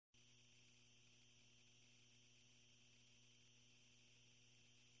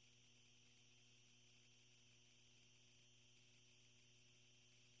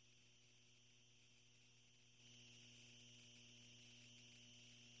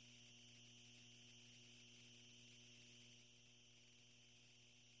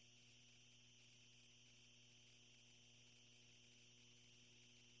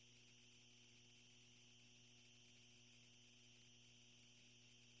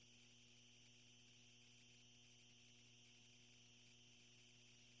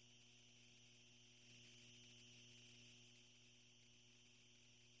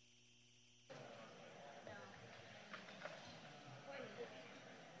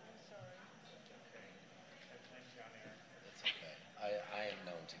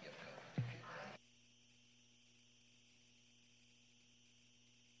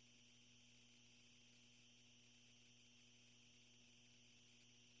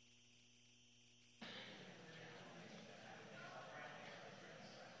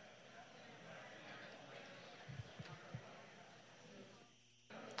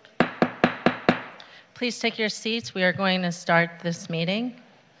Please take your seats. We are going to start this meeting.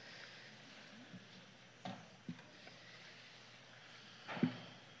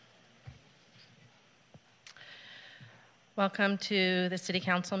 Welcome to the City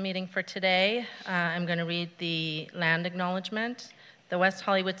Council meeting for today. I'm going to read the land acknowledgement. The West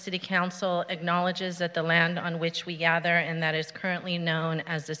Hollywood City Council acknowledges that the land on which we gather and that is currently known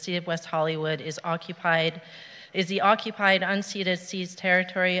as the City of West Hollywood is the occupied, unceded, seized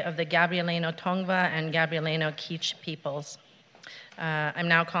territory of the Gabrielino Tongva and Gabrielino Kizh peoples. I'm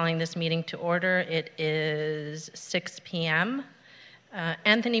now calling this meeting to order. It is 6 p.m.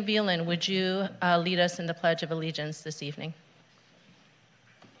 Anthony Velan, would you lead us in the Pledge of Allegiance this evening?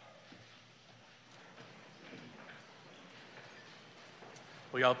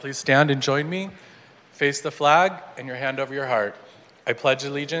 Will you all please stand and join me? Face the flag and your hand over your heart. I pledge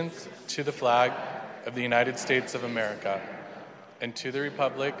allegiance to the flag of the United States of America and to the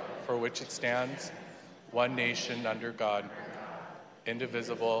republic for which it stands, one nation under God,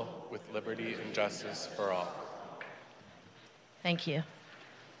 indivisible, with liberty and justice for all. Thank you.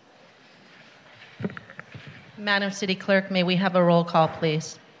 Madam City Clerk, may we have a roll call,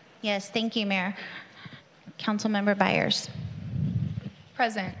 please? Yes, thank you, Mayor. Councilmember Byers.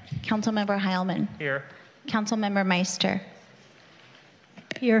 Present. Councilmember Heilman. Here. Councilmember Meister.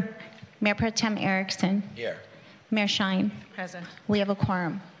 Here. Mayor Pro Tem Erickson. Here. Mayor Schein. Present. We have a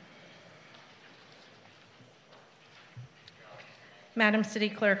quorum. Madam City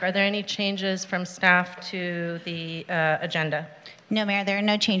Clerk, are there any changes from staff to the agenda? No, Mayor, there are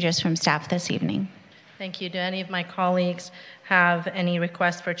no changes from staff this evening. Thank you. Do any of my colleagues have any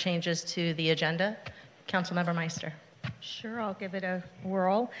requests for changes to the agenda? Councilmember Meister. Sure, I'll give it a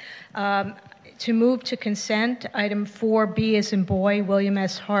whirl. To move to consent, item 4B as in boy, William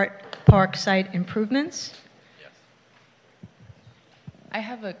S. Hart Park site improvements. Yes. I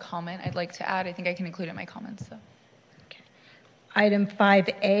have a comment I'd like to add. I think I can include it in my comments, though. Okay. Item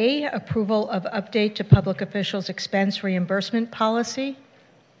 5A, approval of update to public officials' expense reimbursement policy.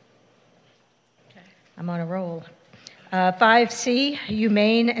 Okay. I'm on a roll. 5C,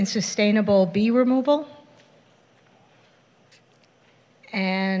 humane and sustainable bee removal.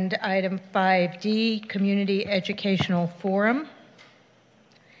 And item 5D, Community Educational Forum.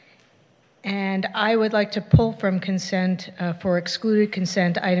 And I would like to pull from consent, for excluded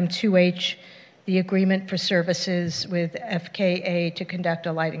consent, item 2H, the agreement for services with FKA to conduct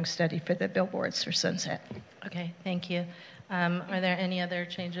a lighting study for the billboards for Sunset. Okay, thank you. Are there any other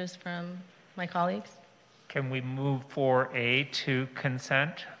changes from my colleagues? Can we move 4A to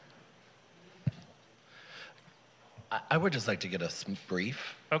consent? I would just like to get a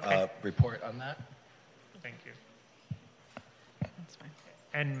brief report on that. Thank you. That's fine.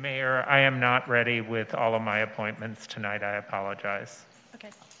 And Mayor, I am not ready with all of my appointments tonight. I apologize.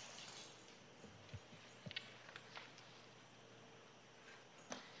 Okay.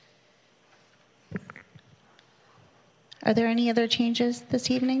 Are there any other changes this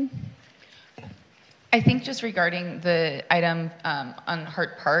evening? I think just regarding the item on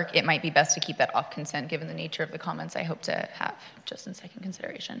Hart Park, it might be best to keep that off consent given the nature of the comments I hope to have just in second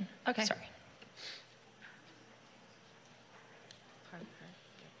consideration. Okay. Sorry.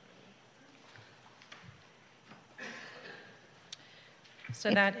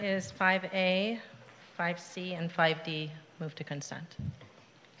 So that is 5A, 5C, and 5D move to consent.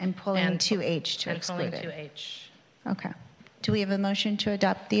 And pulling And 2H to And exclude pulling it. 2H. Okay. Do we have a motion to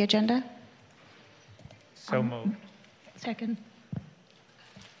adopt the agenda? So moved. Second.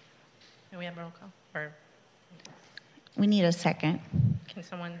 Can we have a roll call? Or We need a second. can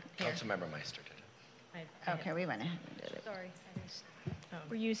someone here? Councilmember Meister did it. Okay, we went ahead and did it. Sorry. Oh,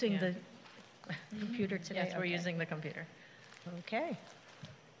 We're using yeah. the computer today. Yes, we're Okay. using the computer. Okay.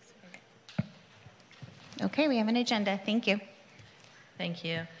 Okay, we have an agenda. Thank you. Thank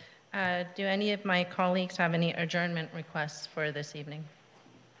you. Do any of my colleagues have any adjournment requests for this evening?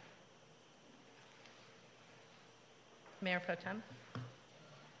 Mayor Pro Tem?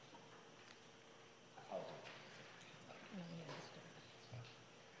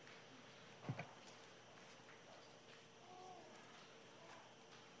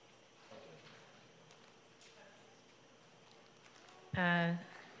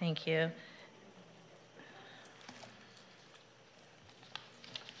 Thank you.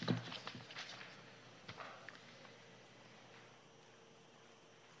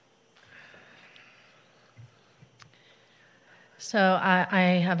 So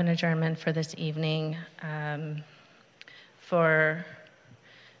I have an adjournment for this evening for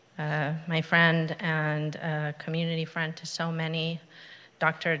my friend and community friend to so many,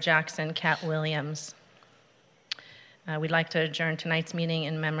 Dr. Jackson Cat Williams. We'd like to adjourn tonight's meeting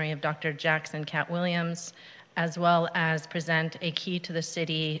in memory of Dr. Jackson Cat Williams, as well as present a key to the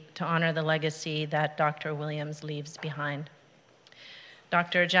city to honor the legacy that Dr. Williams leaves behind.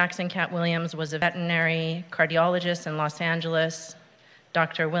 Dr. Jackson Cat Williams was a veterinary cardiologist in Los Angeles.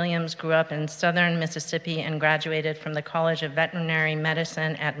 Dr. Williams grew up in southern Mississippi and graduated from the College of Veterinary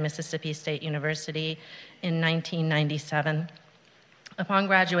Medicine at Mississippi State University in 1997. Upon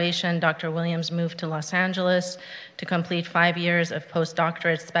graduation, Dr. Williams moved to Los Angeles to complete 5 years of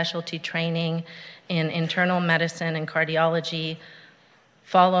postdoctorate specialty training in internal medicine and cardiology.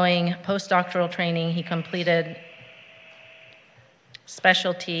 Following postdoctoral training, he completed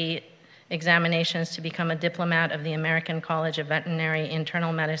specialty examinations to become a diplomat of the American College of Veterinary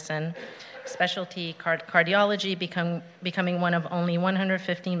Internal Medicine, specialty cardiology, becoming one of only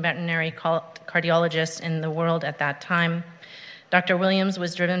 115 veterinary cardiologists in the world at that time. Dr. Williams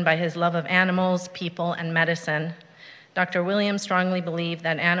was driven by his love of animals, people, and medicine. Dr. Williams strongly believed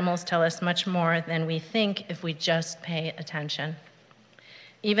that animals tell us much more than we think if we just pay attention.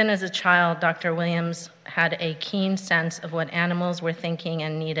 Even as a child, Dr. Williams had a keen sense of what animals were thinking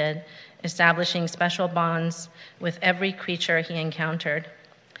and needed, establishing special bonds with every creature he encountered.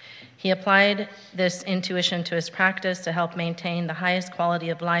 He applied this intuition to his practice to help maintain the highest quality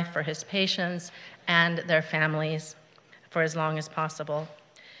of life for his patients and their families for as long as possible.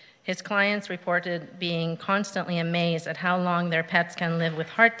 His clients reported being constantly amazed at how long their pets can live with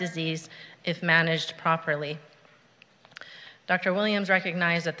heart disease if managed properly. Dr. Williams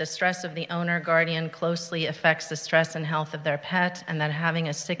recognized that the stress of the owner-guardian closely affects the stress and health of their pet, and that having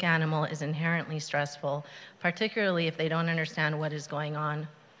a sick animal is inherently stressful, particularly if they don't understand what is going on.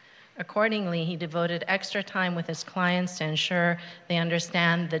 Accordingly, he devoted extra time with his clients to ensure they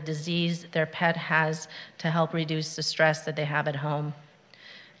understand the disease their pet has to help reduce the stress that they have at home.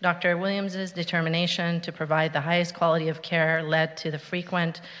 Dr. Williams's determination to provide the highest quality of care led to the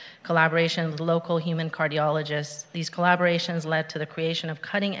frequent collaboration with local human cardiologists. These collaborations led to the creation of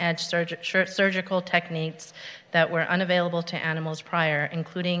cutting-edge surgical techniques that were unavailable to animals prior,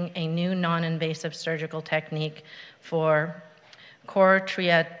 including a new non-invasive surgical technique for cor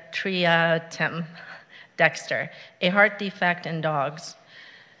triatim dexter, a heart defect in dogs.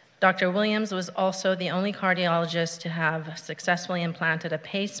 Dr. Williams was also the only cardiologist to have successfully implanted a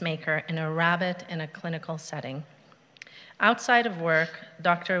pacemaker in a rabbit in a clinical setting. Outside of work,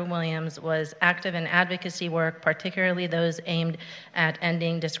 Dr. Williams was active in advocacy work, particularly those aimed at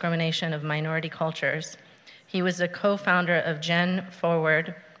ending discrimination of minority cultures. He was a co-founder of Gender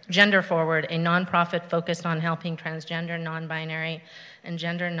Forward, a nonprofit focused on helping transgender, non-binary, and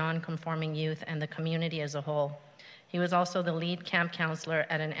gender non-conforming youth and the community as a whole. He was also the lead camp counselor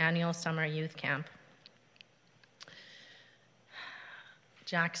at an annual summer youth camp.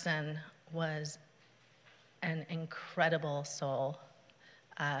 Jackson was an incredible soul,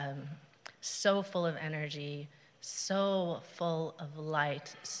 so full of energy, so full of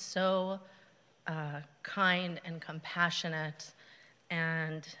light, so kind and compassionate,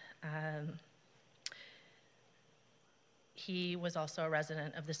 and he was also a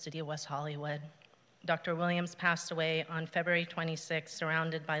resident of the city of West Hollywood. Dr. Williams passed away on February 26,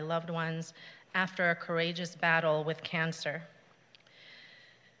 surrounded by loved ones after a courageous battle with cancer.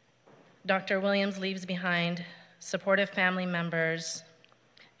 Dr. Williams leaves behind supportive family members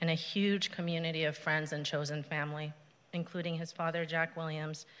and a huge community of friends and chosen family, including his father, Jack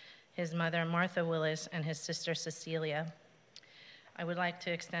Williams, his mother, Martha Willis, and his sister, Cecilia. I would like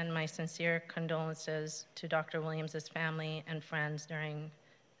to extend my sincere condolences to Dr. Williams' family and friends during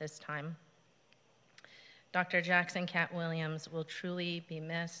this time. Dr. Jackson Cat Williams will truly be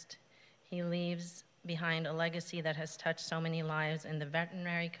missed. He leaves behind a legacy that has touched so many lives in the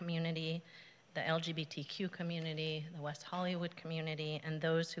veterinary community, the LGBTQ community, the West Hollywood community, and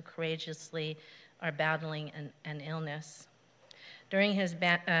those who courageously are battling an illness. During his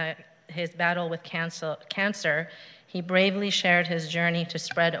battle with cancer, he bravely shared his journey to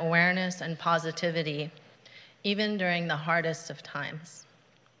spread awareness and positivity, even during the hardest of times,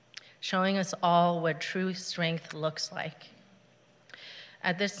 showing us all what true strength looks like.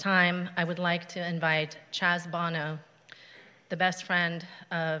 At this time, I would like to invite Chaz Bono, the best friend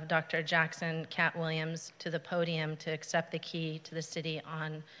of Dr. Jackson Cat Williams, to the podium to accept the key to the city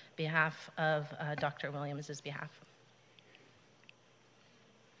on behalf of Dr. Williams' behalf.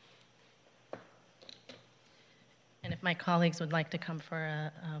 And if my colleagues would like to come for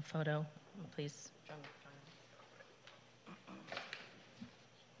a photo, please join me.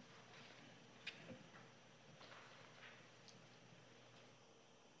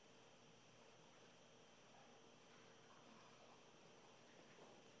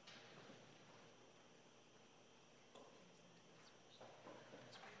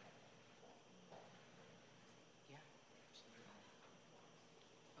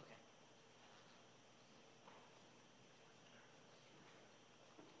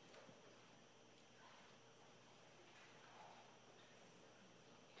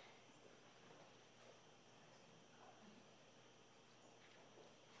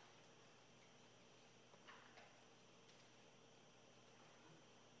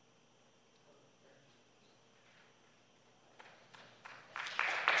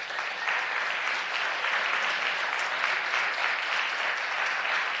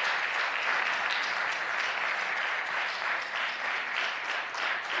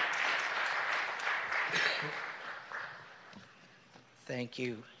 Thank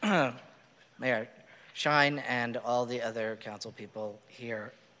you, Mayor Shine and all the other council people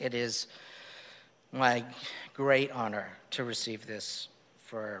here. It is my great honor to receive this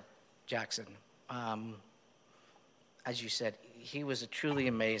for Jackson. As you said, he was a truly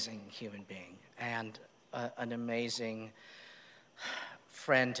amazing human being and an amazing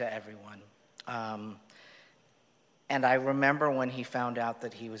friend to everyone. And I remember when he found out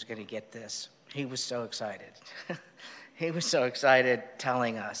that he was going to get this, he was so excited. He was so excited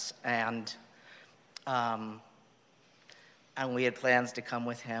telling us, and we had plans to come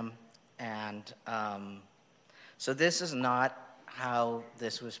with him. And so this is not how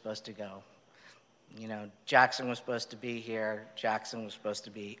this was supposed to go. You know, Jackson was supposed to be here. Jackson was supposed to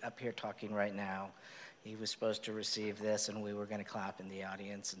be up here talking right now. He was supposed to receive this, and we were going to clap in the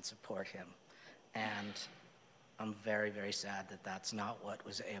audience and support him. And I'm very, very sad that that's not what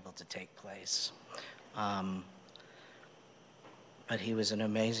was able to take place. But he was an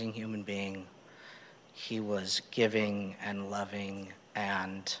amazing human being. He was giving and loving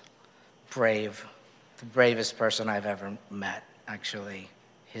and brave, the bravest person I've ever met, actually.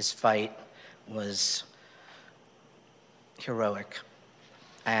 His fight was heroic.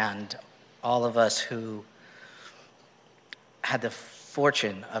 And all of us who had the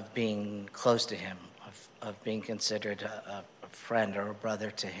fortune of being close to him, of being considered a friend or a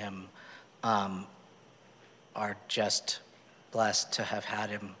brother to him, are just blessed to have had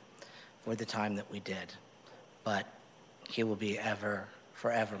him for the time that we did. But he will be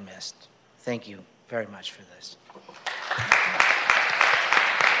forever missed. Thank you very much for this.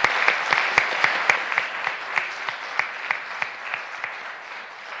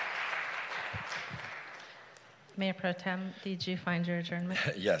 Mayor Pro Tem, did you find your adjournment?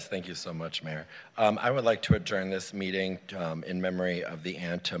 Yes, thank you so much, Mayor. I would like to adjourn this meeting in memory of the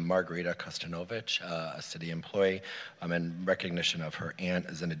aunt to Margarita Kostanovich, a city employee, in recognition of her aunt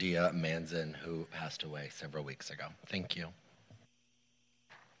Zinadia Manzin, who passed away several weeks ago. Thank you.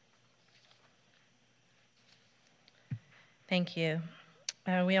 Thank you.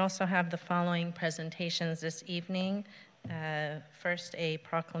 We also have the following presentations this evening. First, a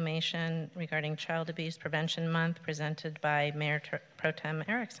proclamation regarding Child Abuse Prevention Month presented by Mayor Pro Tem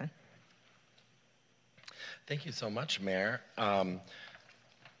Erickson. Thank you so much, Mayor.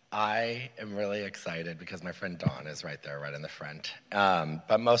 I am really excited because my friend Dawn is right there, right in the front.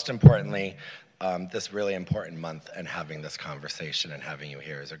 But most importantly, this really important month and having this conversation and having you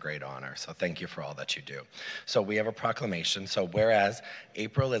here is a great honor. So thank you for all that you do. So we have a proclamation. So whereas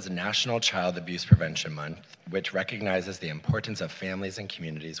April is National Child Abuse Prevention Month, which recognizes the importance of families and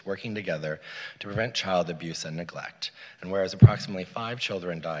communities working together to prevent child abuse and neglect. And whereas approximately 5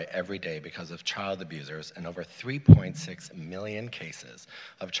 children die every day because of child abusers and over 3.6 million cases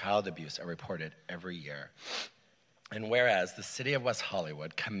of child abuse are reported every year. And whereas the City of West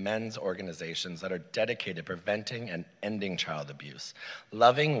Hollywood commends organizations that are dedicated to preventing and ending child abuse,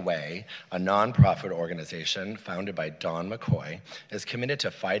 Loving Way, a nonprofit organization founded by Don McCoy, is committed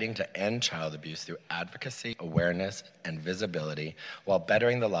to fighting to end child abuse through advocacy, awareness, and visibility while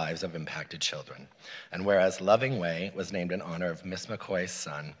bettering the lives of impacted children. And whereas Loving Way was named in honor of Miss McCoy's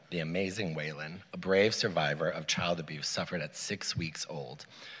son, the amazing Waylon, a brave survivor of child abuse suffered at 6 weeks old.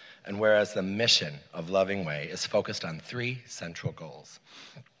 And whereas the mission of Loving Way is focused on 3 central goals: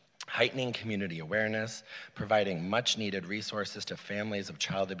 heightening community awareness, providing much-needed resources to families of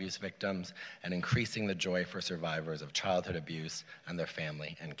child abuse victims, and increasing the joy for survivors of childhood abuse and their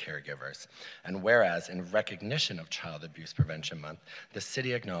family and caregivers. And whereas, in recognition of Child Abuse Prevention Month, the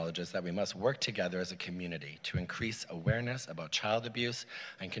city acknowledges that we must work together as a community to increase awareness about child abuse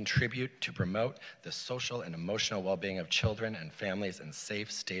and contribute to promote the social and emotional well-being of children and families in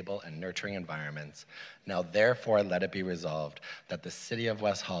safe, stable, and nurturing environments. Now, therefore, let it be resolved that the City of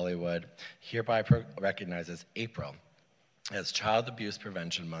West Hollywood hereby recognizes April as Child Abuse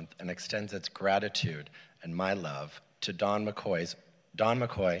Prevention Month and extends its gratitude and my love to Don McCoy,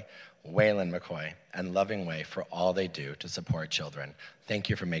 Waylon McCoy, and Loving Way for all they do to support children. Thank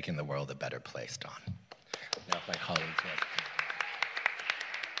you for making the world a better place, Don. Now, if my colleagues would.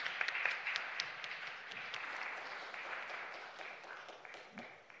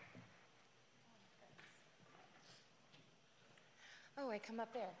 Oh, I come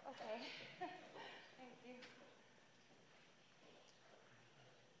up there. Okay. Thank you.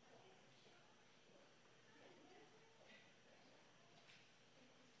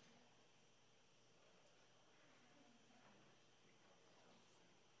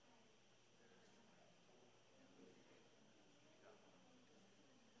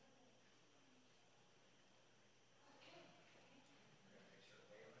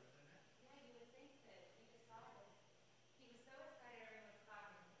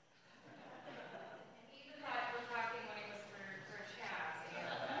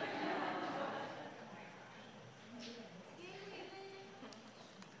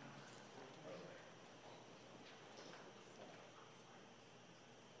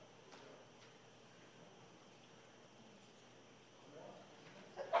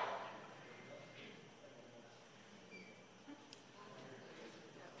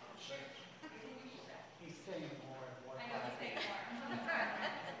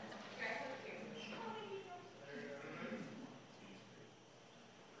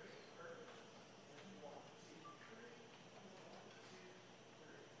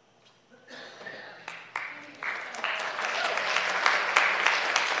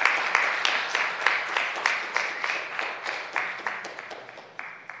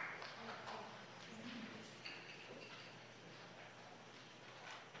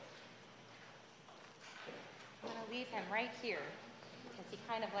 right here because he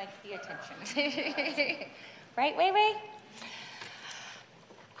kind of likes the attention. Right, Wei Wei?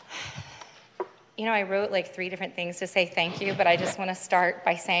 You know, I wrote like 3 different things to say thank you, but I just want to start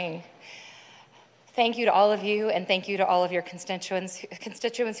by saying thank you to all of you, and thank you to all of your constituents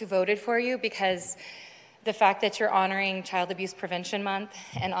who voted for you, because the fact that you're honoring Child Abuse Prevention Month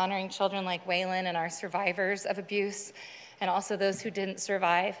and honoring children like Waylon and our survivors of abuse, and also those who didn't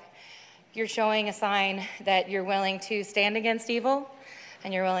survive, you're showing a sign that you're willing to stand against evil,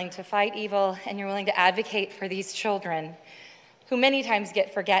 and you're willing to fight evil, and you're willing to advocate for these children who many times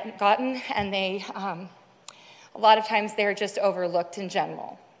get forgotten, and they, a lot of times they're just overlooked in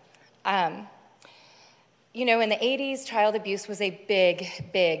general. You know, in the 80s, child abuse was a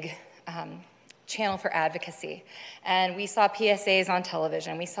big channel for advocacy. And we saw PSAs on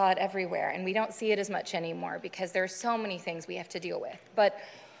television. We saw it everywhere. And we don't see it as much anymore because there are so many things we have to deal with. But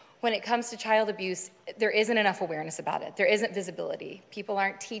when it comes to child abuse, there isn't enough awareness about it. There isn't visibility. People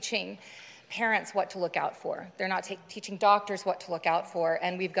aren't teaching parents what to look out for. They're not teaching doctors what to look out for.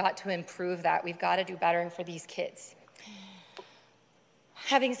 And we've got to improve that. We've got to do better for these kids.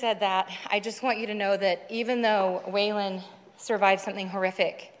 Having said that, I just want you to know that even though Waylon survived something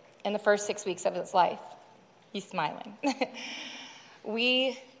horrific in the first 6 weeks of his life, he's smiling.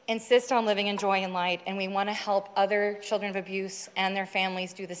 We insist on living in joy and light, and we want to help other children of abuse and their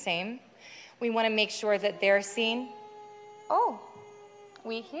families do the same. We want to make sure that they're seen. Oh,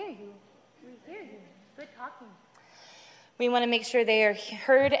 we hear you. We hear you. Good talking. We want to make sure they are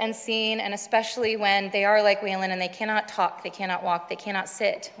heard and seen, and especially when they are like Waylon and they cannot talk, they cannot walk, they cannot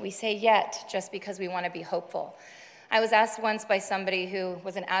sit. We say yet just because we want to be hopeful. I was asked once by somebody who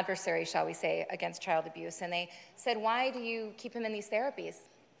was an adversary, shall we say, against child abuse, and they said, why do you keep him in these therapies?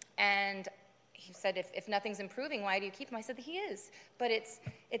 And he said, if nothing's improving, why do you keep him? I said, he is, but it's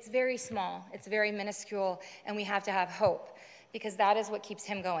very small, it's very minuscule, and we have to have hope, because that is what keeps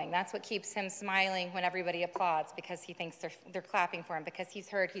him going. That's what keeps him smiling when everybody applauds, because he thinks they're clapping for him, because he's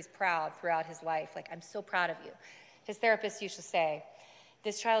proud throughout his life. Like, I'm so proud of you. His therapist used to say,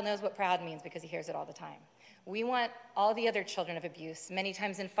 this child knows what proud means because he hears it all the time. We want all the other children of abuse, many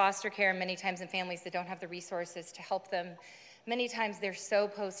times in foster care, many times in families that don't have the resources to help them. Many times they're so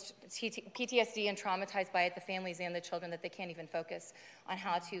post-PTSD and traumatized by it, the families and the children, that they can't even focus on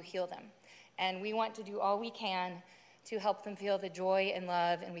how to heal them. And we want to do all we can to help them feel the joy and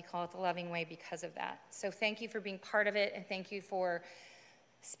love, and we call it the loving way because of that. So thank you for being part of it, and thank you for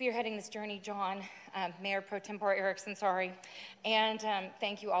spearheading this journey, John, Mayor Pro Tempore Erickson, sorry. And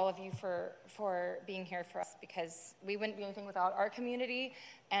thank you all of you for being here for us, because we wouldn't be anything without our community,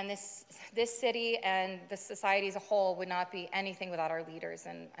 and this city and the society as a whole would not be anything without our leaders,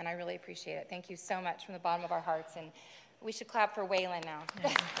 and I really appreciate it. Thank you so much from the bottom of our hearts, and we should clap for Waylon now. Yeah.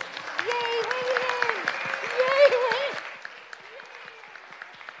 Yay, Waylon! Yay, Waylon!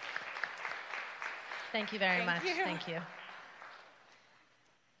 Thank you very much. Thank you.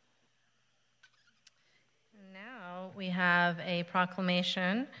 Now we have a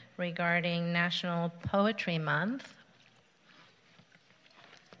proclamation regarding National Poetry Month.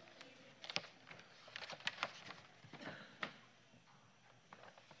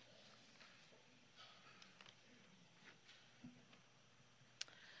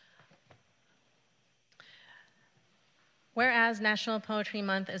 Whereas National Poetry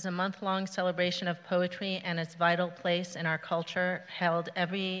Month is a month-long celebration of poetry and its vital place in our culture, held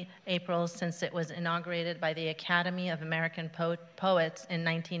every April since it was inaugurated by the Academy of American Poets in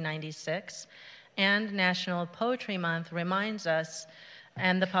 1996, and National Poetry Month reminds us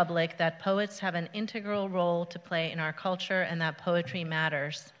and the public that poets have an integral role to play in our culture and that poetry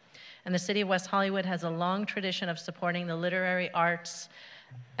matters. And the City of West Hollywood has a long tradition of supporting the literary arts,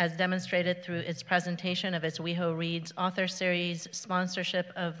 as demonstrated through its presentation of its WeHo Reads author series, sponsorship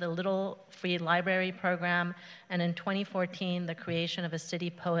of the Little Free Library program, and in 2014, the creation of a City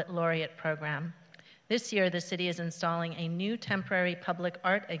Poet Laureate program. This year, the city is installing a new temporary public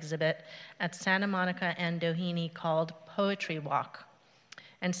art exhibit at Santa Monica and Doheny called Poetry Walk.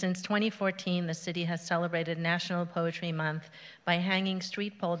 And since 2014, the city has celebrated National Poetry Month by hanging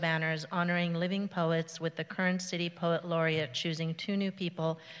street pole banners honoring living poets, with the current City Poet Laureate choosing 2 new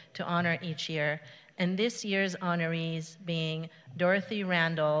people to honor each year. And this year's honorees being Dorothy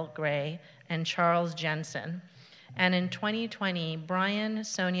Randall Gray and Charles Jensen. And in 2020, Brian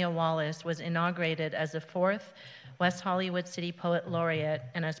Sonia Wallace was inaugurated as the 4th West Hollywood City Poet Laureate,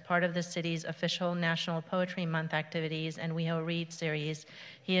 and as part of the city's official National Poetry Month activities and WeHo Read series,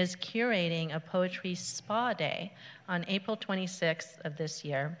 he is curating a poetry spa day on April 26th of this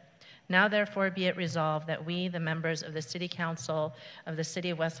year. Now therefore be it resolved that we, the members of the City Council of the City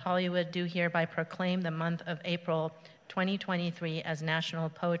of West Hollywood, do hereby proclaim the month of April 2023 as National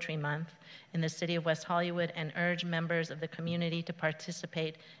Poetry Month in the city of West Hollywood and urge members of the community to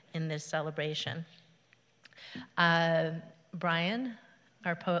participate in this celebration. Brian,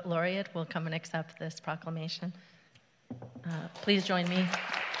 our poet laureate, will come and accept this proclamation. Please join me.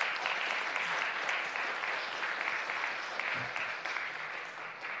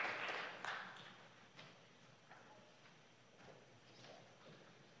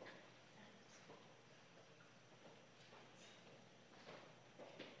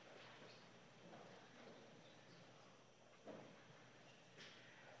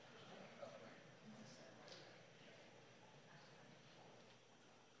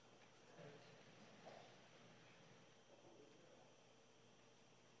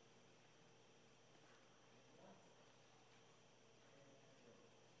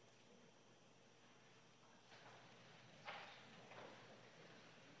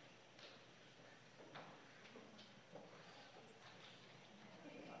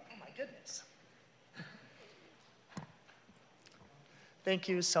 Goodness. Thank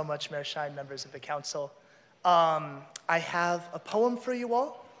you so much, Mayor Shine, members of the council. I have a poem for you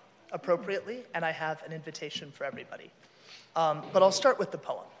all, appropriately, and I have an invitation for everybody. But I'll start with the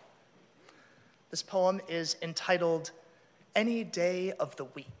poem. This poem is entitled, Any Day of the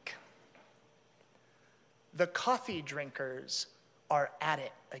Week. The coffee drinkers are at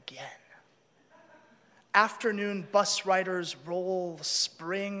it again. Afternoon bus riders roll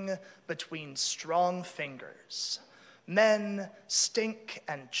spring between strong fingers. Men stink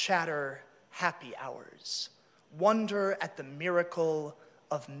and chatter happy hours, wonder at the miracle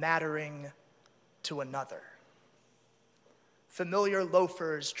of mattering to another. Familiar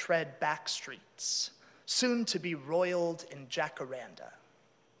loafers tread back streets, soon to be roiled in jacaranda.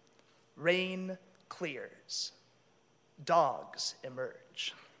 Rain clears. Dogs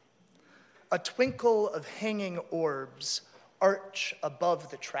emerge. A twinkle of hanging orbs arch above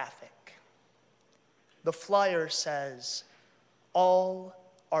the traffic. The flyer says, all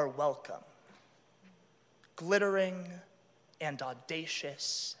are welcome. Glittering and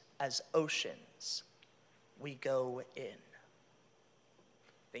audacious as oceans, we go in.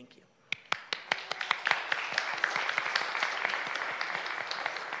 Thank you.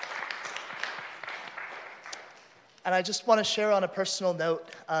 And I just want to share on a personal note,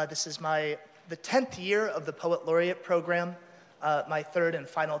 this is the 10th year of the Poet Laureate program, my third and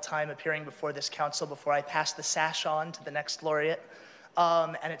final time appearing before this council before I pass the sash on to the next laureate.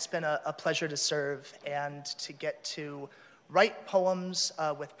 And it's been a pleasure to serve and to get to write poems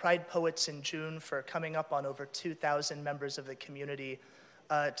with Pride Poets in June for coming up on over 2,000 members of the community,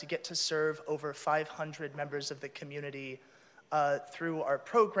 to get to serve over 500 members of the community through our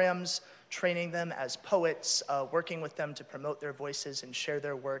programs, training them as poets, working with them to promote their voices and share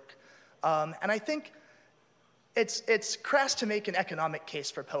their work. And I think it's crass to make an economic case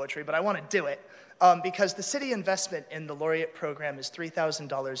for poetry, but I want to do it because the city investment in the laureate program is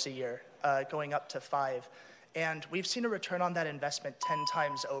 $3,000 a year, going up to $5,000. And we've seen a return on that investment 10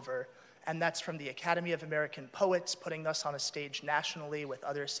 times over. And that's from the Academy of American Poets, putting us on a stage nationally with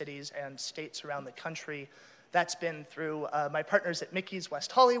other cities and states around the country. That's been through my partners at Mickey's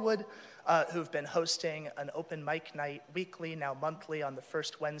West Hollywood, who've been hosting an open mic night weekly, now monthly, on the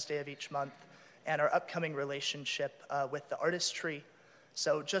first Wednesday of each month, and our upcoming relationship with the Artistry.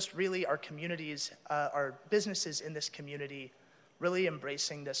 So just really our communities, our businesses in this community, really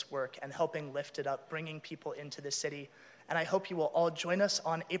embracing this work and helping lift it up, bringing people into the city. And I hope you will all join us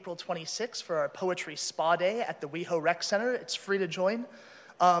on April 26th for our Poetry Spa Day at the WeHo Rec Center. It's free to join.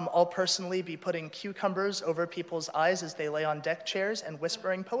 I'll personally be putting cucumbers over people's eyes as they lay on deck chairs and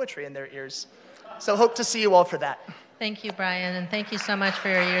whispering poetry in their ears. So hope to see you all for that. Thank you, Brian, and thank you so much for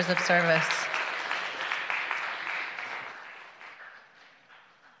your years of service.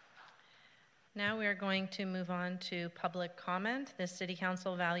 Now we are going to move on to public comment. The City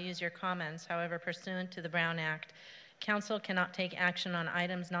Council values your comments. However, pursuant to the Brown Act, Council cannot take action on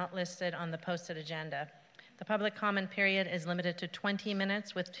items not listed on the posted agenda. The public comment period is limited to 20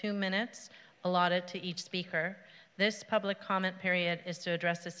 minutes with 2 minutes allotted to each speaker. This public comment period is to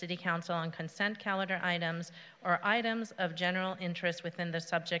address the City Council on consent calendar items or items of general interest within the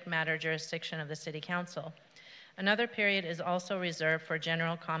subject matter jurisdiction of the City Council. Another period is also reserved for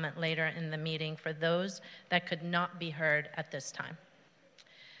general comment later in the meeting for those that could not be heard at this time.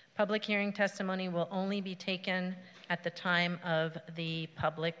 Public hearing testimony will only be taken at the time of the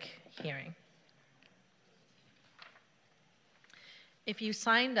public hearing. If you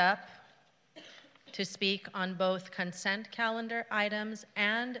signed up to speak on both consent calendar items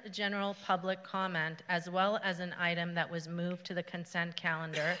and general public comment, as well as an item that was moved to the consent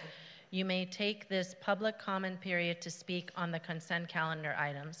calendar, You may take this public comment period to speak on the consent calendar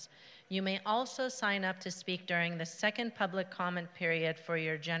items. You may also sign up to speak during the second public comment period for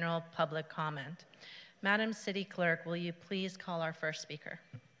your general public comment. Madam City Clerk, will you please call our first speaker?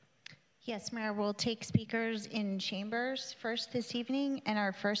 Yes, Mayor, we'll take speakers in chambers first this evening, and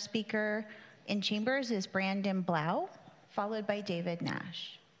our first speaker in chambers is Brandon Blau, followed by David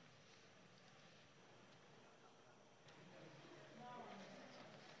Nash.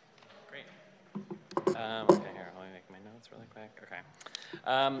 Great. Okay, here, let me make my notes really quick. Okay.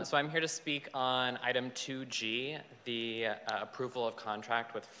 So I'm here to speak on item 2G, the approval of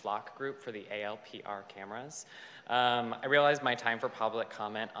contract with Flock Group for the ALPR cameras. I realize my time for public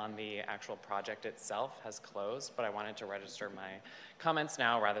comment on the actual project itself has closed, but I wanted to register my comments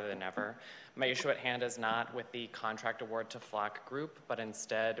now rather than ever. My issue at hand is not with the contract award to Flock Group, but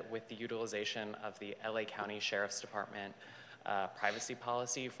instead with the utilization of the LA County Sheriff's Department privacy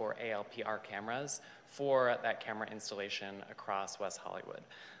policy for ALPR cameras for that camera installation across West Hollywood.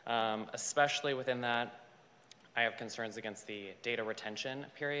 Especially within that, I have concerns against the data retention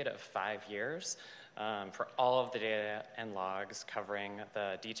period of 5 years for all of the data and logs covering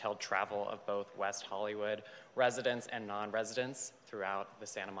the detailed travel of both West Hollywood residents and non-residents throughout the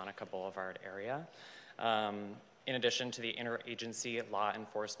Santa Monica Boulevard area. In addition to the interagency law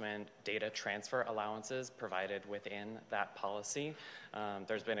enforcement data transfer allowances provided within that policy,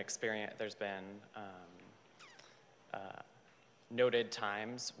 there's been noted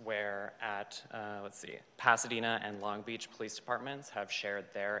times where at, Pasadena and Long Beach police departments have shared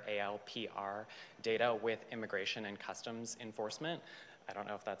their ALPR data with Immigration and Customs Enforcement. I don't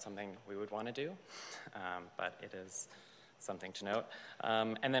know if that's something we would want to do, but it is something to note.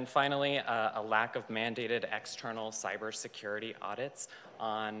 And then finally, a lack of mandated external cybersecurity audits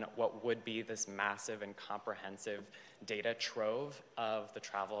on what would be this massive and comprehensive data trove of the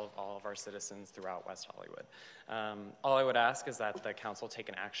travel of all of our citizens throughout West Hollywood. All I would ask is that the council take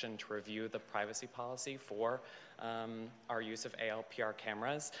an action to review the privacy policy for our use of ALPR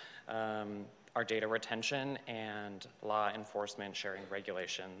cameras, our data retention, and law enforcement sharing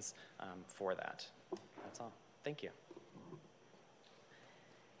regulations for that. That's all. Thank you.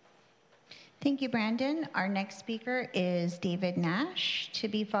 Thank you, Brandon. Our next speaker is David Nash, to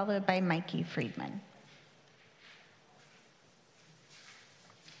be followed by Mikey Friedman.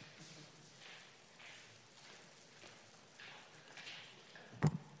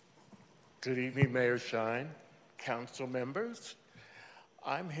 Good evening, Mayor Shine, council members.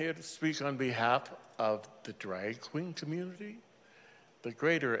 I'm here to speak on behalf of the drag queen community, the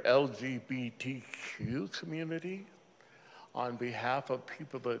greater LGBTQ community, on behalf of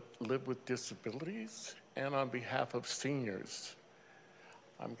people that live with disabilities, and on behalf of seniors.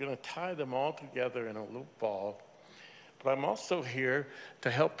 I'm going to tie them all together in a little ball, but I'm also here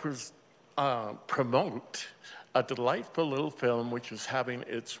to help promote a delightful little film which is having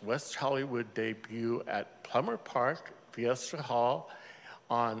its West Hollywood debut at Plummer Park Fiesta Hall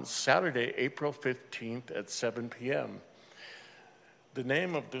on Saturday, April 15th at 7 p.m. The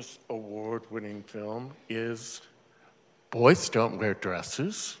name of this award-winning film is Boys Don't Wear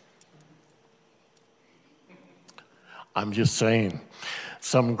Dresses. I'm just saying,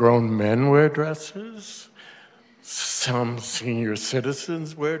 some grown men wear dresses, some senior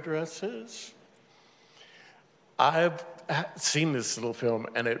citizens wear dresses. I've seen this little film,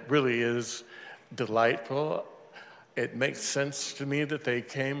 and it really is delightful. It makes sense to me that they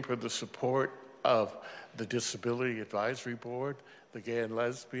came for the support of the Disability Advisory Board, the Gay and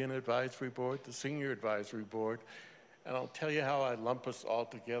Lesbian Advisory Board, the Senior Advisory Board, and I'll tell you how I lump us all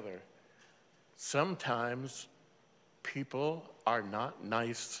together. Sometimes people are not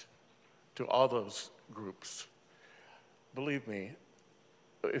nice to all those groups. Believe me,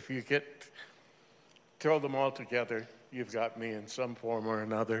 if you throw them all together, you've got me in some form or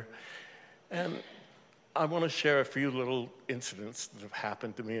another. And I want to share a few little incidents that have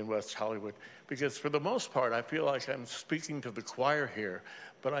happened to me in West Hollywood, because for the most part, I feel like I'm speaking to the choir here,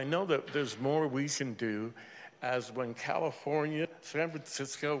 but I know that there's more we can do, as when California, San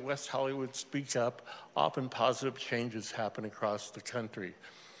Francisco, West Hollywood speak up, often positive changes happen across the country.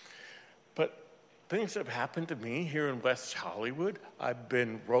 But things have happened to me here in West Hollywood. I've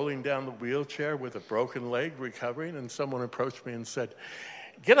been rolling down the wheelchair with a broken leg, recovering, and someone approached me and said,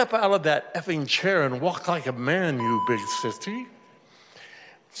 "Get up out of that effing chair and walk like a man, you big sissy."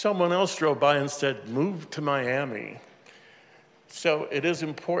 Someone else drove by and said, "Move to Miami." So it is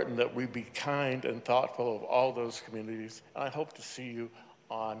important that we be kind and thoughtful of all those communities. I hope to see you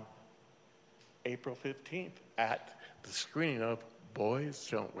on April 15th at the screening of Boys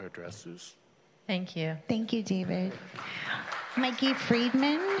Don't Wear Dresses. Thank you. Thank you, David. Mikey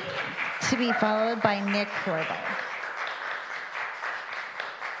Friedman, to be followed by Nick Roybal.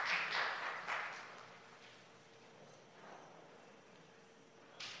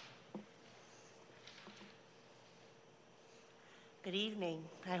 Good evening.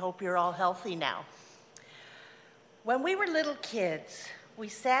 I hope you're all healthy now. When we were little kids, we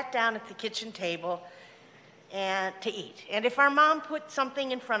sat down at the kitchen table and to eat. And if our mom put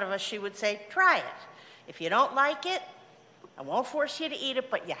something in front of us, she would say, try it. If you don't like it, I won't force you to eat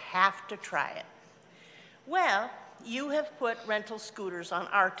it, but you have to try it. Well, you have put rental scooters on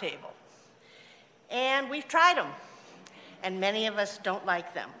our table. And we've tried them. And many of us don't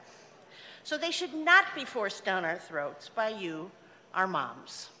like them. So they should not be forced down our throats by you, our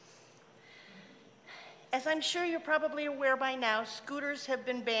moms. As I'm sure you're probably aware by now, scooters have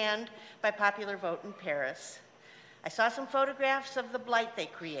been banned by popular vote in Paris. I saw some photographs of the blight they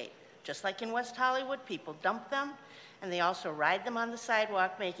create. Just like in West Hollywood, people dump them, and they also ride them on the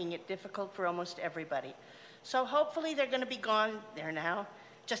sidewalk, making it difficult for almost everybody. So hopefully they're going to be gone there now,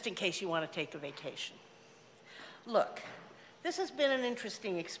 just in case you want to take a vacation. Look, this has been an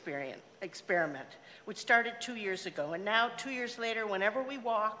interesting experiment, which started 2 years ago, and now 2 years later, whenever we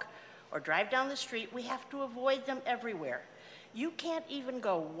walk or drive down the street, we have to avoid them everywhere. You can't even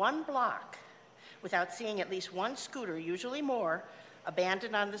go 1 block without seeing at least one scooter, usually more,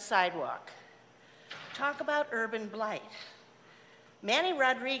 abandoned on the sidewalk. Talk about urban blight. Manny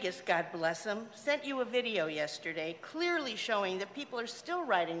Rodriguez, God bless him, sent you a video yesterday clearly showing that people are still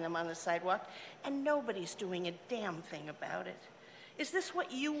riding them on the sidewalk and nobody's doing a damn thing about it. Is this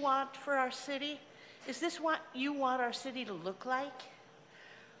what you want for our city? Is this what you want our city to look like?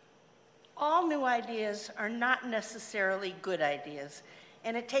 All new ideas are not necessarily good ideas,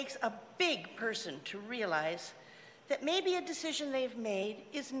 and it takes a big person to realize that maybe a decision they've made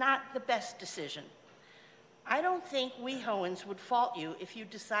is not the best decision. I don't think we Hohens would fault you if you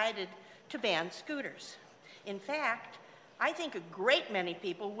decided to ban scooters. In fact, I think a great many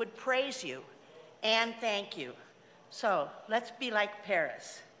people would praise you and thank you. So let's be like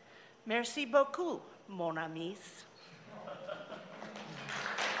Paris. Merci beaucoup, mon amis.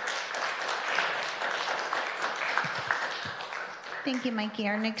 Thank you, Mikey.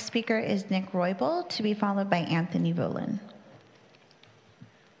 Our next speaker is Nick Roybal, to be followed by Anthony Volin.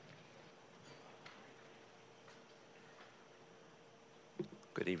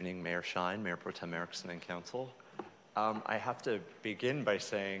 Good evening, Mayor Schein, Mayor Pro Tem Erickson, and Council. I have to begin by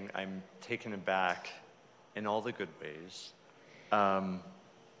saying I'm taken aback in all the good ways,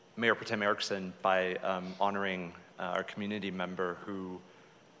 Mayor Pro Tem Erickson, by honoring our community member who,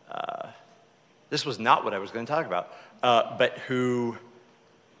 this was not what I was going to talk about, but who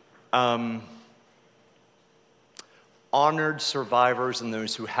honored survivors and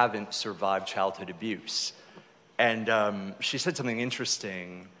those who haven't survived childhood abuse. And she said something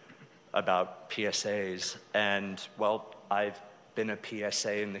interesting about PSAs. And, well, I've been a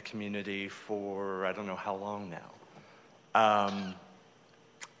PSA in the community for I don't know how long now.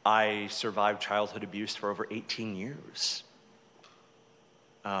 I survived childhood abuse for over 18 years.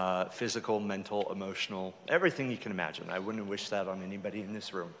 Physical, mental, emotional, everything you can imagine. I wouldn't wish that on anybody in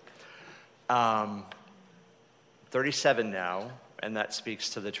this room. 37 now, and that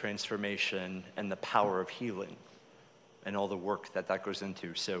speaks to the transformation and the power of healing and all the work that that goes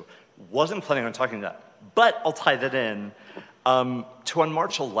into. So wasn't planning on talking that, but I'll tie that in. To on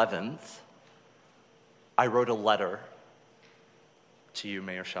March 11th, I wrote a letter to you,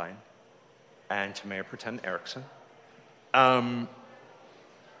 Mayor Schein, and to Mayor Pro Tem Erickson. And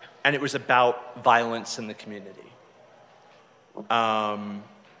it was about violence in the community. And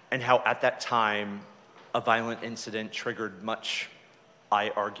how at that time, a violent incident triggered much, I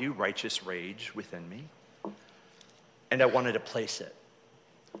argue, righteous rage within me. And I wanted to place it.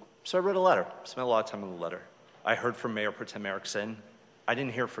 So I wrote a letter, spent a lot of time on the letter. I heard from Mayor Pro Tem Erickson. I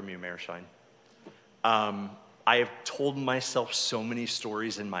didn't hear from you, Mayor Schein. I have told myself so many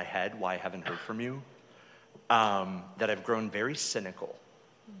stories in my head why I haven't heard from you, that I've grown very cynical.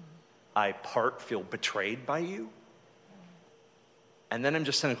 I feel betrayed by you. And then I'm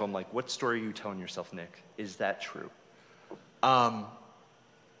just cynical. I'm like, what story are you telling yourself, Nick? Is that true? I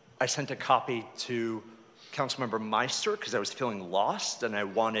sent a copy to Councilmember Meister because I was feeling lost and I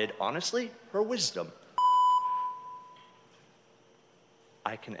wanted, honestly, her wisdom.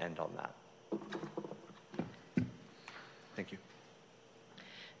 I can end on that. Thank you.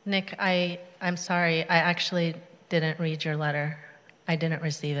 Nick, I'm sorry. I actually didn't read your letter. I didn't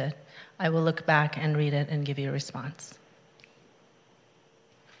receive it. I will look back and read it and give you a response.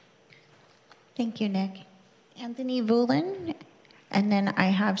 Thank you, Nick. Anthony Volin, and then I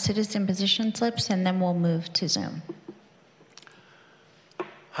have citizen position slips, and then we'll move to Zoom.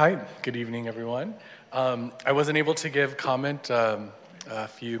 Hi, good evening, everyone. I wasn't able to give comment a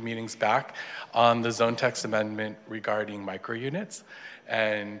few meetings back on the zone text amendment regarding microunits.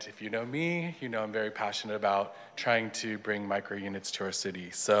 And if you know me, you know I'm very passionate about trying to bring microunits to our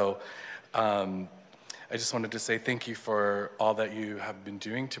city. So I just wanted to say thank you for all that you have been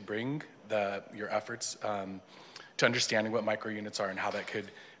doing to bring your efforts to understanding what microunits are and how that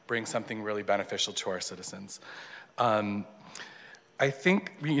could bring something really beneficial to our citizens. I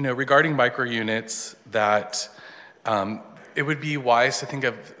think, regarding microunits, that it would be wise to think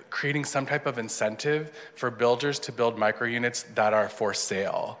of creating some type of incentive for builders to build microunits that are for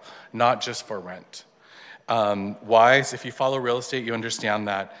sale, not just for rent. Wise, if you follow real estate, you understand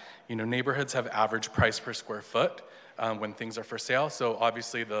that neighborhoods have average price per square foot when things are for sale. So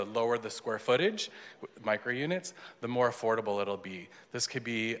obviously, the lower the square footage, microunits, the more affordable it'll be. This could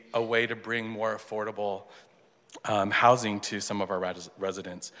be a way to bring more affordable housing to some of our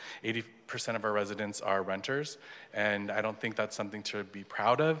residents. 80% of our residents are renters, and I don't think that's something to be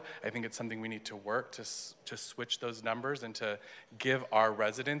proud of. I think it's something we need to work to switch those numbers and to give our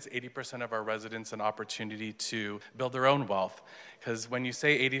residents, 80% of our residents, an opportunity to build their own wealth. Because when you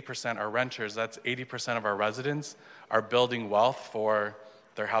say 80% are renters, that's 80% of our residents are building wealth for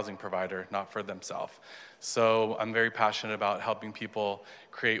their housing provider, not for themselves. So I'm very passionate about helping people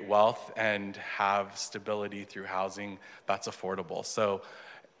create wealth and have stability through housing that's affordable. So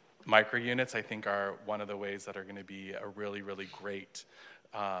microunits, I think, are one of the ways that are going to be a really, really great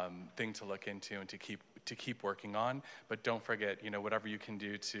thing to look into and to keep working on. But don't forget, whatever you can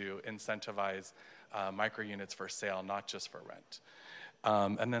do to incentivize microunits for sale, not just for rent.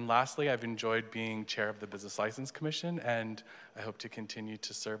 And then lastly, I've enjoyed being chair of the Business License Commission, and I hope to continue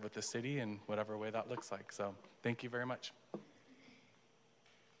to serve with the city in whatever way that looks like. So thank you very much.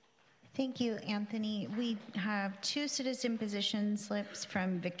 Thank you, Anthony. We have 2 citizen position slips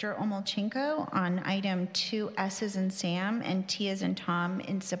from Victor Omolchenko on item 2, S as in Sam and T as in Tom,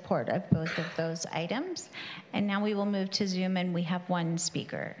 in support of both of those items. And now we will move to Zoom, and we have 1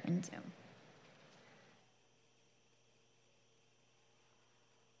 speaker in Zoom.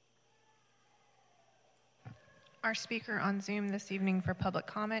 Our speaker on Zoom this evening for public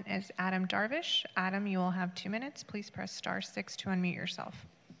comment is Adam Darvish. Adam, you will have 2 minutes. Please press *6 to unmute yourself.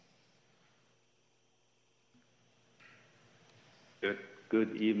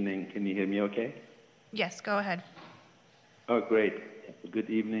 Good evening. Can you hear me okay? Yes, go ahead. Oh, great. Good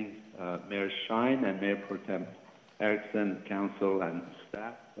evening, Mayor Shine and Mayor Pro Tem Erickson, council and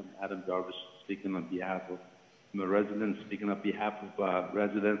staff. I'm Adam Darvish speaking on behalf of my residents, speaking on behalf of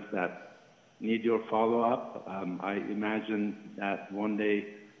residents that need your follow-up. I imagine that one day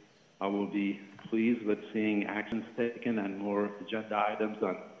I will be pleased with seeing actions taken and more agenda items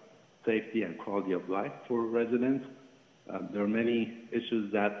on safety and quality of life for residents. There are many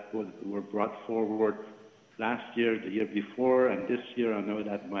issues that were brought forward last year, the year before, and this year. I know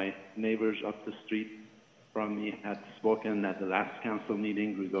that my neighbors up the street from me had spoken at the last council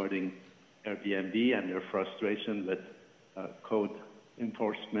meeting regarding Airbnb and their frustration with code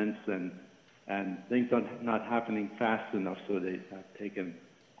enforcements and things are not happening fast enough, so they have taken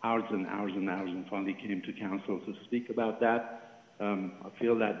hours and hours and hours and finally came to council to speak about that. I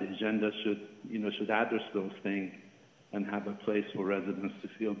feel that the agenda should address those things and have a place for residents to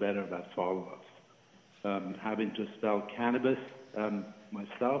feel better about follow-ups. Having to sell cannabis,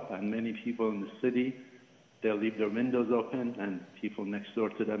 myself and many people in the city, they'll leave their windows open and people next door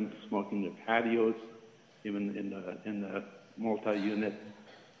to them smoking their patios, even in the multi-unit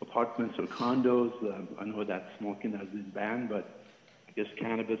apartments or condos. I know that smoking has been banned, but I guess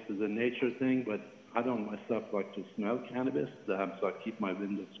cannabis is a nature thing, but I don't myself like to smell cannabis, so I keep my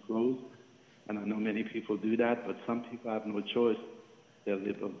windows closed. And I know many people do that, but some people have no choice. They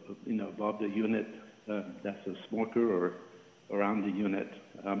live above the unit that's a smoker or around the unit.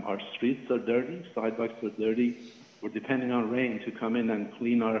 Our streets are dirty, sidewalks are dirty. We're depending on rain to come in and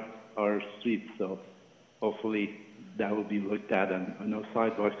clean our streets, so hopefully that will be looked at. And I know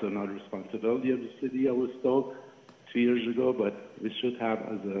sidewalks are not a responsibility of the city, I was told 2 years ago, but we should have,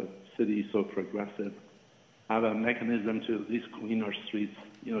 as a city so progressive, have a mechanism to at least clean our streets,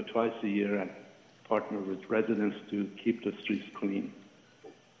 twice a year and partner with residents to keep the streets clean.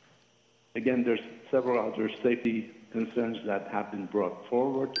 Again, there's several other safety concerns that have been brought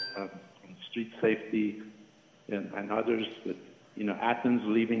forward, on street safety and others, with Athens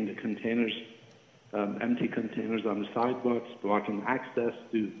leaving the containers, empty containers on the sidewalks, blocking access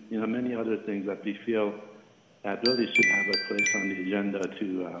to many other things that we feel that really should have a place on the agenda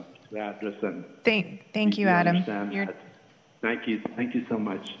to address. And thank you, Adam. Thank you so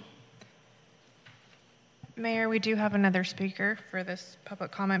much. Mayor, we do have another speaker for this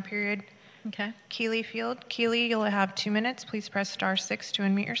public comment period. Okay. Keely Field. Keely, you'll have 2 minutes. Please press star 6 to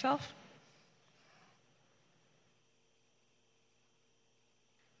unmute yourself.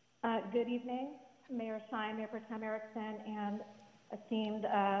 Good evening, Mayor Shine, Mayor Pro Tem Erickson, and esteemed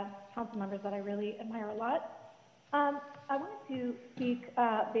council members that I really admire a lot. I wanted to speak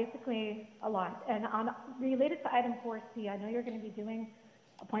basically a lot, and related to item 4C, I know you're going to be doing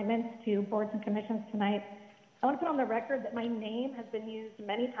appointments to boards and commissions tonight. I want to put on the record that my name has been used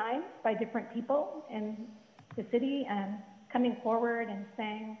many times by different people in the city and coming forward and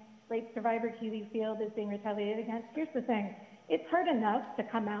saying rape survivor Keely Field is being retaliated against. Here's the thing. It's hard enough to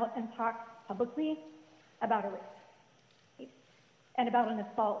come out and talk publicly about a rape and about an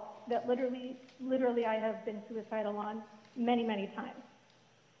assault that literally I have been suicidal on many, many times.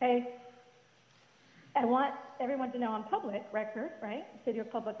 Okay? I want everyone to know on public record, right? City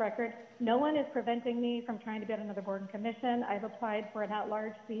of public record, no one is preventing me from trying to get another board and commission. I've applied for an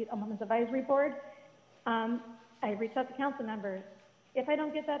at-large seat on Women's Advisory Board. I reached out to council members. If I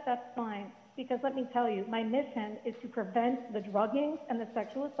don't get that, that's fine. Because let me tell you, my mission is to prevent the drugging and the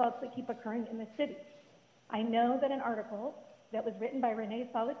sexual assaults that keep occurring in the city. I know that an article that was written by Renee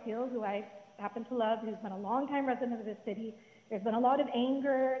Salatil, who I happen to love, who's been a longtime resident of this city, there's been a lot of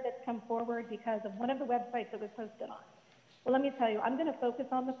anger that's come forward because of one of the websites that was posted on. Well, let me tell you, I'm going to focus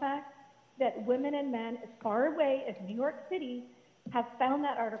on the fact that women and men as far away as New York City have found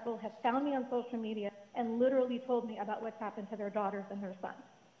that article, have found me on social media, and literally told me about what's happened to their daughters and their sons.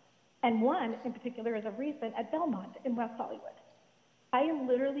 And one in particular is of recent at Belmont in West Hollywood. I am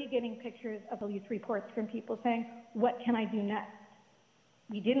literally getting pictures of police reports from people saying, what can I do next?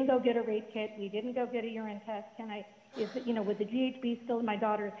 We didn't go get a rape kit. We didn't go get a urine test. With the GHB still in my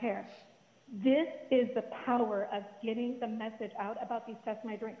daughter's hair? This is the power of getting the message out about these test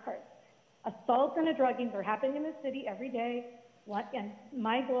my drink cards. Assaults and druggings are happening in the city every day. And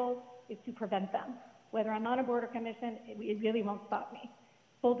my goal is to prevent them. Whether I'm on a board or commission, it really won't stop me.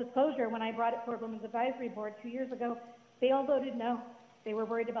 Full disclosure, when I brought it forward Women's Advisory Board 2 years ago, they all voted no. They were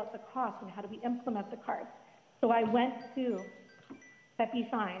worried about the cost and how do we implement the cards. So I went to Peppy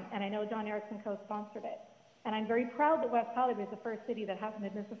Shine, and I know John Erickson co-sponsored it. And I'm very proud that West Hollywood is the first city that has an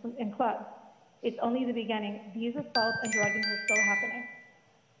admission in clubs. It's only the beginning. These assaults and drugging are still happening.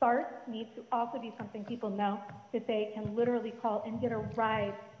 SARS needs to also be something people know that they can literally call and get a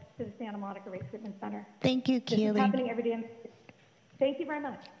ride to the Santa Monica Rape Treatment Center. Thank you, Keely. This is happening every day. Thank you very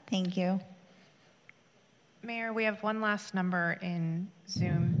much. Thank you. Mayor, we have one last number in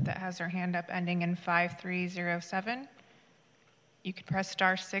Zoom that has their hand up ending in 5307. You could press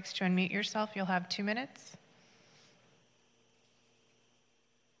star 6 to unmute yourself. You'll have 2 minutes.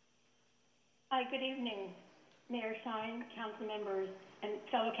 Hi, good evening, Mayor Shine, council members, and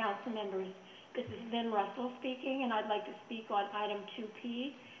fellow council members. This is Lynn Russell speaking, and I'd like to speak on item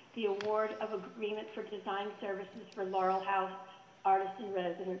 2P, the award of agreement for design services for Laurel House Artisan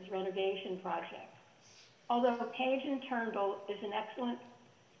Residence Renovation Project. Although Page & Turnbull is an excellent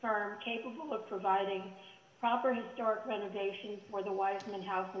firm capable of providing proper historic renovation for the Wiseman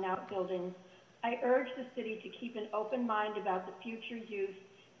House and outbuildings, I urge the city to keep an open mind about the future use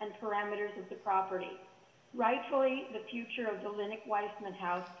and parameters of the property. Rightfully, the future of the Linnick Weissman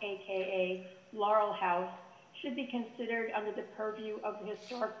House, aka Laurel House, should be considered under the purview of the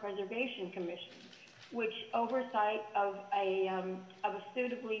Historic Preservation Commission, which oversight of a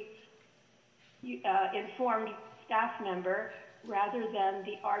suitably informed staff member rather than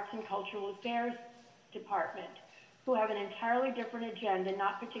the Arts and Cultural Affairs Department, who have an entirely different agenda,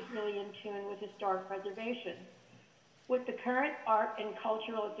 not particularly in tune with historic preservation. With the current Art and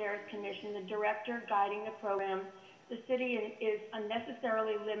Cultural Affairs Commission, the director guiding the program, the city is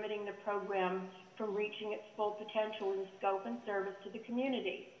unnecessarily limiting the program from reaching its full potential in scope and service to the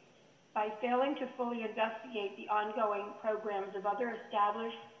community. By failing to fully investigate the ongoing programs of other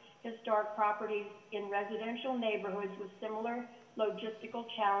established historic properties in residential neighborhoods with similar logistical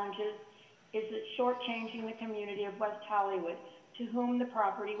challenges, is it shortchanging the community of West Hollywood, to whom the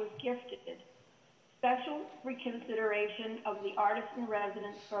property was gifted. Special reconsideration of the Artisan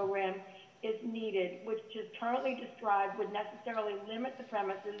Residence Program is needed, which is currently described would necessarily limit the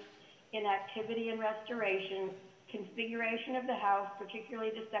premises in activity and restoration, configuration of the house,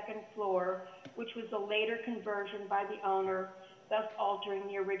 particularly the second floor, which was a later conversion by the owner, thus altering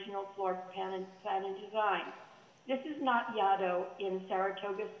the original floor plan and design. This is not Yaddo in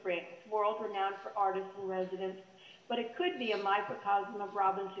Saratoga Springs, world-renowned for artisan residence, but it could be a microcosm of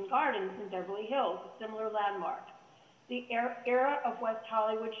Robinson Gardens in Beverly Hills, a similar landmark. The era of West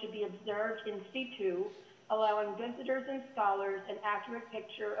Hollywood should be observed in situ, allowing visitors and scholars an accurate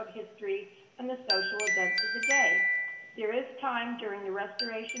picture of history and the social events of the day. There is time during the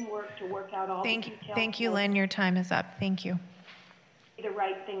restoration work to work out all the details. Thank you, Lynn. Your time is up. Thank you. The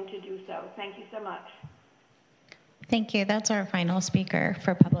right thing to do so. Thank you so much. Thank you. That's our final speaker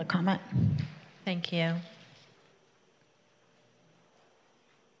for public comment. Thank you.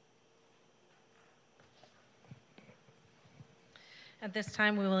 At this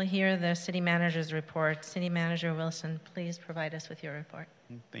time, we will hear the city manager's report. City Manager Wilson, please provide us with your report.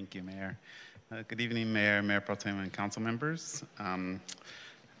 Thank you, Mayor. Good evening, Mayor, Mayor Pro Tem, and council members.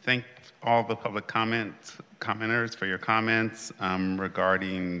 Thank all the public commenters for your comments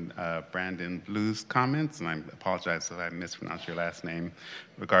regarding Brandon Blue's comments, and I apologize if I mispronounced your last name,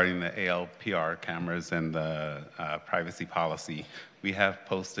 regarding the ALPR cameras and the privacy policy. We have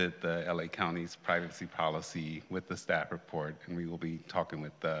posted the LA County's privacy policy with the staff report, and we will be talking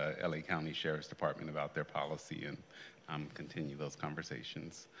with the LA County Sheriff's Department about their policy and continue those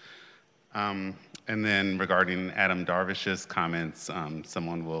conversations. And then regarding Adam Darvish's comments,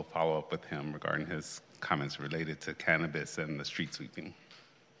 someone will follow up with him regarding his comments related to cannabis and the street sweeping.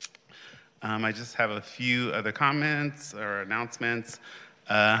 I just have a few other comments or announcements.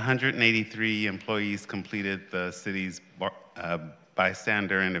 183 employees completed the city's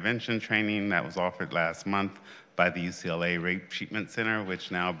bystander intervention training that was offered last month by the UCLA Rape Treatment Center,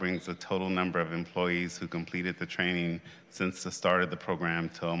 which now brings the total number of employees who completed the training since the start of the program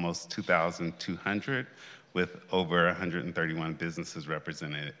to almost 2,200, with over 131 businesses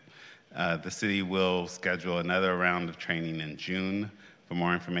represented. The city will schedule another round of training in June. For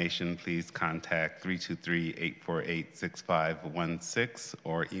more information, please contact 323-848-6516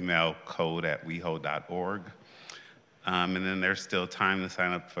 or email code@weho.org. And then there's still time to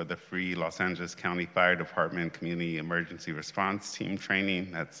sign up for the free Los Angeles County Fire Department Community Emergency Response Team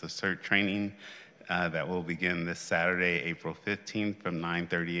training. That's the CERT training that will begin this Saturday, April 15th from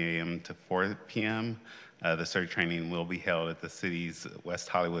 9:30 a.m. to 4 p.m. The CERT training will be held at the city's West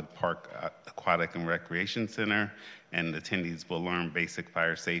Hollywood Park Aquatic and Recreation Center, and attendees will learn basic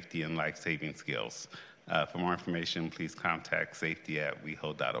fire safety and life-saving skills. For more information, please contact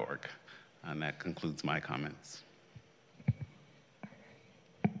safety@weho.org. And that concludes my comments.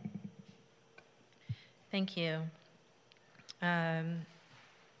 Thank you. We're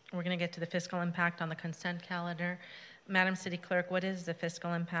going to get to the fiscal impact on the consent calendar. Madam City Clerk, what is the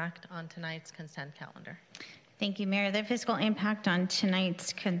fiscal impact on tonight's consent calendar? Thank you, Mayor. The fiscal impact on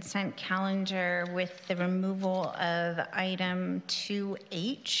tonight's consent calendar with the removal of item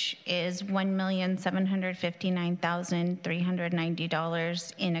 2H is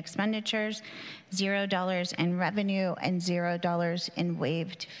 $1,759,390 in expenditures, $0 in revenue, and $0 in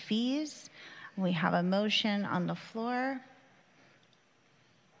waived fees. We have a motion on the floor.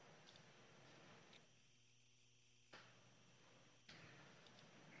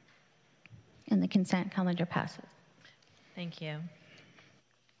 And the consent calendar passes. Thank you.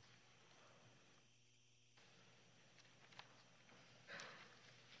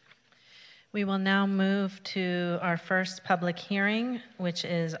 We will now move to our first public hearing, which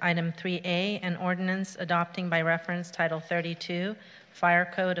is item 3A, an ordinance adopting by reference Title 32, Fire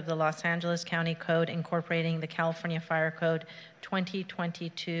Code of the Los Angeles County Code incorporating the California Fire Code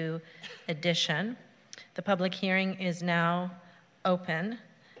 2022 edition. The public hearing is now open.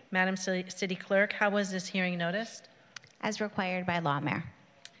 Madam City Clerk, how was this hearing noticed? As required by law, Mayor.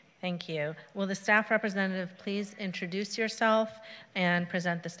 Thank you. Will the staff representative please introduce yourself and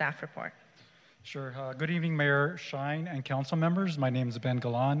present the staff report? Sure. Good evening, Mayor Shine and council members. My name is Ben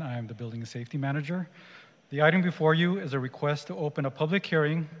Galan. I am the Building and Safety Manager. The item before you is a request to open a public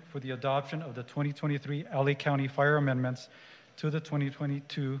hearing for the adoption of the 2023 LA County Fire Amendments to the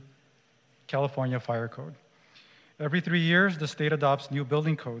 2022 California Fire Code. Every 3 years, the state adopts new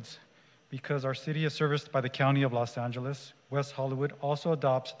building codes. Because our city is serviced by the County of Los Angeles, West Hollywood also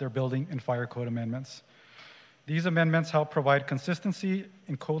adopts their building and fire code amendments. These amendments help provide consistency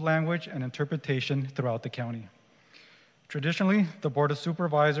in code language and interpretation throughout the county. Traditionally, the Board of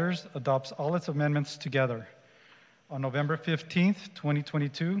Supervisors adopts all its amendments together. On November 15th,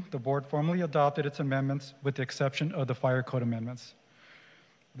 2022, the board formally adopted its amendments with the exception of the fire code amendments.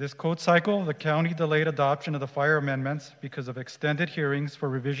 This code cycle, the county delayed adoption of the fire amendments because of extended hearings for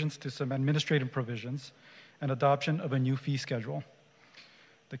revisions to some administrative provisions and adoption of a new fee schedule.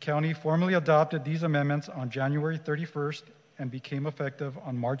 The county formally adopted these amendments on January 31st and became effective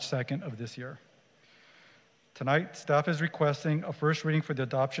on March 2nd of this year. Tonight, staff is requesting a first reading for the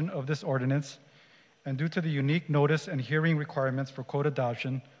adoption of this ordinance, and due to the unique notice and hearing requirements for code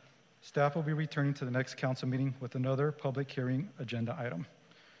adoption, staff will be returning to the next council meeting with another public hearing agenda item.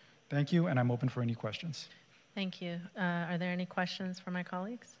 Thank you, and I'm open for any questions. Thank you. Are there any questions for my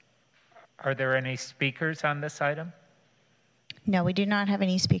colleagues? Are there any speakers on this item? No, we do not have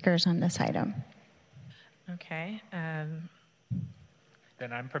any speakers on this item. Okay.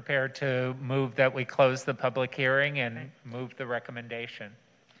 Then I'm prepared to move that we close the public hearing and move the recommendation.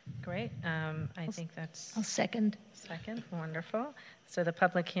 Great. I think that's I'll second. second. Wonderful. So the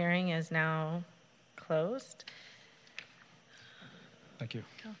public hearing is now closed. Thank you.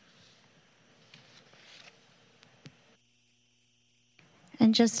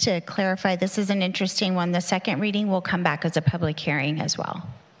 And just to clarify, this is an interesting one. The second reading will come back as a public hearing as well.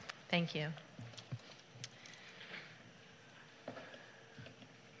 Thank you.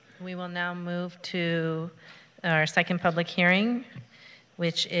 We will now move to our second public hearing,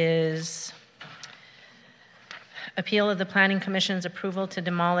 which is appeal of the Planning Commission's approval to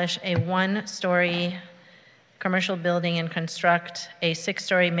demolish a one-story commercial building and construct a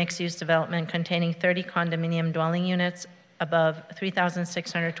six-story mixed-use development containing 30 condominium dwelling units above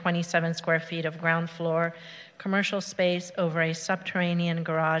 3,627 square feet of ground floor commercial space over a subterranean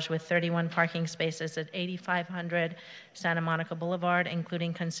garage with 31 parking spaces at 8500 Santa Monica Boulevard,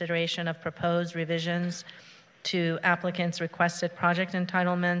 including consideration of proposed revisions to applicants' requested project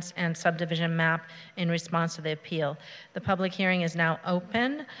entitlements and subdivision map in response to the appeal. The public hearing is now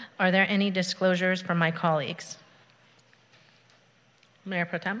open. Are there any disclosures from my colleagues? Mayor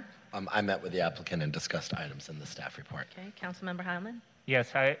Pro Tem? I met with the applicant and discussed items in the staff report. Okay, Councilmember Heilman?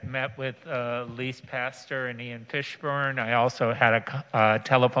 Yes, I met with Lise Pastor and Ian Fishburne. I also had a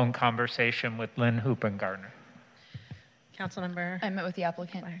telephone conversation with Lynn Hoopengartner. Councilmember? I met with the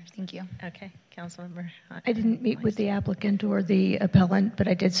applicant. Thank you. Okay, Councilmember. I didn't meet with the applicant or the appellant, but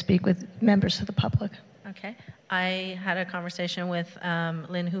I did speak with members of the public. Okay. I had a conversation with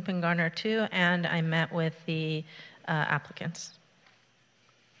Lynn Hoopengartner too, and I met with the applicants.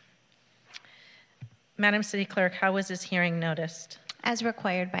 Madam City Clerk, how was this hearing noticed? As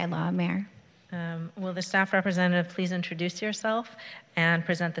required by law, Mayor. Will the staff representative please introduce yourself and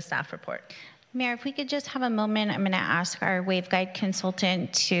present the staff report? Mayor, if we could just have a moment, I'm going to ask our waveguide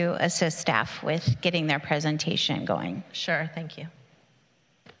consultant to assist staff with getting their presentation going. Sure, thank you.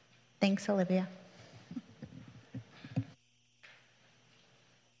 Thanks, Olivia.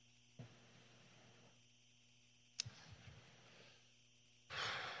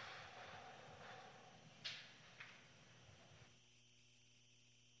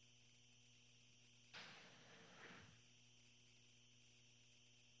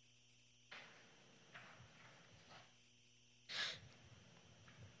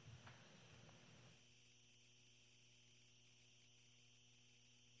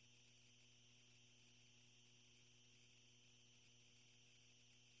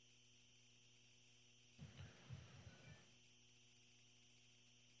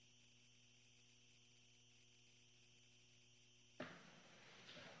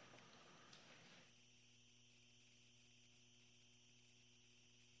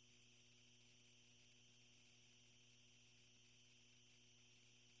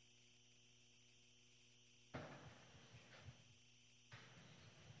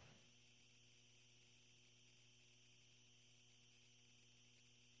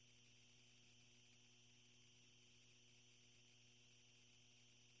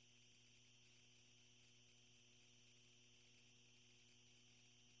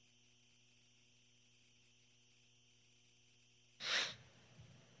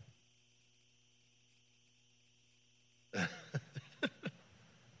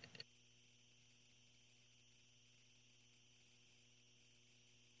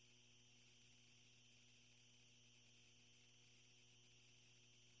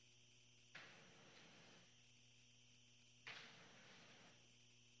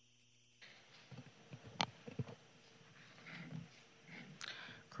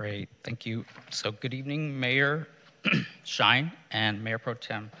 Great, thank you. So good evening, Mayor Shine and Mayor Pro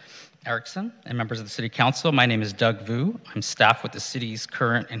Tem Erickson and members of the City Council. My name is Doug Vu. I'm staff with the city's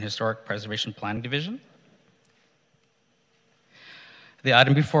current and historic preservation planning division. The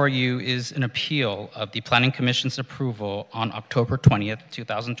item before you is an appeal of the Planning Commission's approval on October 20th,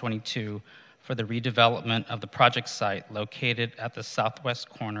 2022 for the redevelopment of the project site located at the southwest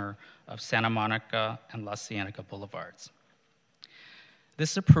corner of Santa Monica and La Cienega Boulevards.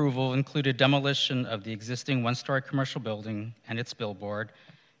 This approval included demolition of the existing one-story commercial building and its billboard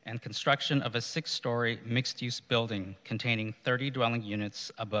and construction of a six-story mixed-use building containing 30 dwelling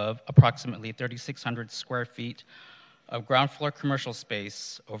units above approximately 3,600 square feet of ground floor commercial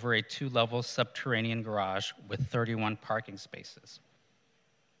space over a two-level subterranean garage with 31 parking spaces.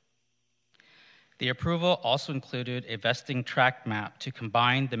 The approval also included a vesting tract map to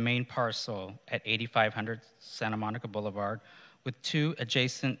combine the main parcel at 8500 Santa Monica Boulevard with two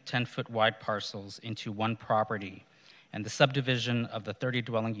adjacent 10-foot wide parcels into one property, and the subdivision of the 30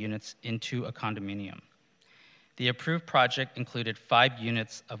 dwelling units into a condominium. The approved project included 5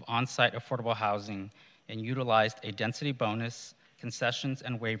 units of on-site affordable housing and utilized a density bonus, concessions,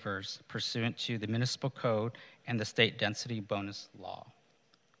 and waivers pursuant to the municipal code and the state density bonus law.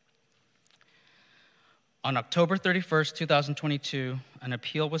 On October 31st, 2022, an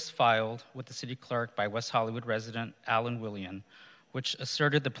appeal was filed with the city clerk by West Hollywood resident Alan William, which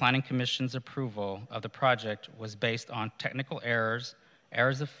asserted the Planning Commission's approval of the project was based on technical errors,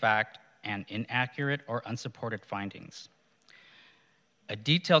 errors of fact, and inaccurate or unsupported findings. A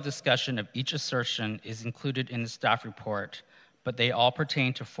detailed discussion of each assertion is included in the staff report, but they all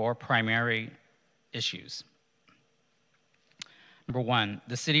pertain to 4 primary issues. Number 1,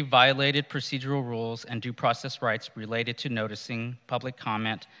 the city violated procedural rules and due process rights related to noticing, public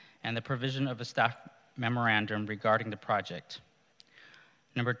comment, and the provision of a staff memorandum regarding the project.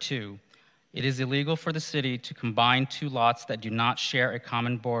 Number 2, it is illegal for the city to combine 2 lots that do not share a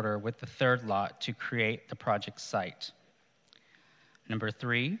common border with the 3rd lot to create the project site. Number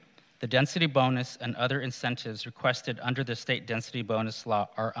 3, the density bonus and other incentives requested under the state density bonus law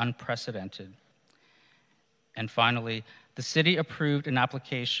are unprecedented. And finally, the city approved an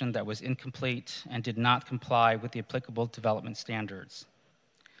application that was incomplete and did not comply with the applicable development standards.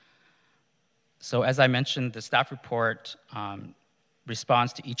 So as I mentioned, the staff report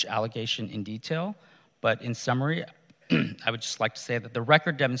responds to each allegation in detail, but in summary, I would just like to say that the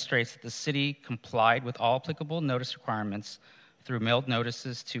record demonstrates that the city complied with all applicable notice requirements through mailed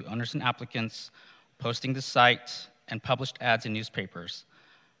notices to owners and applicants, posting the site, and published ads in newspapers.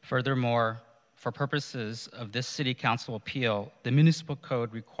 Furthermore, for purposes of this city council appeal, the municipal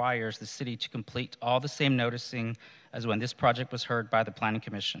code requires the city to complete all the same noticing as when this project was heard by the Planning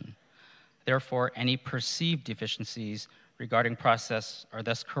Commission. Therefore, any perceived deficiencies regarding process are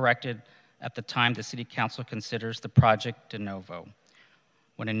thus corrected at the time the city council considers the project de novo,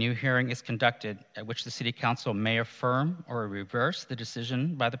 when a new hearing is conducted at which the city council may affirm or reverse the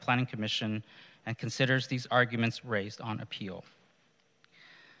decision by the Planning Commission and considers these arguments raised on appeal.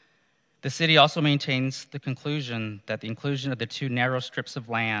 The city also maintains the conclusion that the inclusion of the 2 narrow strips of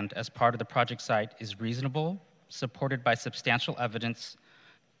land as part of the project site is reasonable, supported by substantial evidence,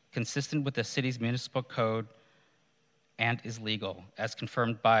 consistent with the city's municipal code, and is legal, as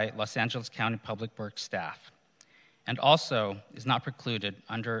confirmed by Los Angeles County Public Works staff, and also is not precluded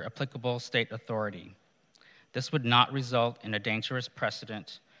under applicable state authority. This would not result in a dangerous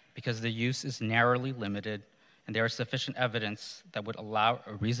precedent because the use is narrowly limited and there is sufficient evidence that would allow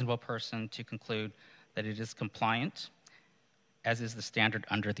a reasonable person to conclude that it is compliant, as is the standard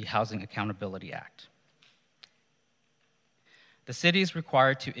under the Housing Accountability Act. The city is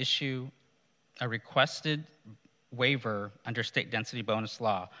required to issue a requested waiver under state density bonus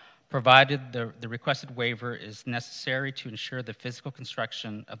law, provided the requested waiver is necessary to ensure the physical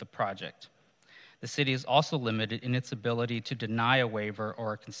construction of the project. The city is also limited in its ability to deny a waiver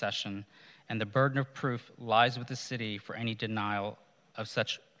or a concession, and the burden of proof lies with the city for any denial of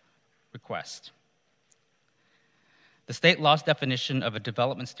such request. The state law's definition of a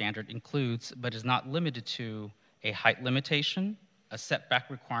development standard includes, but is not limited to, a height limitation, a setback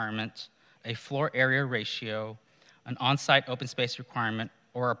requirement, a floor area ratio, an on-site open space requirement,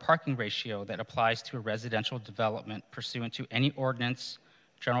 or a parking ratio that applies to a residential development pursuant to any ordinance,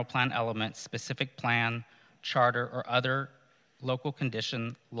 general plan element, specific plan, charter, or other local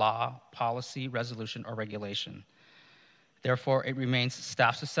condition, law, policy, resolution, or regulation. Therefore, it remains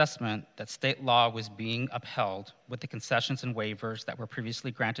staff's assessment that state law was being upheld with the concessions and waivers that were previously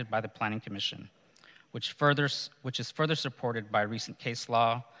granted by the Planning Commission, which is further supported by recent case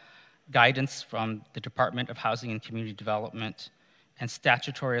law, guidance from the Department of Housing and Community Development, and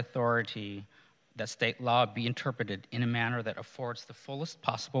statutory authority that state law be interpreted in a manner that affords the fullest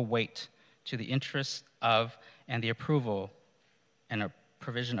possible weight to the interests of and the approval and a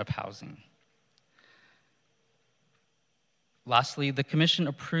provision of housing. Lastly, the Commission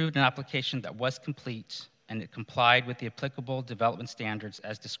approved an application that was complete and it complied with the applicable development standards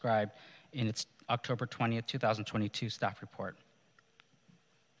as described in its October 20th, 2022 staff report.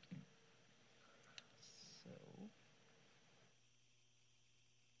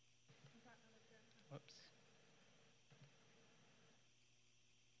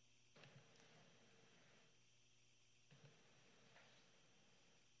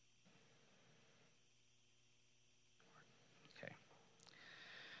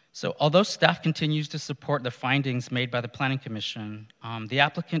 So although staff continues to support the findings made by the Planning Commission, the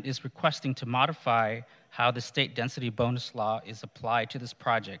applicant is requesting to modify how the state density bonus law is applied to this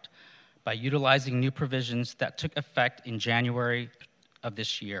project by utilizing new provisions that took effect in January of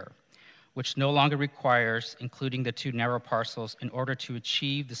this year, which no longer requires including the two narrow parcels in order to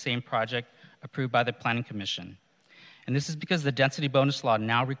achieve the same project approved by the Planning Commission. And this is because the density bonus law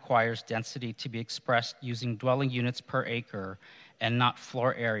now requires density to be expressed using dwelling units per acre and not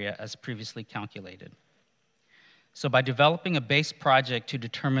floor area as previously calculated. So by developing a base project to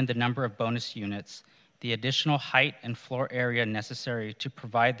determine the number of bonus units, the additional height and floor area necessary to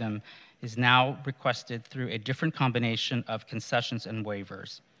provide them is now requested through a different combination of concessions and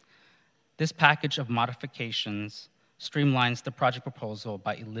waivers. This package of modifications streamlines the project proposal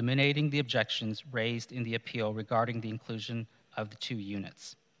by eliminating the objections raised in the appeal regarding the inclusion of the two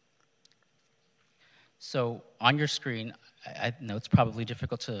units. So on your screen, I know it's probably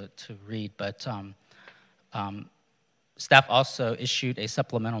difficult to read, but staff also issued a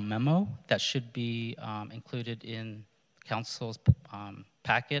supplemental memo that should be included in council's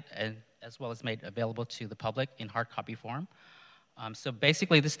packet, and as well as made available to the public in hard copy form. So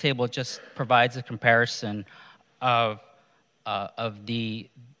basically, this table just provides a comparison of the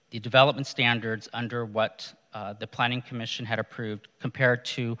development standards under what the Planning Commission had approved compared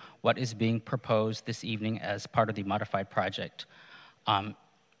to what is being proposed this evening as part of the modified project.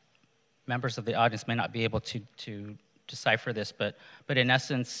 Members of the audience may not be able to decipher this, but in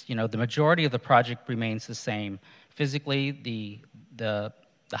essence, you know, the majority of the project remains the same. Physically, the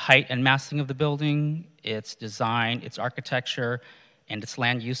height and massing of the building, its design, its architecture, and its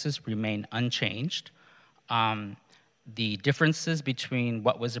land uses remain unchanged. The differences between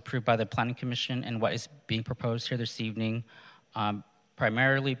what was approved by the Planning Commission and what is being proposed here this evening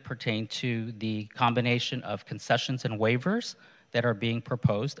primarily pertain to the combination of concessions and waivers that are being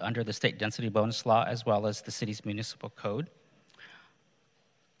proposed under the state density bonus law as well as the city's municipal code.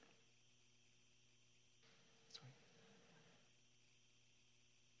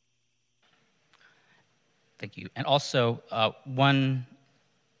 Thank you. And also, one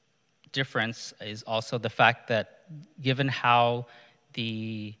difference is also the fact that given how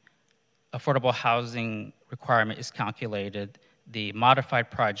the affordable housing requirement is calculated, the modified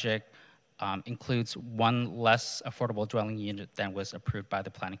project includes one less affordable dwelling unit than was approved by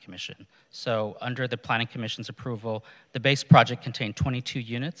the Planning Commission. So under the Planning Commission's approval, the base project contained 22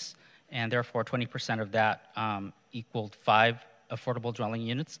 units, and therefore 20% of that equaled 5 affordable dwelling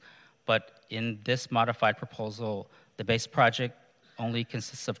units. But in this modified proposal, the base project only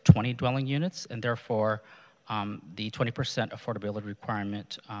consists of 20 dwelling units, and therefore the 20% affordability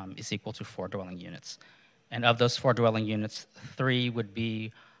requirement is equal to 4 dwelling units. And of those 4 dwelling units, 3 would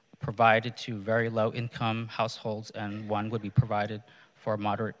be provided to very low income households, and 1 would be provided for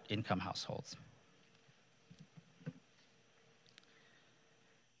moderate income households.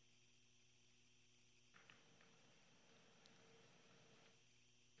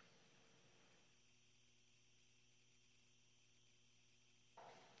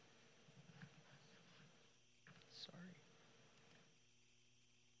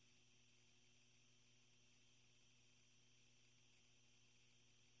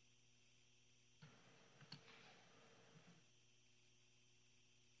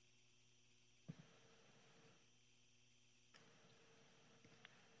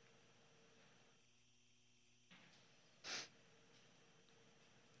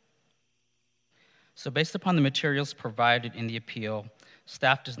 So based upon the materials provided in the appeal,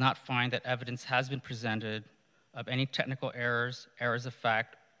 staff does not find that evidence has been presented of any technical errors, errors of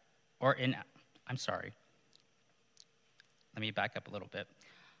fact, or I'm sorry. Let me back up a little bit.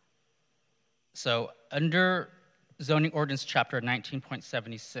 So under Zoning Ordinance Chapter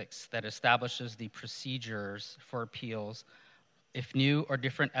 19.76 that establishes the procedures for appeals, if new or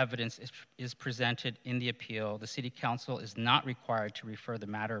different evidence is presented in the appeal, the City Council is not required to refer the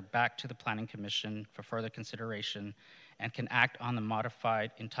matter back to the Planning Commission for further consideration and can act on the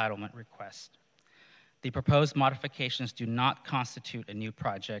modified entitlement request. The proposed modifications do not constitute a new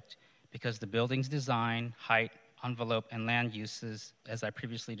project because the building's design, height, envelope, and land uses, as I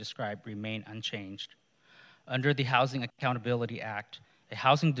previously described, remain unchanged. Under the Housing Accountability Act, a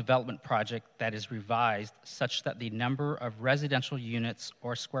housing development project that is revised such that the number of residential units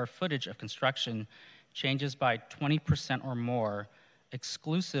or square footage of construction changes by 20% or more,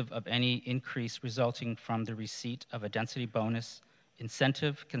 exclusive of any increase resulting from the receipt of a density bonus,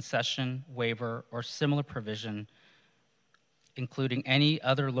 incentive, concession, waiver, or similar provision, including any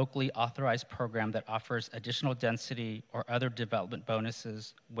other locally authorized program that offers additional density or other development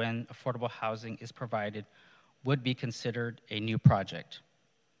bonuses when affordable housing is provided, would be considered a new project.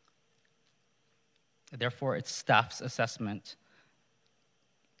 Therefore, it's staff's assessment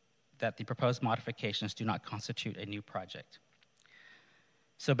that the proposed modifications do not constitute a new project.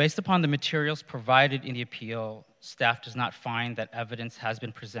 So based upon the materials provided in the appeal, staff does not find that evidence has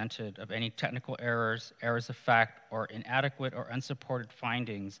been presented of any technical errors, errors of fact, or inadequate or unsupported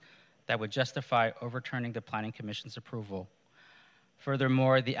findings that would justify overturning the Planning Commission's approval.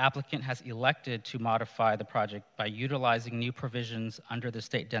 Furthermore, the applicant has elected to modify the project by utilizing new provisions under the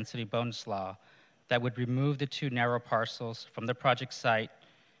state density bonus law that would remove the two narrow parcels from the project site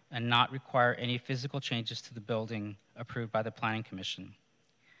and not require any physical changes to the building approved by the Planning Commission.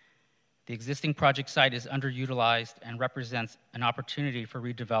 The existing project site is underutilized and represents an opportunity for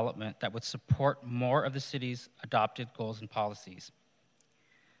redevelopment that would support more of the city's adopted goals and policies.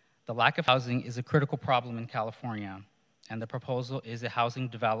 The lack of housing is a critical problem in California, and the proposal is a housing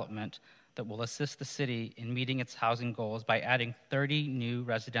development that will assist the city in meeting its housing goals by adding 30 new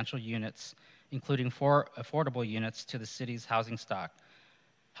residential units, including 4 affordable units, to the city's housing stock,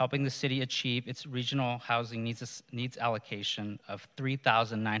 helping the city achieve its regional housing needs allocation of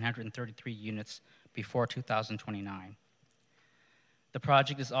 3,933 units before 2029. The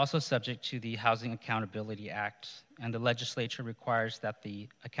project is also subject to the Housing Accountability Act, and the legislature requires that the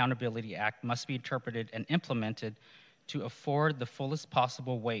Accountability Act must be interpreted and implemented to afford the fullest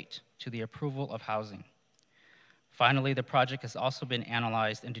possible weight to the approval of housing. Finally, the project has also been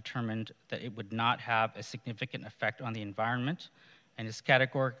analyzed and determined that it would not have a significant effect on the environment and is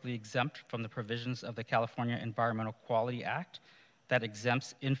categorically exempt from the provisions of the California Environmental Quality Act that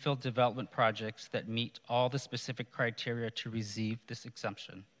exempts infill development projects that meet all the specific criteria to receive this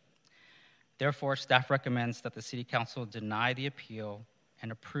exemption. Therefore, staff recommends that the City Council deny the appeal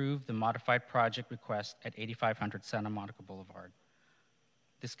and approve the modified project request at 8500 Santa Monica Boulevard.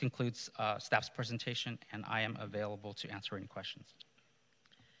 This concludes staff's presentation, and I am available to answer any questions.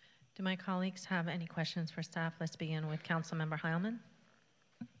 Do my colleagues have any questions for staff? Let's begin with Councilmember Heilman.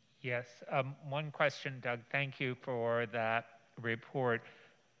 Yes, one question, Doug. Thank you for that report.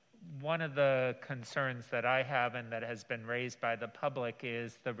 One of the concerns that I have and that has been raised by the public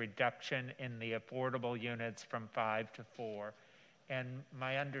is the reduction in the affordable units from 5 to 4. And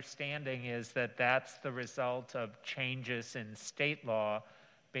my understanding is that that's the result of changes in state law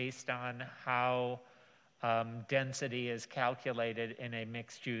based on how density is calculated in a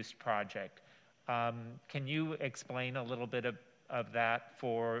mixed-use project. Can you explain a little bit of that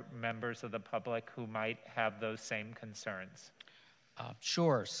for members of the public who might have those same concerns?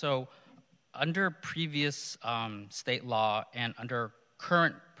 Sure. So under previous state law and under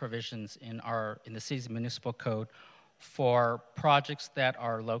current provisions in the city's municipal code, for projects that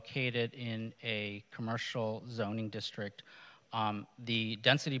are located in a commercial zoning district, the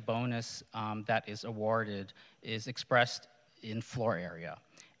density bonus that is awarded is expressed in floor area.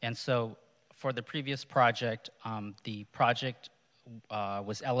 And so for the previous project, the project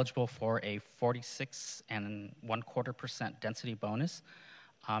was eligible for a 46.25% density bonus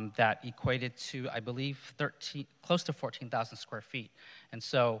that equated to, I believe, close to 14,000 square feet. And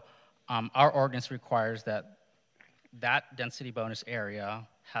so our ordinance requires that density bonus area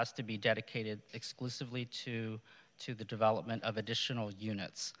has to be dedicated exclusively to the development of additional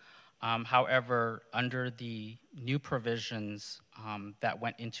units. However, under the new provisions that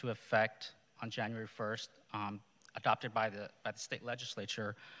went into effect on January 1st, adopted by the state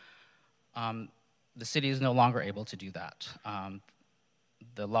legislature, the city is no longer able to do that.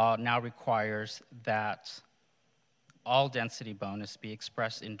 The law now requires that all density bonus be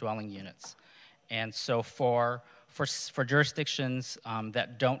expressed in dwelling units. And so for jurisdictions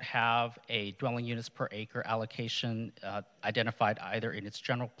that don't have a dwelling units per acre allocation identified either in its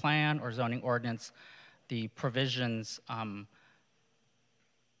general plan or zoning ordinance, the provisions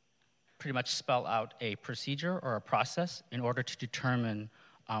pretty much spell out a procedure or a process in order to determine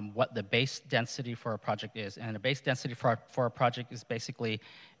what the base density for a project is. And a base density for a project is basically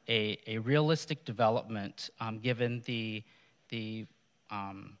a realistic development given the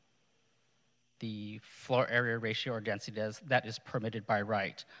floor area ratio or density that is permitted by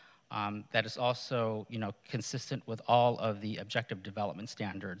right. That is also, consistent with all of the objective development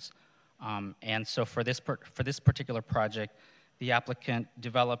standards. And so for this particular project, the applicant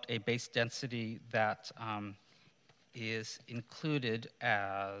developed a base density that is included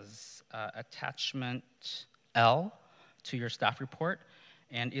as attachment L to your staff report.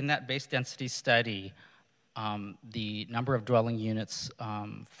 And in that base density study, the number of dwelling units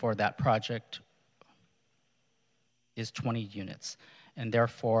for that project is 20 units. And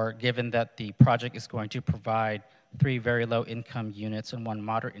therefore, given that the project is going to provide 3 very low income units and 1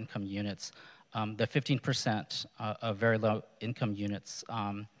 moderate income units, the 15% of very low income units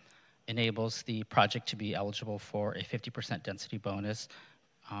enables the project to be eligible for a 50% density bonus.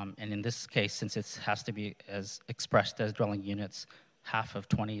 And in this case, since it has to be as expressed as dwelling units, half of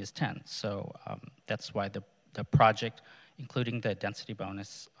 20 is 10. So that's why the project, including the density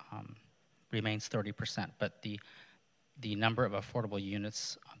bonus, remains 30%, but the number of affordable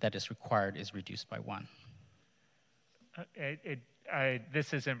units that is required is reduced by 1.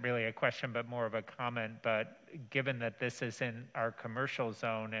 This isn't really a question, but more of a comment, but given that this is in our commercial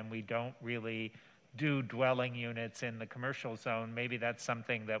zone and we don't really do dwelling units in the commercial zone, maybe that's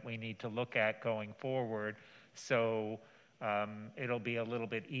something that we need to look at going forward. So it'll be a little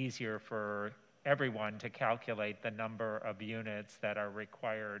bit easier for everyone to calculate the number of units that are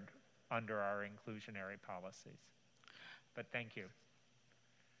required under our inclusionary policies. But thank you.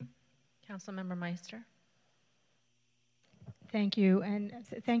 Councilmember Meister. Thank you, and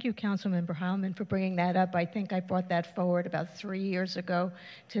thank you, Councilmember Heilman, for bringing that up. I think I brought that forward about 3 years ago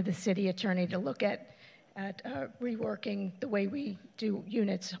to the city attorney to look at reworking the way we do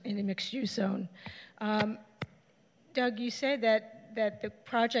units in a mixed-use zone. Doug, you said that the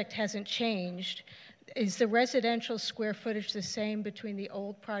project hasn't changed. Is the residential square footage the same between the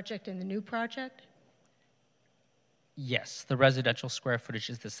old project and the new project? Yes, the residential square footage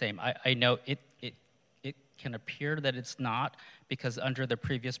is the same. I know it can appear that it's not, because under the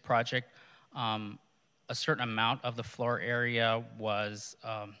previous project, a certain amount of the floor area was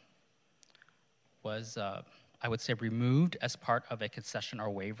I would say removed as part of a concession or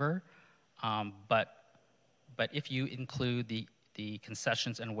waiver. But if you include the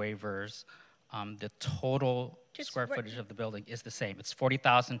concessions and waivers, the total square footage of the building is the same. It's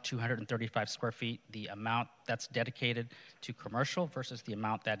 40,235 square feet. The amount that's dedicated to commercial versus the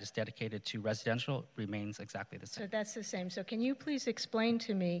amount that is dedicated to residential remains exactly the same. So that's the same. So can you please explain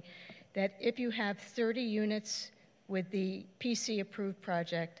to me that if you have 30 units with the PC-approved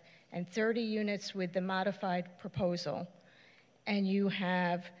project and 30 units with the modified proposal, and you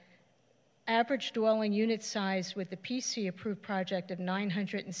have average dwelling unit size with the PC-approved project of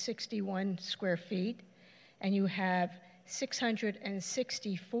 961 square feet, and you have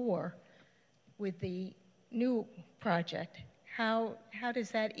 664 with the new project, how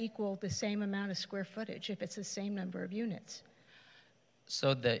does that equal the same amount of square footage if it's the same number of units?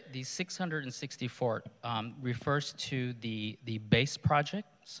 So the 664 refers to the base project.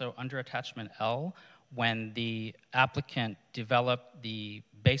 So under attachment L, when the applicant developed the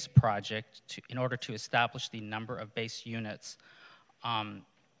base project in order to establish the number of base units,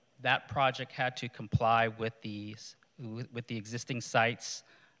 that project had to comply with the existing site's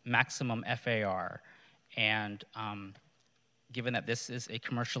maximum FAR. And given that this is a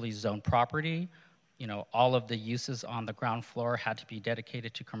commercially zoned property, all of the uses on the ground floor had to be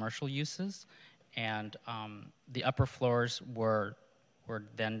dedicated to commercial uses, and the upper floors were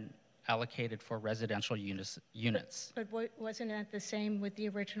then allocated for residential units. But wasn't that the same with the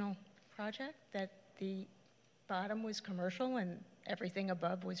original project, that the bottom was commercial and everything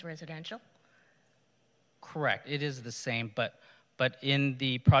above was residential? Correct. It is the same, but in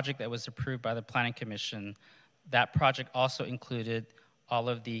the project that was approved by the Planning Commission, that project also included all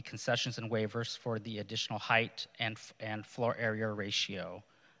of the concessions and waivers for the additional height and floor area ratio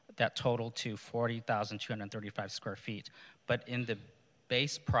that totaled to 40,235 square feet. But in the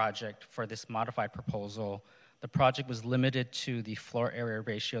base project for this modified proposal, the project was limited to the floor area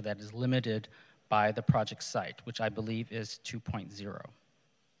ratio that is limited by the project site, which I believe is 2.0.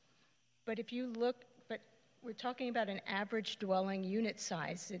 But if you look, but we're talking about an average dwelling unit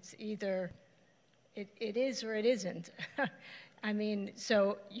size. It's either it is or it isn't. I mean,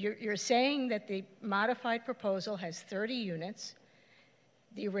 so you're saying that the modified proposal has 30 units.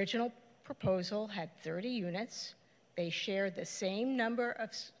 The original proposal had 30 units. They share the same number of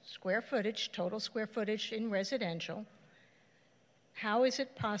square footage, total square footage in residential. How is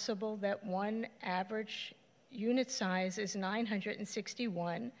it possible that one average unit size is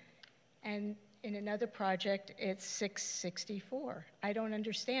 961 and in another project it's 664? I don't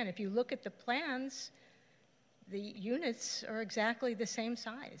understand. If you look at the plans, the units are exactly the same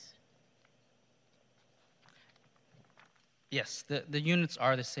size. Yes, the units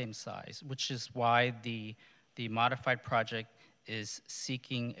are the same size, which is why the modified project is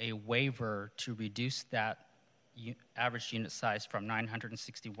seeking a waiver to reduce that average unit size from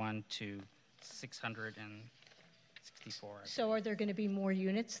 961 to 664. So are there going to be more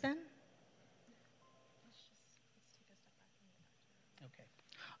units then? Okay.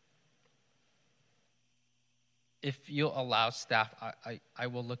 If you'll allow staff, I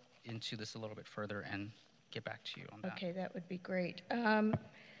will look into this a little bit further and get back to you on that. Okay, that would be great.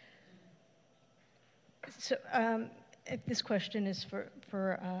 If this question is for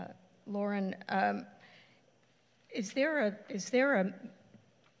Lauren, is there a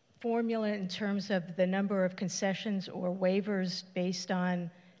formula in terms of the number of concessions or waivers based on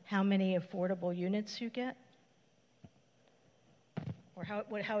how many affordable units you get? Or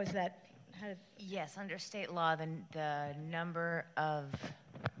how is that? Yes, under state law, the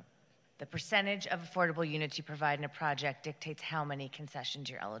percentage of affordable units you provide in a project dictates how many concessions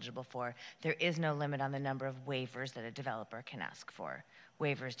you're eligible for. There is no limit on the number of waivers that a developer can ask for.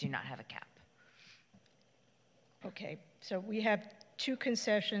 Waivers do not have a cap. Okay, so we have 2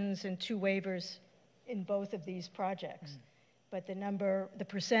 concessions and 2 waivers in both of these projects, but the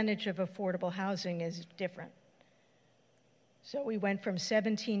percentage of affordable housing is different. So we went from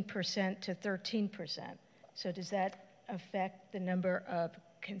 17% to 13%. So does that affect the number of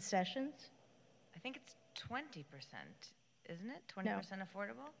concessions? I think it's 20%, isn't it? 20%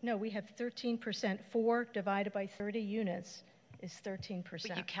 affordable? No, we have 13%. 4 divided by 30 units is 13%.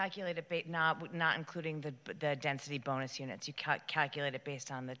 But you calculate it not including the density bonus units. You calculate it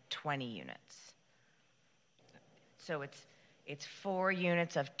based on the 20 units. So it's 4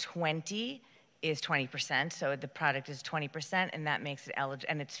 units of 20 is 20%, so the product is 20%, and that makes it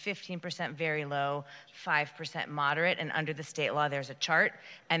eligible. And it's 15% very low, 5% moderate, and under the state law, there's a chart,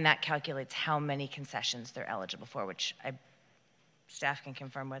 and that calculates how many concessions they're eligible for, which staff can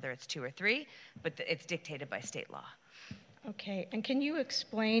confirm whether it's 2 or 3, but it's dictated by state law. Okay, and can you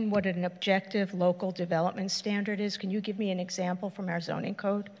explain what an objective local development standard is? Can you give me an example from our zoning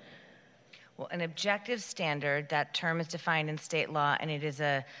code? Well, an objective standard, that term is defined in state law, and it is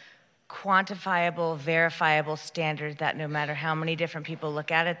a quantifiable, verifiable standard that no matter how many different people look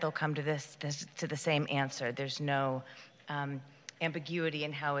at it, they'll come to to the same answer. There's no ambiguity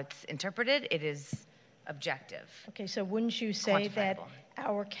in how it's interpreted. It is objective. Okay, so wouldn't you say that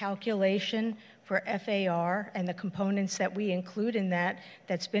our calculation for FAR and the components that we include in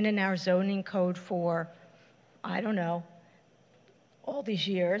that's been in our zoning code for, I don't know, all these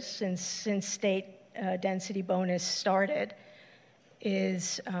years since state density bonus started,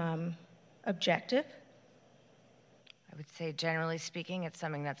 is objective? I would say, generally speaking, it's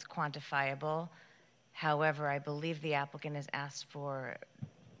something that's quantifiable. However, I believe the applicant has asked for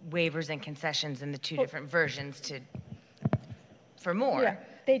waivers and concessions in the 2 different versions for more. Yeah,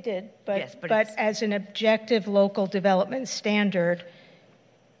 they did, but, yes, but as an objective local development standard,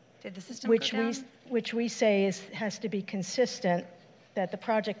 did the system which we say has to be consistent, that the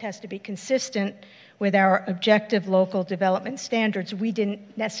project has to be consistent with our objective local development standards. We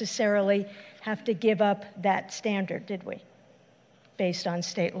didn't necessarily have to give up that standard, did we? Based on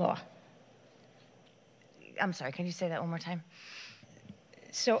state law. I'm sorry, can you say that one more time?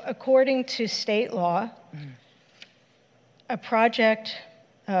 So according to state law, a project,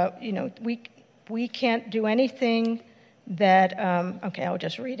 we can't do anything that, okay, I'll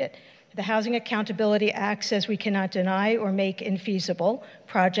just read it. The Housing Accountability Act says we cannot deny or make infeasible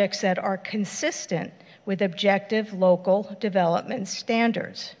projects that are consistent with objective local development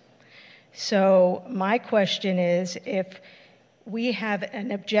standards. So my question is, if we have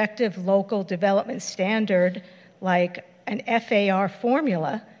an objective local development standard like an FAR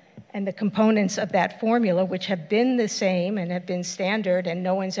formula, and the components of that formula, which have been the same and have been standard and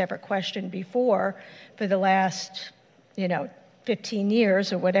no one's ever questioned before for the last, 15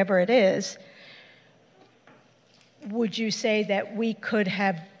 years or whatever it is, would you say that we could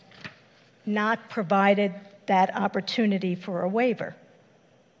have not provided that opportunity for a waiver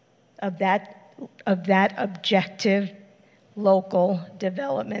of that objective local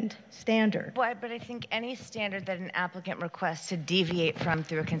development standard? But I think any standard that an applicant requests to deviate from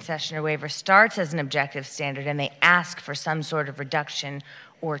through a concession or waiver starts as an objective standard, and they ask for some sort of reduction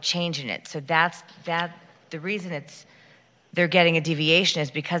or change in it. So that's the reason they're getting a deviation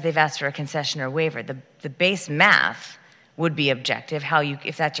is because they've asked for a concession or waiver. The base math would be objective.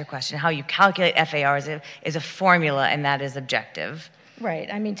 If that's your question, how you calculate FAR is a formula, and that is objective.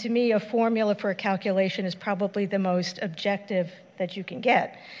 Right. I mean, to me, a formula for a calculation is probably the most objective that you can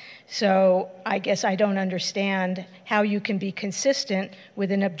get. So I guess I don't understand how you can be consistent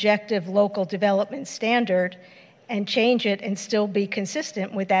with an objective local development standard and change it and still be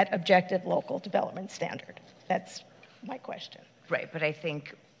consistent with that objective local development standard. That's my question. Right, but I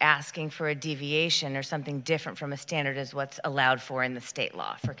think asking for a deviation or something different from a standard is what's allowed for in the state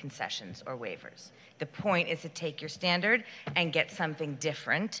law for concessions or waivers. The point is to take your standard and get something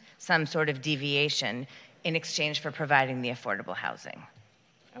different, some sort of deviation, in exchange for providing the affordable housing.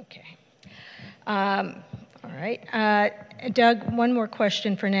 Okay. All right. Doug, one more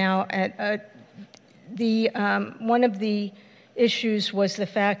question for now. One of the issues was the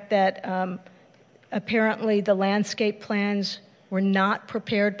fact that apparently the landscape plans were not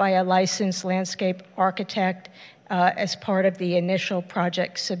prepared by a licensed landscape architect as part of the initial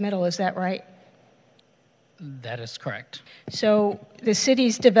project submittal. Is that right? That is correct. So the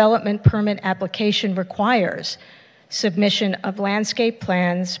city's development permit application requires submission of landscape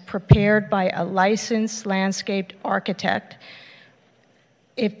plans prepared by a licensed landscape architect.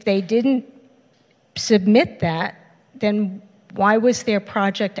 If they didn't submit that, then why was their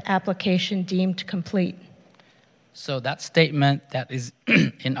project application deemed complete? So that statement that is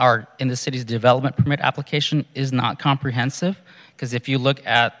in the city's development permit application is not comprehensive, because if you look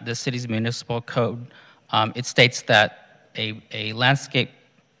at the city's municipal code, it states that a landscape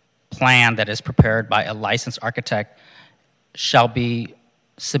plan that is prepared by a licensed architect shall be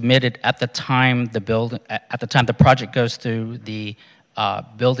submitted at the time the project goes through the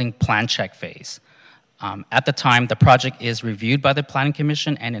building plan check phase. At the time the project is reviewed by the Planning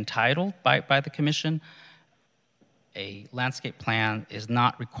Commission and entitled by the Commission, a landscape plan is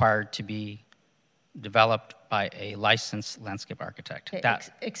not required to be developed by a licensed landscape architect.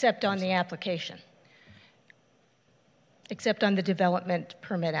 Except on the application. Except on the development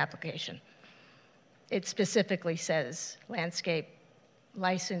permit application. It specifically says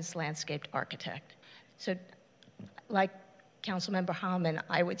licensed landscaped architect. So like Councilmember Hallman,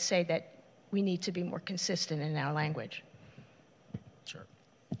 I would say that we need to be more consistent in our language. Sure.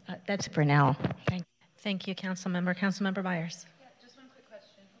 That's it for now. Thank you. Thank you, Councilmember. Councilmember Byers.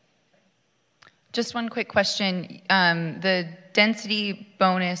 Just one quick question. The density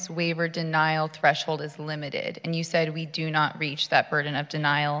bonus waiver denial threshold is limited, and you said we do not reach that burden of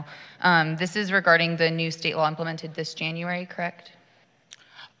denial. This is regarding the new state law implemented this January, correct?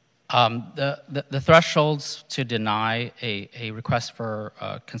 The thresholds to deny a request for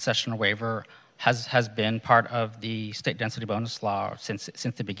a concessional waiver has been part of the state density bonus law since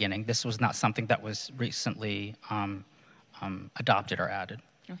the beginning. This was not something that was recently adopted or added.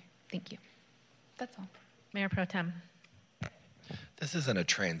 Okay, thank you. That's all. Mayor Pro Tem. This isn't a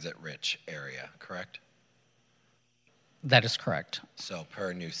transit-rich area, correct? That is correct. So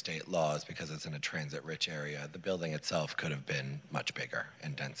per new state laws, because it's in a transit-rich area, the building itself could have been much bigger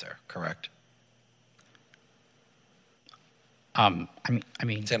and denser, correct? I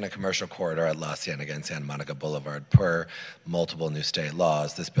mean, it's in a commercial corridor at La Cienega and Santa Monica Boulevard. Per multiple new state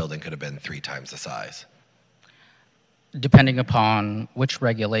laws, this building could have been 3 times the size. Depending upon which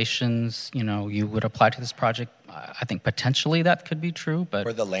regulations you would apply to this project, I think potentially that could be true. But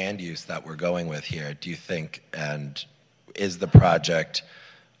for the land use that we're going with here, do you think, and is the project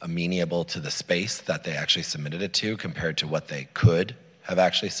amenable to the space that they actually submitted it to compared to what they could have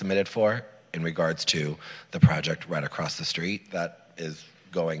actually submitted for in regards to the project right across the street that is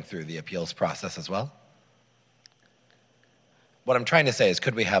going through the appeals process as well? What I'm trying to say is,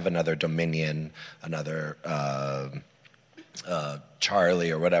 could we have another Dominion, another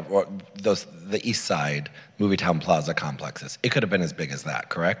Charlie or whatever, or the East Side Movietown Plaza complexes? It could have been as big as that,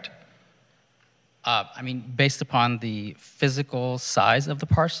 correct? I mean, based upon the physical size of the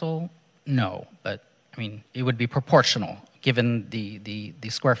parcel, no. But I mean, it would be proportional given the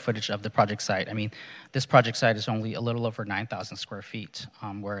square footage of the project site. I mean, this project site is only a little over 9,000 square feet,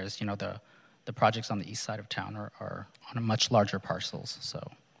 whereas the projects on the east side of town are on a much larger parcels. So,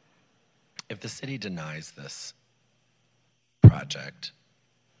 if the city denies this project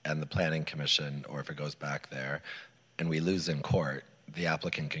and the Planning Commission, or if it goes back there and we lose in court, the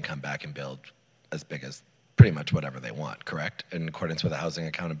applicant can come back and build as big as pretty much whatever they want, correct? In accordance with the Housing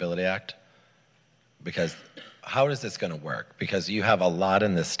Accountability Act? Because how is this going to work? Because you have a lot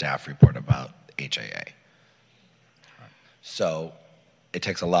in this staff report about HAA. So it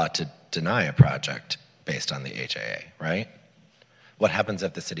takes a lot to deny a project based on the HAA, right? What happens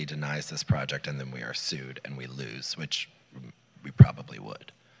if the city denies this project and then we are sued and we lose, which we probably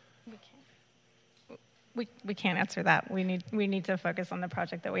would? We can't answer that. We need to focus on the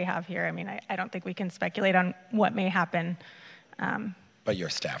project that we have here. I mean, I don't think we can speculate on what may happen. But your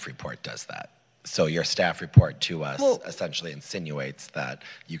staff report does that. So your staff report to us essentially insinuates that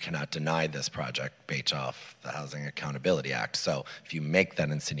you cannot deny this project based off the Housing Accountability Act. So if you make that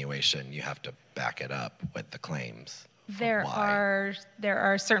insinuation, you have to back it up with the claims. There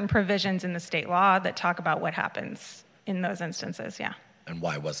are certain provisions in the state law that talk about what happens in those instances, yeah. And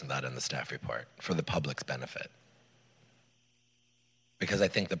why wasn't that in the staff report? For the public's benefit. Because I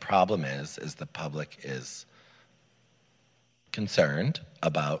think the problem is the public is concerned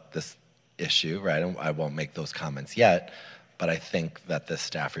about this issue, right? And I won't make those comments yet, but I think that the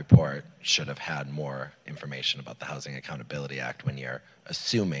staff report should have had more information about the Housing Accountability Act when you're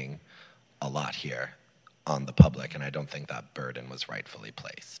assuming a lot here on the public, and I don't think that burden was rightfully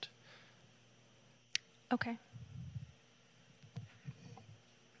placed. Okay.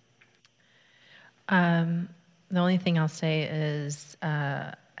 The only thing I'll say is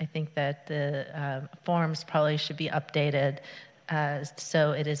I think that the forms probably should be updated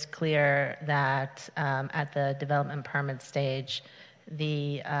so it is clear that at the development permit stage,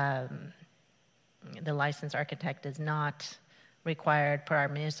 the licensed architect is not required per our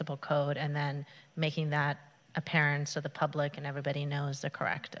municipal code, and then making that apparent so the public and everybody knows the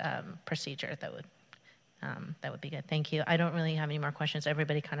correct procedure. That would be good. Thank you. I don't really have any more questions.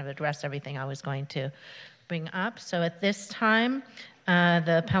 Everybody kind of addressed everything I was going to bring up. So at this time,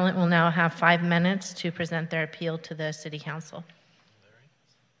 the appellant will now have 5 minutes to present their appeal to the City Council.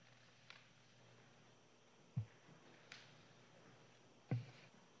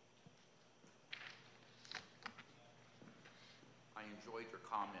 I enjoyed your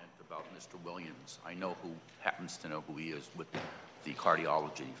comment about Mr. Williams. I know who happens to know who he is with the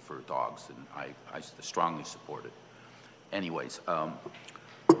cardiology for dogs, and I strongly support it. Anyways,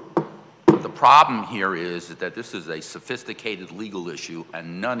 the problem here is that this is a sophisticated legal issue,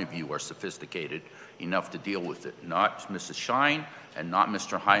 and none of you are sophisticated enough to deal with it. Not Mrs. Shine, and not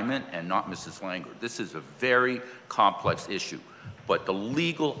Mr. Hyman, and not Mrs. Langer. This is a very complex issue, but the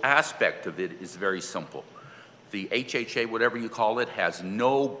legal aspect of it is very simple. The HHA, whatever you call it, has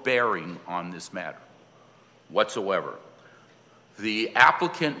no bearing on this matter whatsoever. The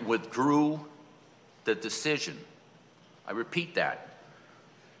applicant withdrew the decision. I repeat that.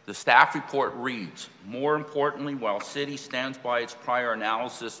 The staff report reads, more importantly, while city stands by its prior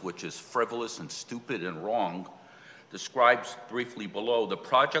analysis, which is frivolous and stupid and wrong, describes briefly below, the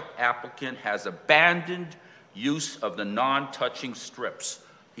project applicant has abandoned use of the non-touching strips.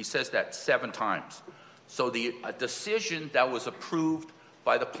 He says that 7 times. So the decision that was approved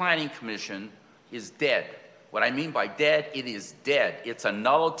by the Planning Commission is dead. What I mean by dead, it is dead. It's a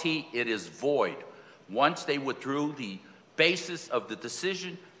nullity, it is void. Once they withdrew the basis of the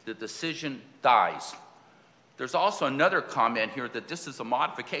decision dies. There's also another comment here that this is a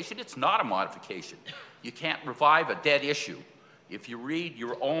modification. It's not a modification. You can't revive a dead issue. If you read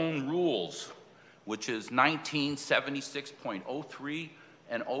your own rules, which is 1976.03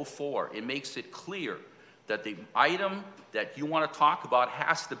 and 04, it makes it clear that the item that you want to talk about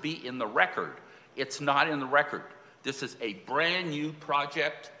has to be in the record. It's not in the record. This is a brand new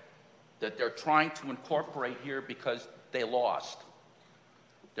project that they're trying to incorporate here because they lost.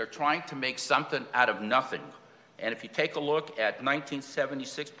 They're trying to make something out of nothing. And if you take a look at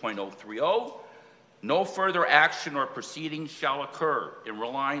 1976.030, no further action or proceeding shall occur in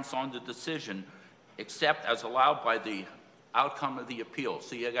reliance on the decision except as allowed by the outcome of the appeal.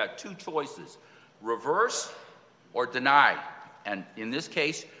 So you got 2 choices, reverse or deny. And in this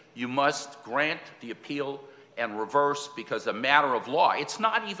case, you must grant the appeal and reverse because a matter of law. It's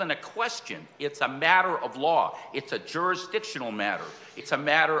not even a question. It's a matter of law. It's a jurisdictional matter. It's a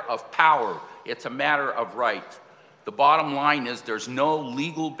matter of power. It's a matter of right. The bottom line is there's no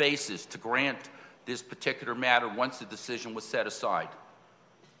legal basis to grant this particular matter once the decision was set aside.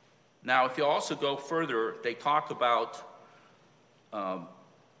 Now, if you also go further, they talk about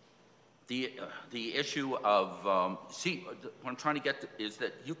the issue of, what I'm trying to get to is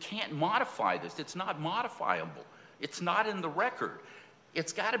that you can't modify this. It's not modifiable. It's not in the record.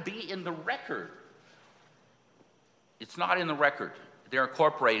 It's got to be in the record. It's not in the record. They're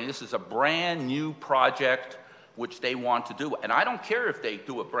incorporating. This is a brand new project which they want to do. And I don't care if they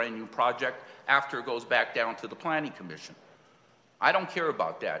do a brand new project after it goes back down to the Planning Commission. I don't care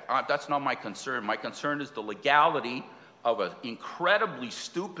about that. That's not my concern. My concern is the legality of an incredibly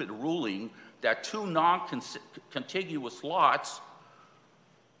stupid ruling that 2 non-contiguous lots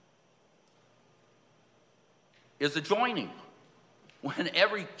is adjoining, when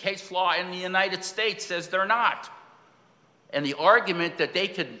every case law in the United States says they're not. And the argument that they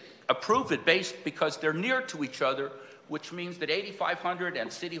could approve it based because they're near to each other, which means that 8500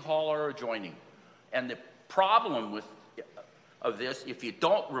 and City Hall are adjoining. And the problem of this, if you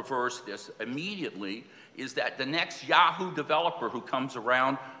don't reverse this immediately, is that the next Yahoo developer who comes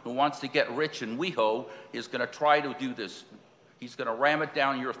around who wants to get rich in WeHo is going to try to do this. He's going to ram it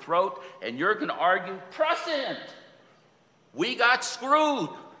down your throat, and you're going to argue, precedent. We got screwed.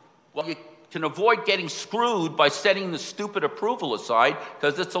 Well, you can avoid getting screwed by setting the stupid approval aside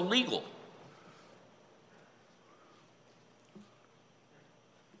because it's illegal.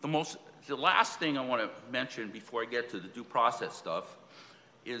 The last thing I want to mention before I get to the due process stuff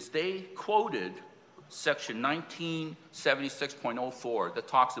is they quoted Section 1976.04 that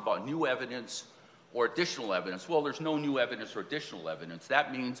talks about new evidence or additional evidence. Well, there's no new evidence or additional evidence.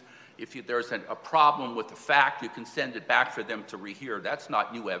 That means if there's a problem with the fact, you can send it back for them to rehear. That's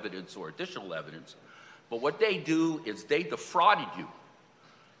not new evidence or additional evidence. But what they do is they defrauded you.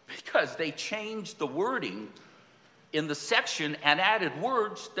 because they changed the wording in the section and added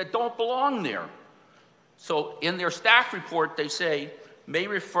words that don't belong there. So in their staff report, they say, may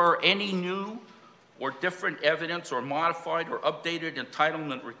refer any new or different evidence or modified or updated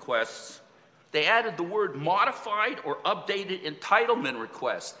entitlement requests. They added the word modified or updated entitlement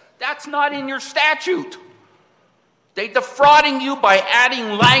request. That's not in your statute. They're defrauding you by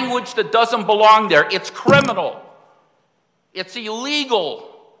adding language that doesn't belong there. It's criminal. It's illegal.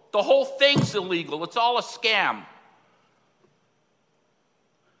 The whole thing's illegal. It's all a scam.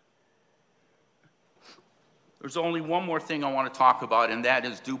 There's only one more thing I want to talk about, and that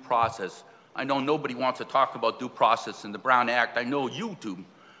is due process. I know nobody wants to talk about due process in the Brown Act. I know you do,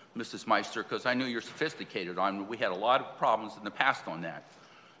 Mrs. Meister, because I know you're sophisticated on it. We had a lot of problems in the past on that.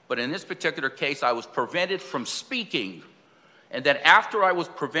 But in this particular case, I was prevented from speaking. And then after I was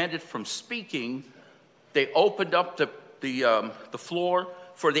prevented from speaking, they opened up the floor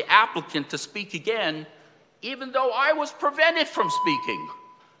for the applicant to speak again, even though I was prevented from speaking.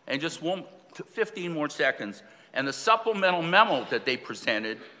 And just 15 more seconds. And the supplemental memo that they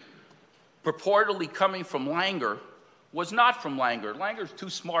presented, purportedly coming from Langer, was not from Langer. Langer's too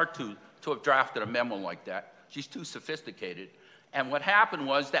smart to have drafted a memo like that. She's too sophisticated. And what happened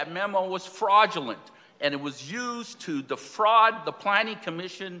was that memo was fraudulent, and it was used to defraud the Planning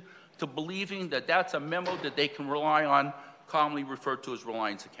Commission to believing that that's a memo that they can rely on, commonly referred to as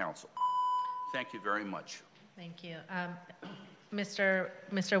reliance of counsel. Thank you very much. Thank you. Mr.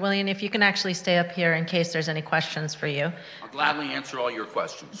 William, if you can actually stay up here in case there's any questions for you. I'll gladly answer all your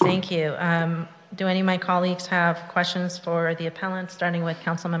questions. Thank you. Do any of my colleagues have questions for the appellant, starting with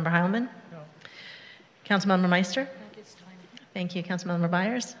Councilmember Heilman? No. Councilmember Meister? Thank you. Councilmember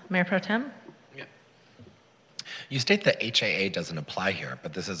Byers? Mayor Pro Tem? Yeah. You state that HAA doesn't apply here,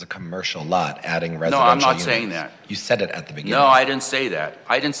 but this is a commercial lot adding residential No, I'm not units. saying that. You said it at the beginning. No, I didn't say that.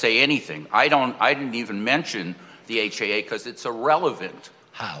 I didn't say anything. I didn't even mention the HAA because it's irrelevant.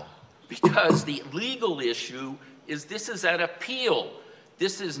 How? Because the legal issue is this is an appeal.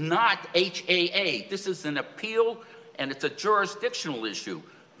 This is not HAA. This is an appeal, and it's a jurisdictional issue.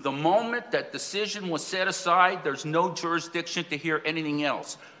 The moment that decision was set aside, there's no jurisdiction to hear anything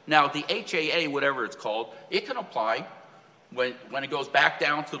else. Now, the HAA, whatever it's called, it can apply when it goes back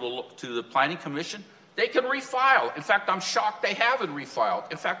down to the Planning Commission. They can refile. In fact, I'm shocked they haven't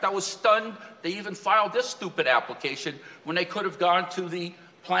refiled. In fact, I was stunned they even filed this stupid application when they could have gone to the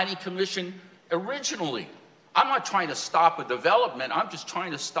Planning Commission originally. I'm not trying to stop a development. I'm just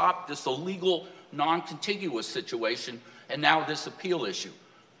trying to stop this illegal, non-contiguous situation and now this appeal issue.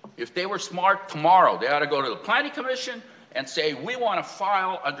 If they were smart tomorrow, they ought to go to the Planning Commission and say, we want to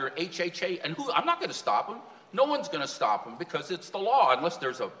file under HHA. And I'm not going to stop them. No one's going to stop them because it's the law unless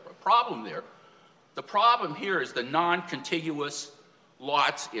there's a problem there. The problem here is the non-contiguous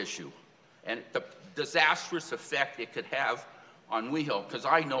lots issue and the disastrous effect it could have on WeHill, because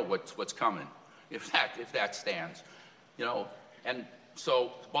I know what's coming if that stands. You know, and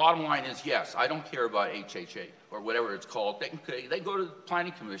so the bottom line is, yes, I don't care about HHA or whatever it's called. They go to the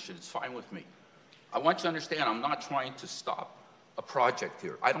Planning Commission. It's fine with me. I want you to understand I'm not trying to stop a project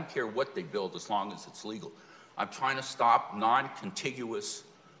here. I don't care what they build as long as it's legal. I'm trying to stop non-contiguous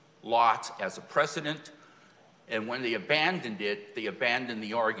lots as a precedent, and when they abandoned it, they abandoned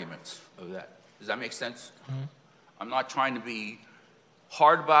the arguments of that. Does that make sense? Mm-hmm. I'm not trying to be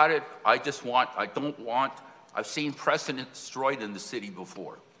hard about it. I've seen precedent destroyed in the city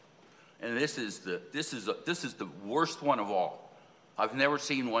before. And this is the worst one of all. I've never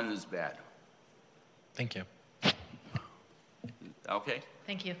seen one this bad. Thank you. Okay?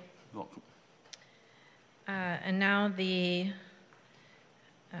 Thank you. You're welcome. And now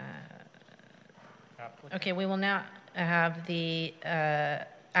okay, we will now have the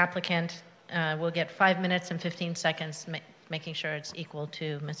applicant will get 5 minutes and 15 seconds, making sure it's equal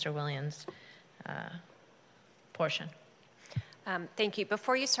to Mr. Williams' portion. Thank you.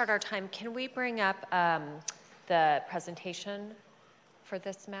 Before you start our time, can we bring up the presentation for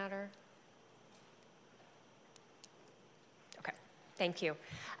this matter? Okay, thank you.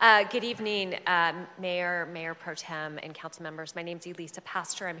 Good evening, Mayor Pro Tem, and council members. My name is Elisa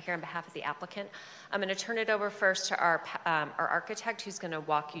Pastor. I'm here on behalf of the applicant. I'm going to turn it over first to our architect, who's going to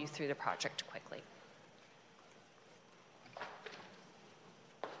walk you through the project quickly.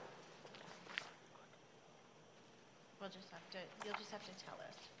 You'll just have to tell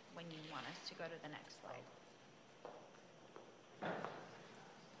us when you want us to go to the next slide.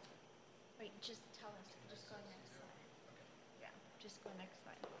 Wait, just tell us. Just go next slide. Yeah, just go next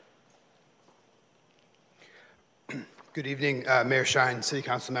slide. Good evening, Mayor Shine, City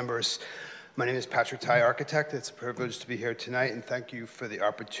Council members. My name is Patrick Ty, architect. It's a privilege to be here tonight, and thank you for the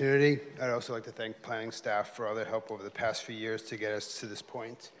opportunity. I'd also like to thank planning staff for all their help over the past few years to get us to this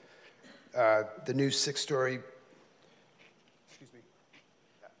point. The new six-story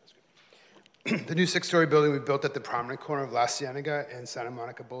building we built at the prominent corner of La Cienega and Santa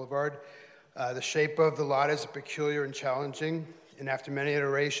Monica Boulevard. The shape of the lot is peculiar and challenging, and after many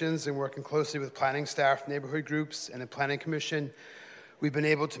iterations and working closely with planning staff, neighborhood groups, and the Planning Commission, we've been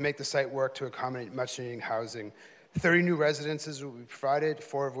able to make the site work to accommodate much-needed housing. 30 new residences will be provided,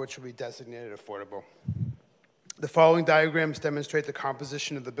 4 of which will be designated affordable. The following diagrams demonstrate the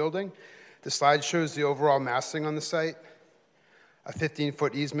composition of the building. The slide shows the overall massing on the site, a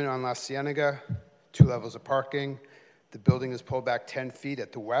 15-foot easement on La Cienega, 2 levels of parking. The building is pulled back 10 feet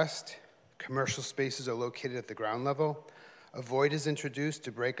at the west. Commercial spaces are located at the ground level. A void is introduced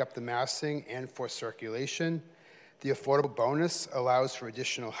to break up the massing and for circulation. The affordable bonus allows for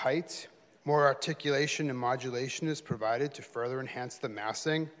additional height. More articulation and modulation is provided to further enhance the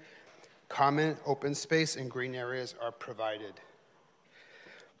massing. Common open space and green areas are provided.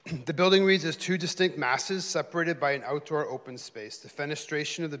 The building reads as 2 distinct masses separated by an outdoor open space. The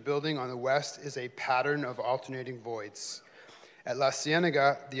fenestration of the building on the west is a pattern of alternating voids. At La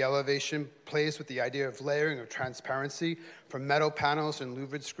Cienega, the elevation plays with the idea of layering of transparency from metal panels and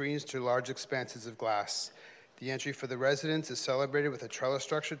louvered screens to large expanses of glass. The entry for the residents is celebrated with a trellis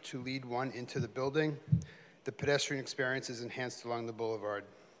structure to lead one into the building. The pedestrian experience is enhanced along the boulevard.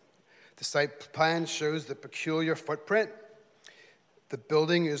 The site plan shows the peculiar footprint. The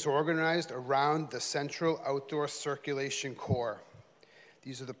building is organized around the central outdoor circulation core.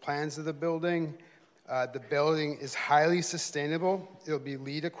 These are the plans of the building. The building is highly sustainable. It'll be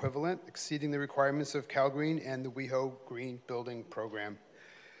LEED equivalent, exceeding the requirements of CalGreen and the WeHo Green Building Program.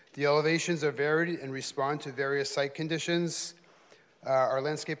 The elevations are varied and respond to various site conditions. Our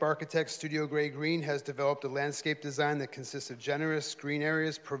landscape architect, Studio Gray Green, has developed a landscape design that consists of generous green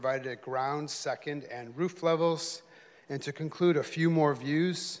areas provided at ground, second, and roof levels. And to conclude, a few more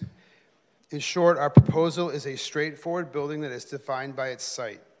views. In short, our proposal is a straightforward building that is defined by its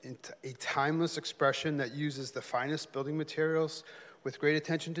site, a timeless expression that uses the finest building materials with great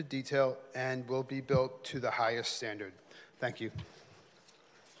attention to detail and will be built to the highest standard. Thank you.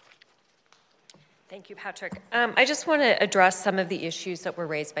 Thank you, Patrick. I just want to address some of the issues that were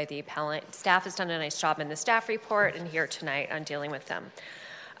raised by the appellant. Staff has done a nice job in the staff report and here tonight on dealing with them.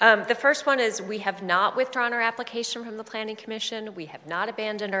 The first one is we have not withdrawn our application from the Planning Commission. We have not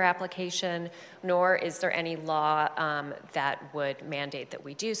abandoned our application, nor is there any law that would mandate that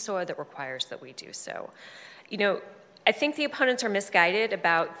we do so or that requires that we do so. You know, I think the opponents are misguided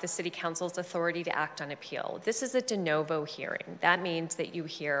about the City Council's authority to act on appeal. This is a de novo hearing. That means that you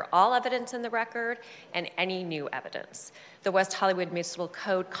hear all evidence in the record and any new evidence. The West Hollywood Municipal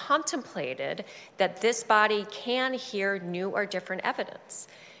Code contemplated that this body can hear new or different evidence.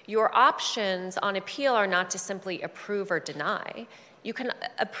 Your options on appeal are not to simply approve or deny. You can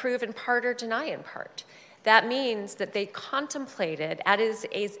approve in part or deny in part. That means that they contemplated, as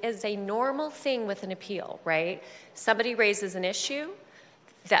a normal thing with an appeal, right? Somebody raises an issue,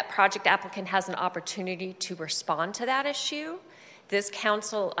 that project applicant has an opportunity to respond to that issue. This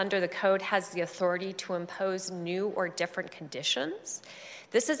council, under the code, has the authority to impose new or different conditions.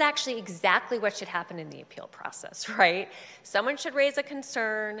 This is actually exactly what should happen in the appeal process, right? Someone should raise a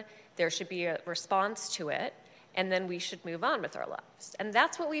concern, there should be a response to it, and then we should move on with our lives. And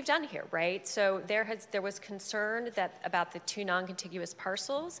that's what we've done here, right? So there was concern about the 2 non-contiguous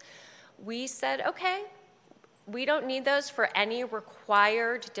parcels. We said, okay, we don't need those for any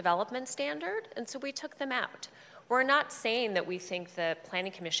required development standard, and so we took them out. We're not saying that we think the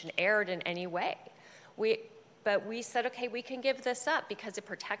Planning Commission erred in any way. But we said, okay, we can give this up because it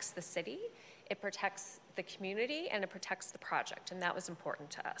protects the city, it protects the community, and it protects the project, and that was important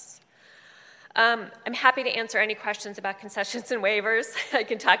to us. I'm happy to answer any questions about concessions and waivers. I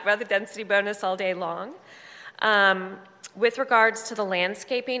can talk about the density bonus all day long. With regards to the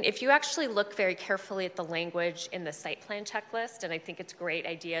landscaping, if you actually look very carefully at the language in the site plan checklist, and I think it's a great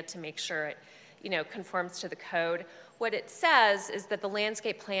idea to make sure it conforms to the code, what it says is that the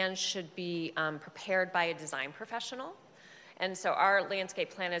landscape plan should be prepared by a design professional. And so our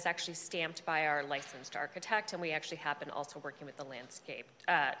landscape plan is actually stamped by our licensed architect, and we actually have been also working with the landscape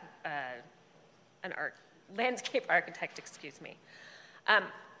architect, excuse me. I'm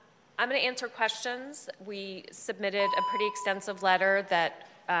going to answer questions. We submitted a pretty extensive letter that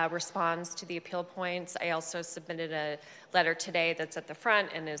responds to the appeal points. I also submitted a letter today that's at the front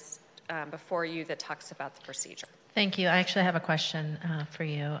and is before you that talks about the procedure. Thank you. I actually have a question for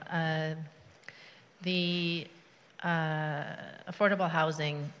you. The affordable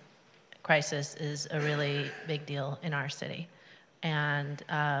housing crisis is a really big deal in our city. And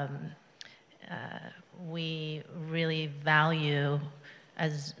we really value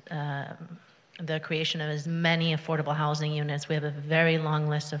as the creation of as many affordable housing units. We have a very long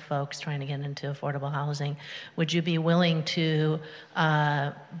list of folks trying to get into affordable housing. Would you be willing to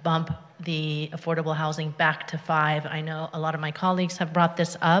bump the affordable housing back to 5? I know a lot of my colleagues have brought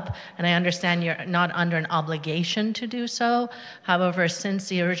this up, and I understand you're not under an obligation to do so. However, since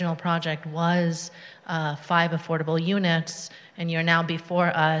the original project was 5 affordable units, and you're now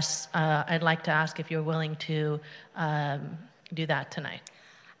before us, I'd like to ask if you're willing to do that tonight.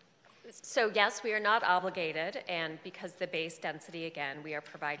 So yes, we are not obligated, and because the base density, again, we are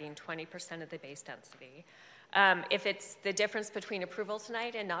providing 20% of the base density. If it's the difference between approval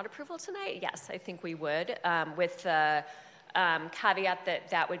tonight and not approval tonight, yes, I think we would, with the caveat that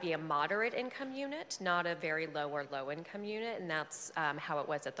that would be a moderate income unit, not a very low or low income unit, and that's how it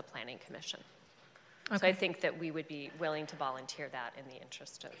was at the Planning Commission. Okay. So I think that we would be willing to volunteer that in the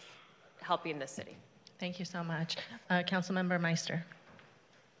interest of helping the city. Thank you so much. Councilmember Meister.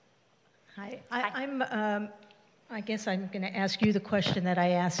 Hi. I guess I'm going to ask you the question that I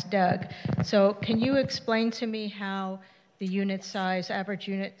asked Doug. So can you explain to me how the unit size, average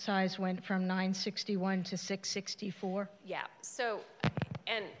unit size, went from 961 to 664? Yeah, so,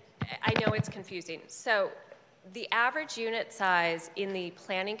 and I know it's confusing. So the average unit size in the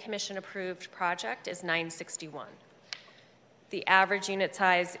Planning Commission approved project is 961. The average unit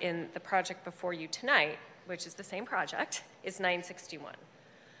size in the project before you tonight, which is the same project, is 961.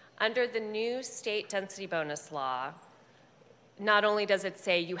 Under the new state density bonus law, not only does it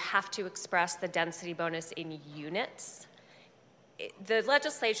say you have to express the density bonus in units, the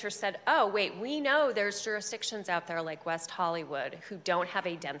legislature said, oh, wait, we know there's jurisdictions out there like West Hollywood who don't have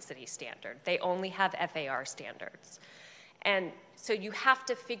a density standard. They only have FAR standards. And so you have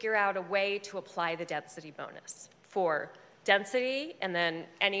to figure out a way to apply the density bonus for density and then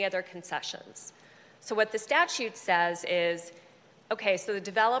any other concessions. So what the statute says is, okay, so the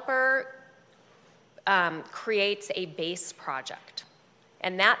developer creates a base project.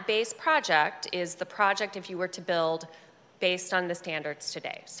 And that base project is the project if you were to build based on the standards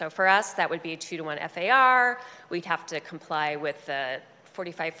today. So for us, that would be a 2-to-1 FAR. We'd have to comply with the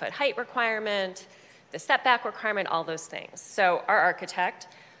 45-foot height requirement, the setback requirement, all those things. So our architect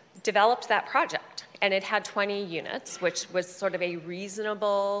developed that project, and it had 20 units, which was sort of a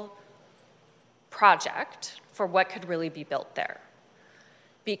reasonable project for what could really be built there.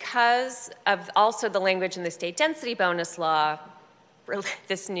 Because of also the language in the state density bonus law,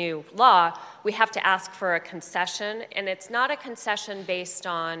 this new law, we have to ask for a concession, and it's not a concession based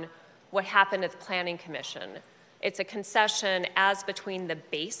on what happened at the Planning Commission. It's a concession as between the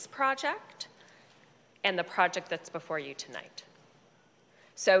base project and the project that's before you tonight.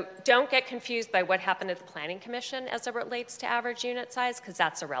 So don't get confused by what happened at the Planning Commission as it relates to average unit size, because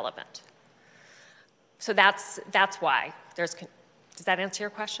that's irrelevant. So that's why there's. Does that answer your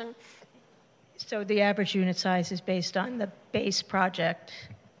question? So the average unit size is based on the base project,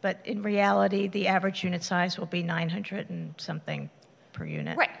 but in reality, the average unit size will be 900 and something per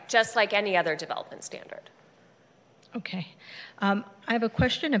unit. Right, just like any other development standard. Okay. I have a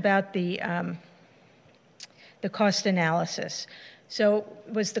question about the cost analysis. So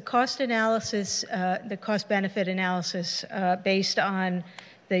was the cost analysis, the cost-benefit analysis, based on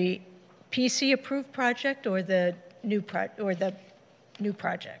the PC-approved project or the new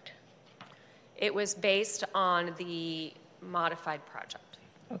project? It was based on the modified project.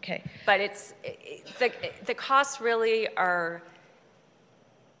 Okay. But the costs really are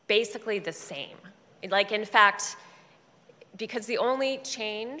basically the same. Like, in fact, because the only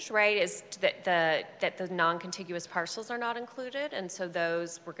change, right, is that the non-contiguous parcels are not included, and so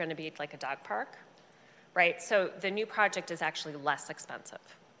those were going to be like a dog park, right? So the new project is actually less expensive,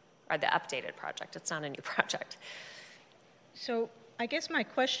 or the updated project. It's not a new project. So I guess my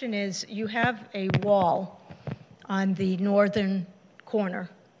question is, you have a wall on the northern corner.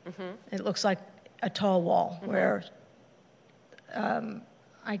 Mm-hmm. It looks like a tall wall, mm-hmm. where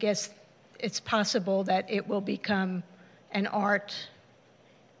I guess it's possible that it will become a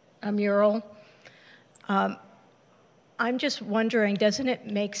mural. I'm just wondering, doesn't it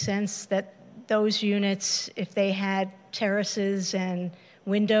make sense that those units, if they had terraces and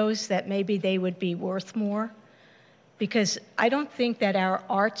windows, that maybe they would be worth more? Because I don't think that our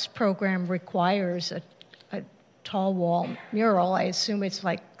arts program requires a tall wall mural. I assume it's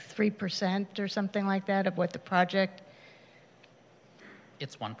like 3% or something like that of what the project.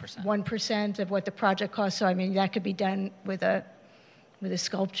 It's 1%. 1% of what the project costs. So I mean, that could be done with a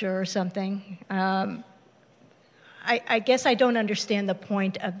sculpture or something. I guess I don't understand the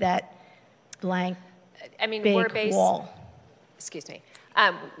point of that blank I mean, big we're based, wall. excuse me.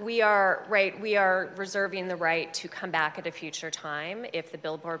 We are reserving the right to come back at a future time if the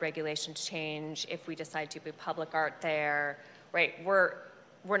billboard regulations change, if we decide to do public art there, right? We're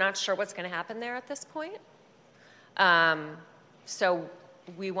not sure what's going to happen there at this point. So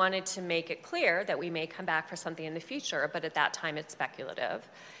we wanted to make it clear that we may come back for something in the future, but at that time it's speculative.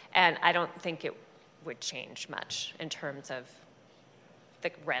 And I don't think it would change much in terms of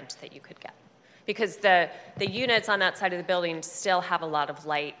the rent that you could get. Because the units on that side of the building still have a lot of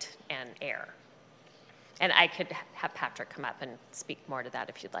light and air. And I could have Patrick come up and speak more to that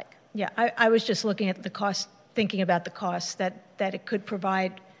if you'd like. Yeah, I was just looking at the cost, thinking about the cost that it could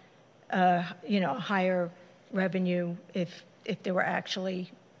provide, higher revenue if there were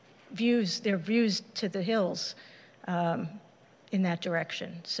actually views to the hills in that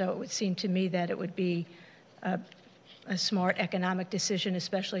direction. So it would seem to me that it would be a smart economic decision,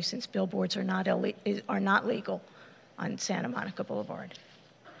 especially since billboards are not legal on Santa Monica Boulevard.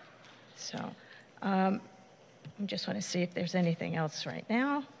 So I just want to see if there's anything else right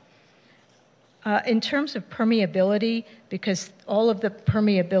now. In terms of permeability, because all of the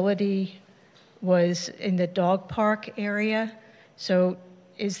permeability was in the dog park area, so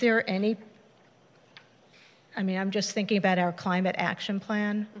is there any, I'm just thinking about our climate action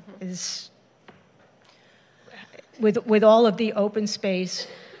plan, is with all of the open space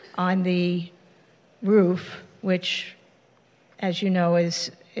on the roof, which, as you know, it's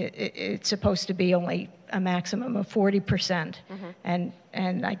supposed to be only a maximum of 40%, and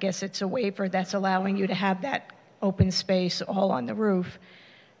I guess it's a waiver that's allowing you to have that open space all on the roof.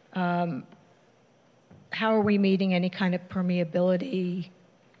 How are we meeting any kind of permeability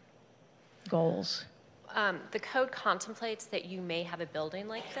goals? The code contemplates that you may have a building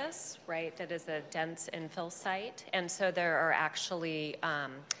like this, right, that is a dense infill site. And so there are actually,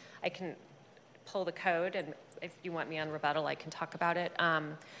 I can pull the code, and if you want me on rebuttal, I can talk about it.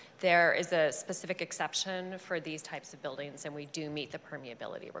 There is a specific exception for these types of buildings, and we do meet the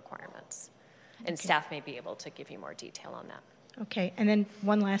permeability requirements. And staff may be able to give you more detail on that. Okay, and then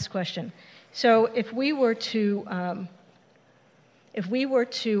one last question. So if we were to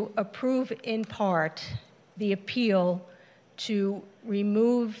approve in part the appeal to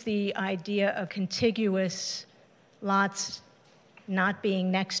remove the idea of contiguous lots not being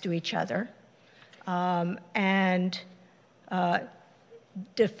next to each other, and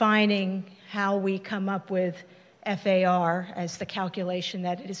defining how we come up with FAR as the calculation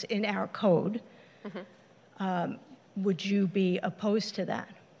that is in our code, would you be opposed to that?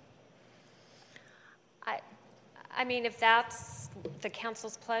 I mean, if that's the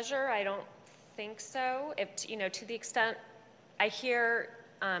council's pleasure, I don't think so. If, to the extent I hear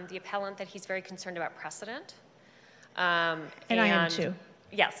the appellant that he's very concerned about precedent. And I am too.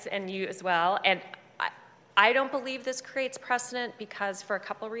 Yes, and you as well. And I don't believe this creates precedent for a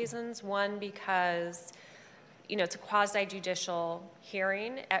couple of reasons. One, because, it's a quasi-judicial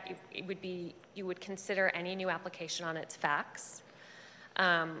hearing. You would consider any new application on its facts.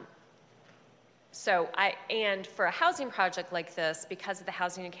 And for a housing project like this, because of the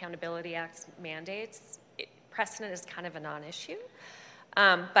Housing Accountability Act's mandates, precedent is kind of a non-issue.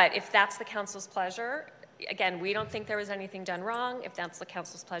 But if that's the council's pleasure, again, we don't think there was anything done wrong. If that's the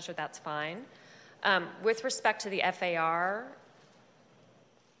council's pleasure, that's fine. With respect to the FAR,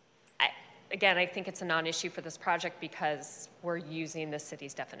 I think it's a non-issue for this project because we're using the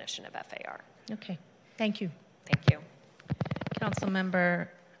city's definition of FAR. Okay, thank you. Thank you. Councilmember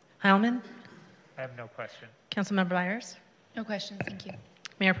Heilman? I have no question. Councilmember Byers? No questions, thank you.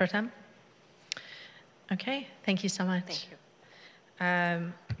 Mayor Pro Tem? Okay, thank you so much. Thank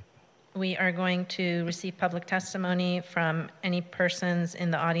you. We are going to receive public testimony from any persons in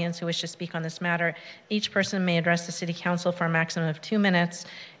the audience who wish to speak on this matter. Each person may address the City Council for a maximum of 2 minutes,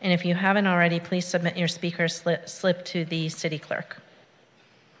 and if you haven't already, please submit your speaker slip to the City Clerk.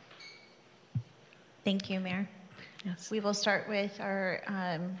 Thank you, Mayor. Yes. We will start with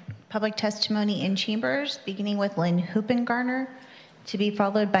our public testimony in chambers, beginning with Lynn Hoopengarner, to be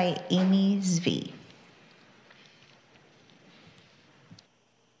followed by Amy Zvi.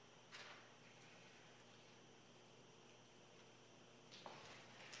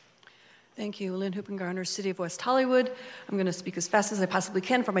 Thank you. Lynn Hoopengarner, City of West Hollywood. I'm going to speak as fast as I possibly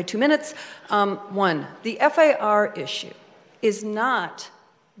can for my 2 minutes. One, the FAR issue is not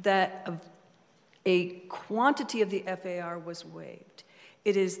that a quantity of the FAR was waived.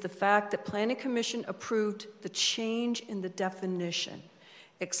 It is the fact that Planning Commission approved the change in the definition,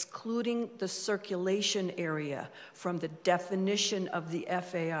 excluding the circulation area from the definition of the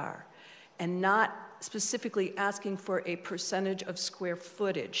FAR, and not specifically asking for a percentage of square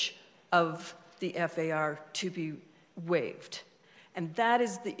footage of the FAR to be waived. And that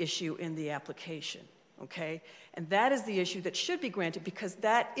is the issue in the application, okay? And that is the issue that should be granted because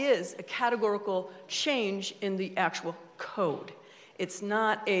that is a categorical change in the actual code. It's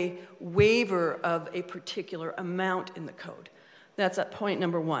not a waiver of a particular amount in the code. That's at point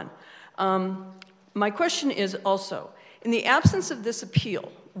number one. My question is also, in the absence of this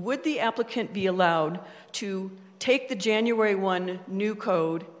appeal, would the applicant be allowed to take the January 1 new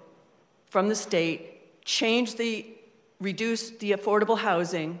code from the state, reduce the affordable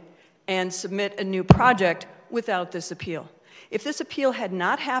housing, and submit a new project without this appeal? If this appeal had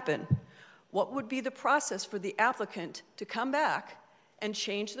not happened, what would be the process for the applicant to come back and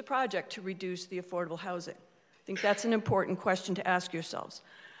change the project to reduce the affordable housing? I think that's an important question to ask yourselves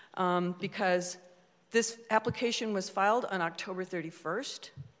because this application was filed on October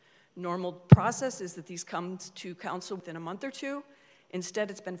 31st. Normal process is that these come to council within a month or two.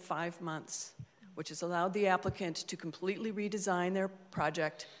 Instead, it's been 5 months, which has allowed the applicant to completely redesign their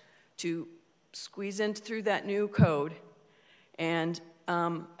project, to squeeze in through that new code. And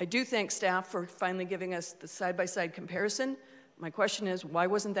I do thank staff for finally giving us the side-by-side comparison. My question is, why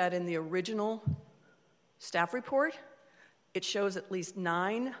wasn't that in the original staff report? It shows at least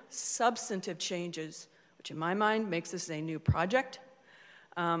 9 substantive changes, which in my mind makes this a new project.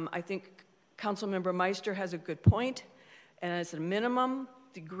 I think Councilmember Meister has a good point, and as a minimum,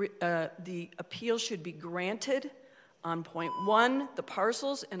 the appeal should be granted on point 1, the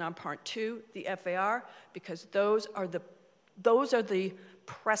parcels, and on part 2, the FAR, because those are the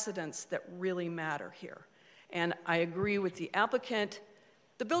precedents that really matter here. And I agree with the applicant.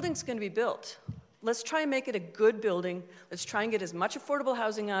 The building's going to be built. Let's try and make it a good building. Let's try and get as much affordable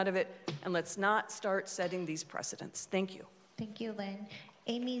housing out of it, and let's not start setting these precedents. Thank you. Thank you, Lynn.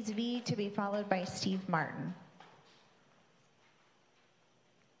 Amy Zvi to be followed by Steve Martin.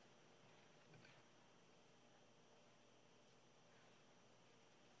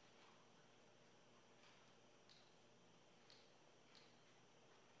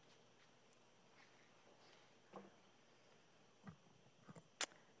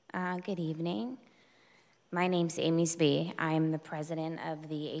 Good evening. My name's Amy Zvi. I'm the president of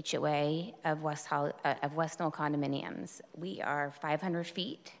the HOA of West Knoll Condominiums. We are 500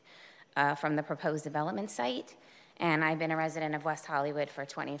 feet from the proposed development site, and I've been a resident of West Hollywood for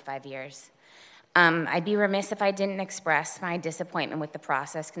 25 years. I'd be remiss if I didn't express my disappointment with the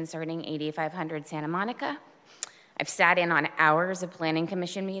process concerning 8500 Santa Monica. I've sat in on hours of planning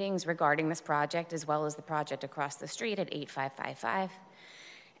commission meetings regarding this project, as well as the project across the street at 8555.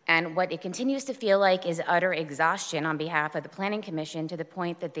 And what it continues to feel like is utter exhaustion on behalf of the Planning Commission to the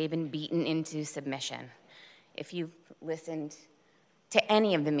point that they've been beaten into submission. If you've listened to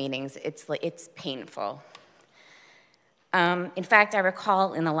any of the meetings, it's painful. In fact, I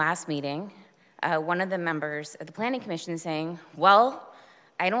recall in the last meeting, one of the members of the Planning Commission saying, well,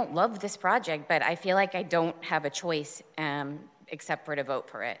 I don't love this project, but I feel like I don't have a choice except for to vote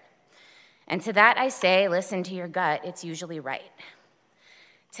for it. And to that I say, listen to your gut, it's usually right.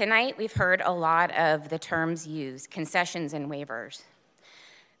 Tonight, we've heard a lot of the terms used, concessions and waivers.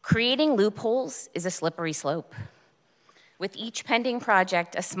 Creating loopholes is a slippery slope. With each pending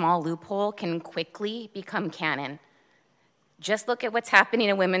project, a small loophole can quickly become canon. Just look at what's happening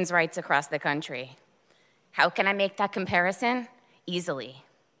to women's rights across the country. How can I make that comparison? Easily.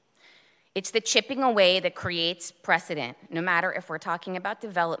 It's the chipping away that creates precedent, no matter if we're talking about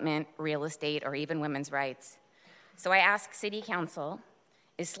development, real estate, or even women's rights. So I ask City Council,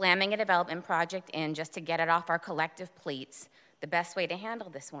 is slamming a development project in just to get it off our collective plates the best way to handle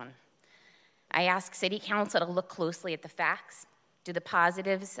this one? I ask City Council to look closely at the facts. Do the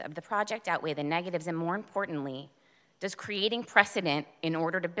positives of the project outweigh the negatives? And more importantly, does creating precedent in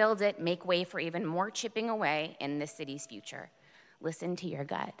order to build it make way for even more chipping away in this city's future? Listen to your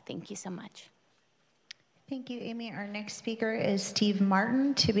gut. Thank you so much. Thank you, Amy. Our next speaker is Steve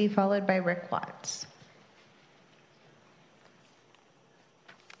Martin, to be followed by Rick Watts.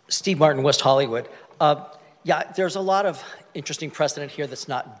 Steve Martin, West Hollywood. Yeah, there's a lot of interesting precedent here that's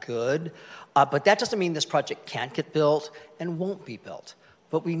not good, but that doesn't mean this project can't get built and won't be built.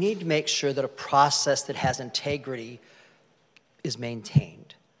 But we need to make sure that a process that has integrity is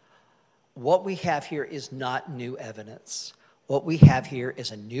maintained. What we have here is not new evidence. What we have here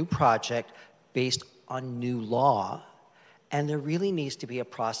is a new project based on new law, and there really needs to be a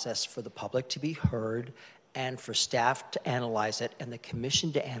process for the public to be heard and for staff to analyze it and the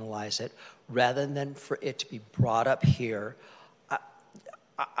commission to analyze it, rather than for it to be brought up here.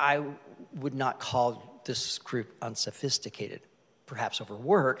 I would not call this group unsophisticated, perhaps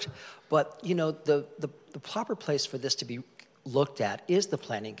overworked, but you know, the proper place for this to be looked at is the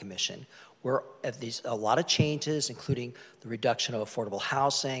Planning Commission, where there's a lot of changes, including the reduction of affordable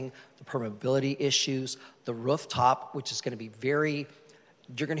housing, the permeability issues, the rooftop, which is going to be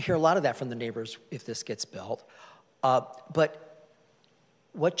you're going to hear a lot of that from the neighbors if this gets built. But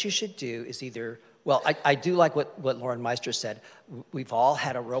what you should do is I do like what Lauren Meister said. We've all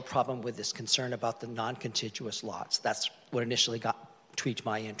had a real problem with this concern about the non-contiguous lots. That's what initially tweaked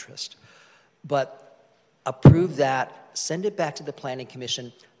my interest. But approve that, send it back to the Planning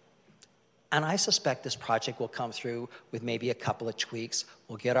Commission, and I suspect this project will come through with maybe a couple of tweaks.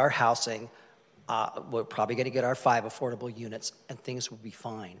 We'll get our housing. We're probably going to get our 5 affordable units, and things will be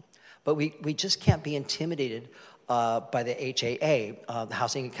fine. But we just can't be intimidated by the HAA, the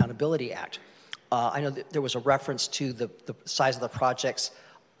Housing Accountability Act. I know that there was a reference to the size of the projects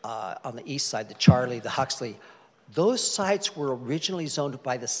on the east side, the Charlie, the Huxley. Those sites were originally zoned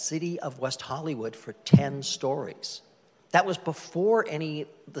by the city of West Hollywood for 10 stories. That was before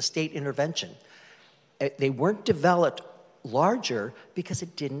the state intervention. They weren't developed larger because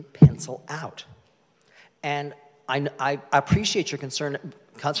it didn't pencil out. And I appreciate your concern,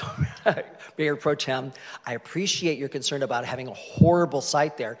 Mayor Pro Tem. I appreciate your concern about having a horrible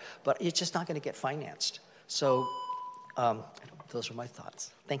site there, but it's just not going to get financed. So those are my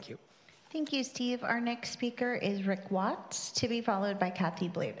thoughts. Thank you. Thank you, Steve. Our next speaker is Rick Watts, to be followed by Kathy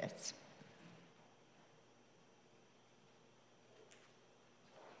Blavis.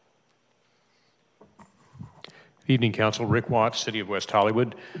 Evening, Council. Rick Watts, City of West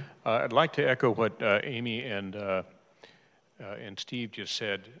Hollywood. I'd like to echo what Amy and Steve just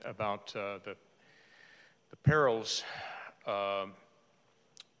said about the perils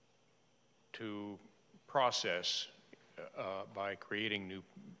to process by creating new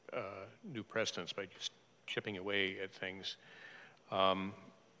precedents, by just chipping away at things.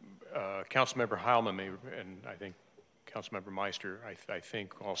 Councilmember Heilman and I think Councilmember Meister, I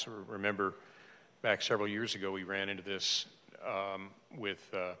think also remember back several years ago we ran into this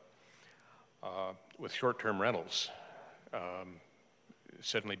with short-term rentals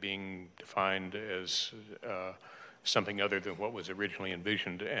suddenly being defined as something other than what was originally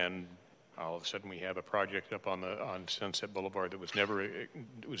envisioned, and all of a sudden we have a project up on Sunset Boulevard that was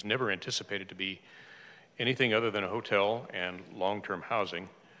never anticipated to be anything other than a hotel and long-term housing,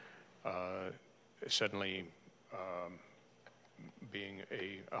 suddenly being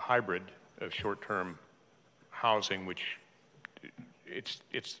a hybrid of short-term housing, which it's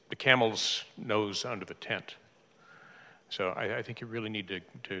the camel's nose under the tent. So I think you really need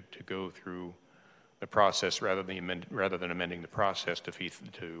to go through the process rather than amending the process to fit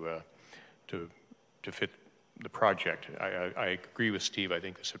the project. I agree with Steve. I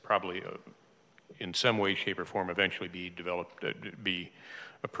think this would probably, in some way, shape, or form, eventually be developed, be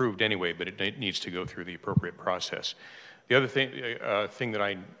approved anyway. But it needs to go through the appropriate process. The other thing that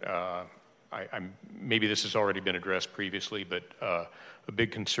I'm maybe this has already been addressed previously, but a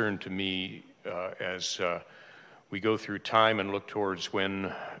big concern to me as we go through time and look towards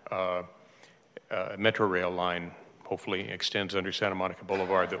when a Metro Rail line hopefully extends under Santa Monica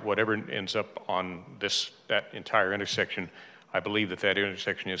Boulevard, that whatever ends up on that entire intersection, I believe that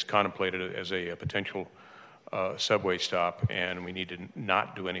intersection is contemplated as a potential subway stop, and we need to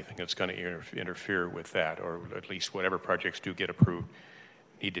not do anything that's going to interfere with that, or at least whatever projects do get approved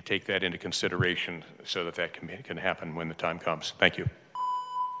need to take that into consideration so that can happen when the time comes. Thank you.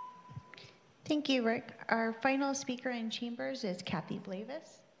 Thank you, Rick. Our final speaker in chambers is Kathy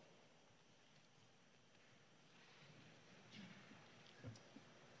Blavis.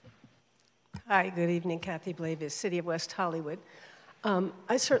 Hi, good evening, Kathy Blavis, City of West Hollywood.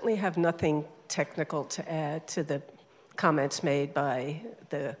 I certainly have nothing technical to add to the comments made by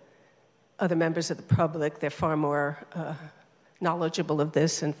the other members of the public. They're far more knowledgeable of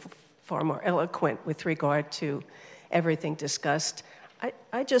this and far more eloquent with regard to everything discussed.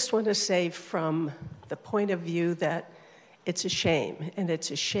 I just want to say from the point of view that it's a shame, and it's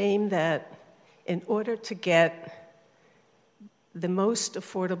a shame that in order to get the most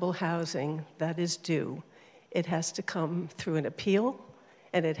affordable housing that is due, it has to come through an appeal,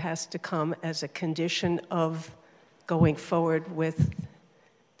 and it has to come as a condition of going forward with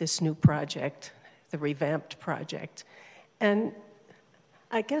this new project, the revamped project. And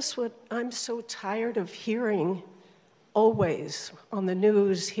I guess what I'm so tired of hearing always on the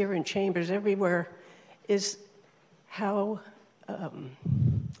news, here in chambers, everywhere, is how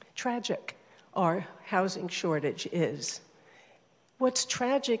tragic our housing shortage is. What's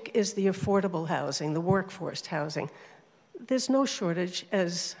tragic is the affordable housing, the workforce housing. There's no shortage,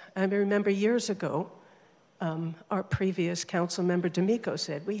 as I remember years ago, our previous council member D'Amico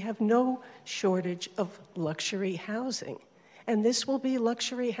said, we have no shortage of luxury housing. And this will be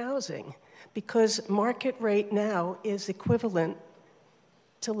luxury housing because market rate now is equivalent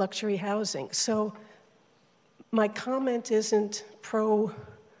to luxury housing. So my comment isn't pro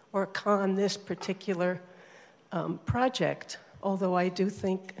or con this particular project, although I do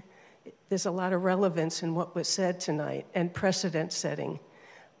think there's a lot of relevance in what was said tonight and precedent setting.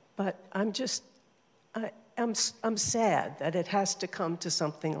 But I'm sad that it has to come to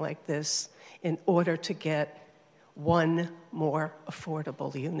something like this in order to get one more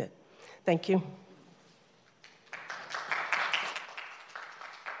affordable unit. Thank you.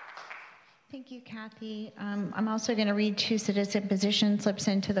 Thank you, Kathy. I'm also going to read 2 citizen position slips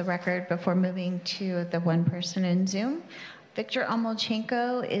into the record before moving to the one person in Zoom. Victor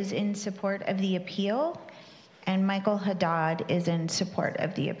Omolchenko is in support of the appeal, and Michael Haddad is in support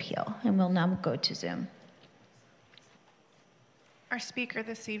of the appeal. And we'll now go to Zoom. Our speaker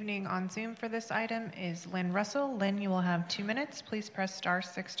this evening on Zoom for this item is Lynn Russell. Lynn, you will have 2 minutes. Please press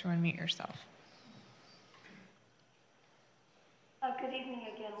 *6 to unmute yourself. Good evening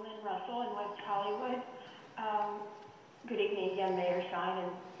again, Lynn Russell in West Hollywood. Good evening again, Mayor Shine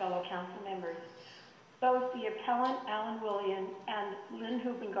and fellow council members. Both the appellant, Alan Williams, and Lynn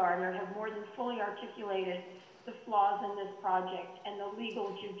Hupengardner have more than fully articulated the flaws in this project and the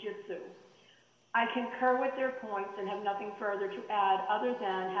legal jujitsu. I concur with their points and have nothing further to add other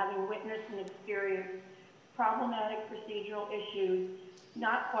than having witnessed and experienced problematic procedural issues,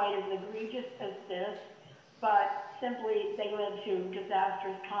 not quite as egregious as this, but simply they led to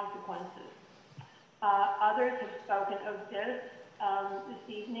disastrous consequences. Others have spoken of this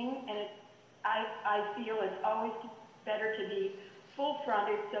evening, and I feel it's always better to be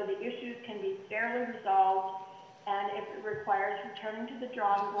full-fronted so the issues can be fairly resolved, and if it requires returning to the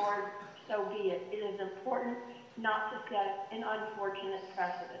drawing board, so be it. It is important not to set an unfortunate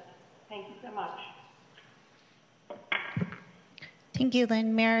precedent. Thank you so much. Thank you,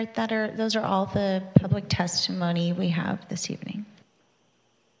 Lynn. Mayor, those are all the public testimony we have this evening.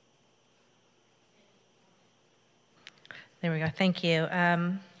 There we go. Thank you.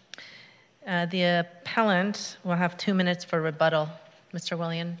 The appellant will have 2 minutes for rebuttal. Mr.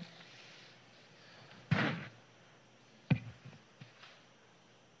 Williams.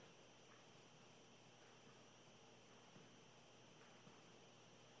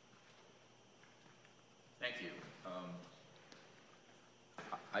 Thank you.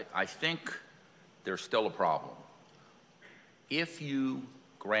 I think there's still a problem. If you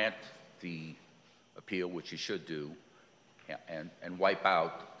grant the appeal, which you should do, and wipe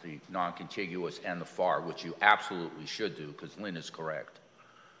out the non-contiguous and the FAR, which you absolutely should do, because Lynn is correct.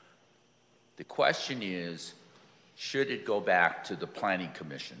 The question is, should it go back to the Planning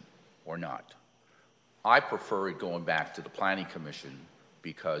Commission or not? I prefer it going back to the Planning Commission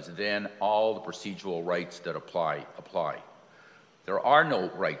because then all the procedural rights that apply. There are no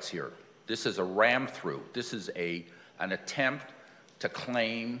rights here. This is a ram through. This is an attempt to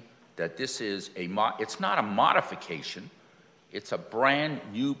claim that this is it's not a modification. It's a brand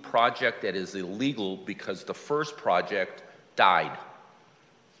new project that is illegal because the first project died.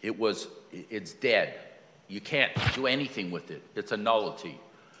 It's dead. You can't do anything with it. It's a nullity.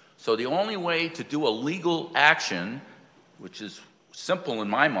 So the only way to do a legal action, which is simple in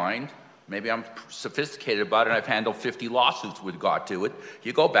my mind, maybe I'm sophisticated about it, I've handled 50 lawsuits with regard to it,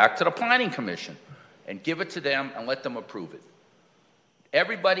 you go back to the Planning Commission and give it to them and let them approve it.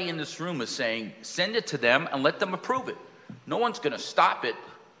 Everybody in this room is saying, send it to them and let them approve it. No one's going to stop it.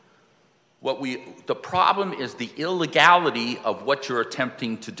 The problem is the illegality of what you're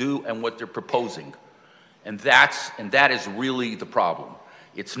attempting to do and what they're proposing. And that is really the problem.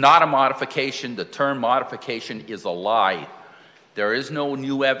 It's not a modification. The term modification is a lie. There is no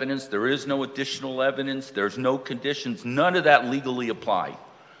new evidence. There is no additional evidence. There's no conditions. None of that legally apply.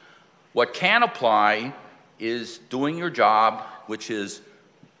 What can apply is doing your job, which is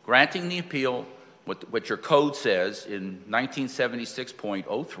granting the appeal, what your code says in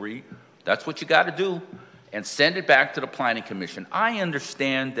 1976.03, that's what you got to do, and send it back to the Planning Commission. I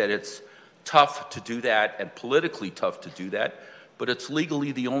understand that it's tough to do that and politically tough to do that, but it's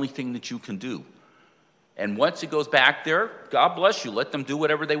legally the only thing that you can do. And once it goes back there, God bless you, let them do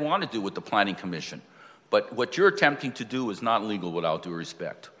whatever they want to do with the Planning Commission. But what you're attempting to do is not legal with all due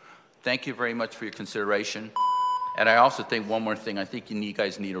respect. Thank you very much for your consideration. And I also think one more thing, I think you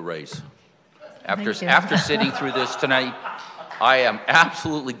guys need a raise. After sitting through this tonight, I am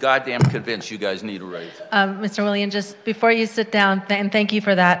absolutely goddamn convinced you guys need a raise. Mr. Williams, just before you sit down, and thank you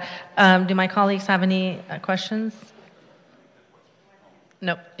for that, do my colleagues have any questions?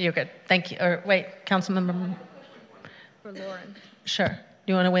 No, you're good. Thank you. Or wait, Councilmember. For Lauren. Sure. Do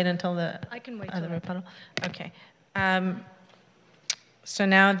you want to wait until the I can wait other till rebuttal? Okay. So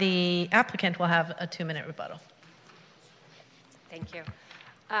now the applicant will have a 2-minute rebuttal. Thank you.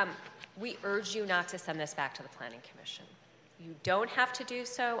 We urge you not to send this back to the Planning Commission. You don't have to do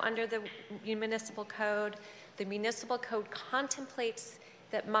so under the municipal code. The municipal code contemplates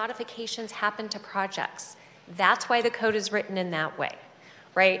that modifications happen to projects. That's why the code is written in that way,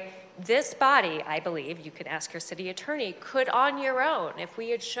 right? This body, I believe, you could ask your city attorney, could on your own, if we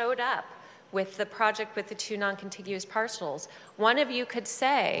had showed up with the project with the 2 non-contiguous parcels, one of you could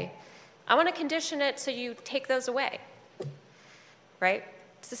say, I want to condition it so you take those away, right?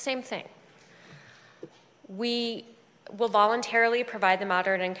 It's the same thing. We will voluntarily provide the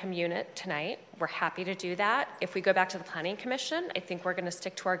moderate income unit tonight. We're happy to do that. If we go back to the Planning Commission, I think we're going to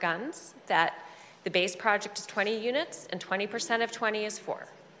stick to our guns that the base project is 20 units and 20% of 20 is 4.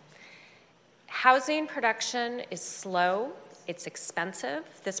 Housing production is slow. It's expensive.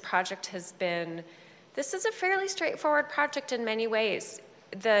 This is a fairly straightforward project in many ways.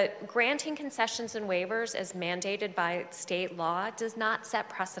 The granting concessions and waivers as mandated by state law does not set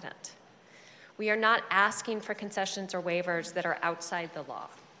precedent. We are not asking for concessions or waivers that are outside the law,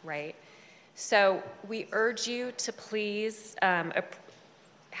 right? So we urge you to please,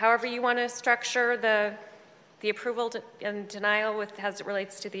 however you want to structure the approval and denial as it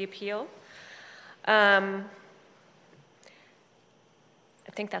relates to the appeal. I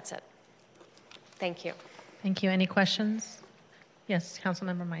think that's it. Thank you. Thank you. Any questions? Yes,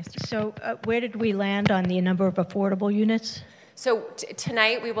 Councilmember Meister. So where did we land on the number of affordable units? So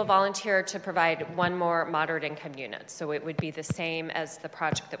tonight we will volunteer to provide 1 more moderate income unit. So it would be the same as the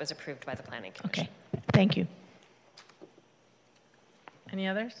project that was approved by the Planning Commission. Okay, thank you. Any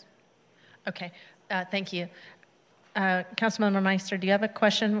others? Okay, thank you. Councilmember Meister, do you have a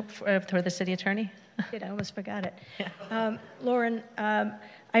question for the city attorney? I almost forgot it. Lauren,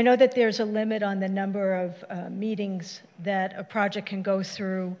 I know that there's a limit on the number of meetings that a project can go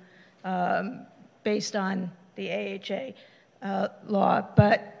through based on the AHA law,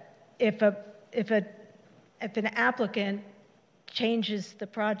 but if an applicant changes the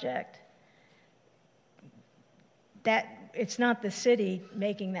project, that it's not the city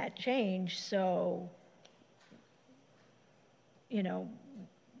making that change, so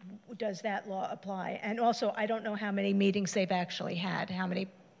does that law apply? And also, I don't know how many meetings they've actually had. How many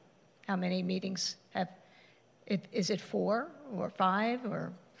meetings have? Is it 4 or 5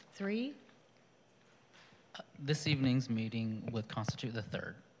 or 3? This evening's meeting would constitute the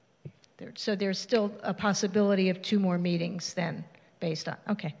 3rd. So there's still a possibility of 2 more meetings then, based on,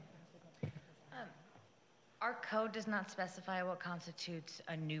 okay. Our code does not specify what constitutes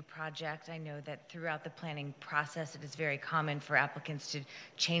a new project. I know that throughout the planning process, it is very common for applicants to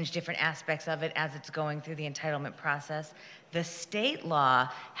change different aspects of it as it's going through the entitlement process. The state law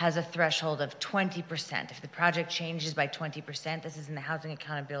has a threshold of 20%. If the project changes by 20%, this is in the Housing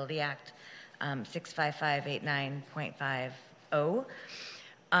Accountability Act,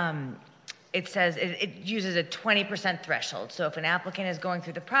 65589.50. It says it uses a 20% threshold. So if an applicant is going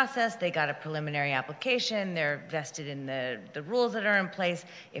through the process, they got a preliminary application, they're vested in the rules that are in place.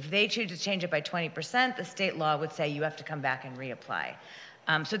 If they choose to change it by 20%, the state law would say you have to come back and reapply.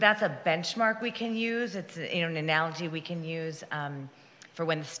 So that's a benchmark we can use. It's an analogy we can use for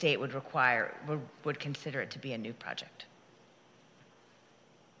when the state would consider it to be a new project.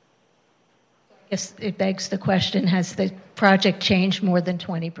 I guess it begs the question, has the project changed more than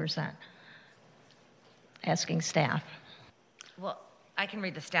 20%? Asking staff. Well, I can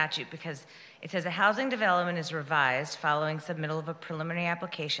read the statute because it says a housing development is revised following submittal of a preliminary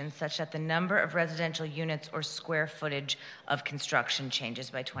application such that the number of residential units or square footage of construction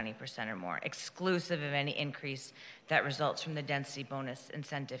changes by 20% or more, exclusive of any increase that results from the density bonus,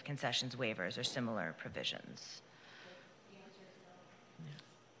 incentive, concessions, waivers, or similar provisions.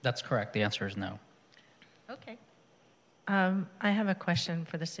 That's correct. The answer is no. Okay. I have a question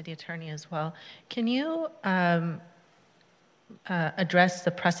for the city attorney as well. Can you address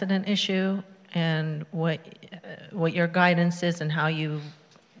the precedent issue and what your guidance is and how you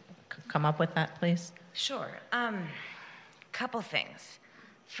come up with that, please? Sure. Couple things.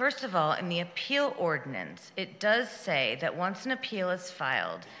 First of all, in the appeal ordinance, it does say that once an appeal is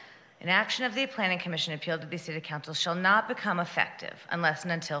filed, an action of the Planning Commission appealed to the City Council shall not become effective unless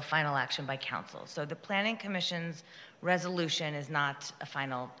and until final action by council. So the Planning Commission's resolution is not a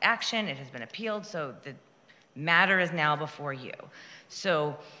final action. It has been appealed, so the matter is now before you.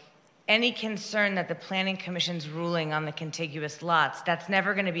 So any concern that the Planning Commission's ruling on the contiguous lots, that's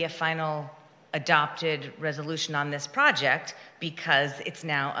never going to be a final adopted resolution on this project because it's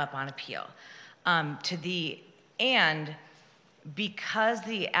now up on appeal. Because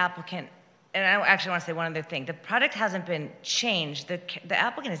the applicant and I actually want to say one other thing. The project hasn't been changed. The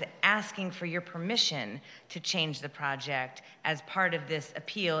applicant is asking for your permission to change the project as part of this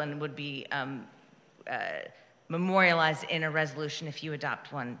appeal and would be memorialized in a resolution if you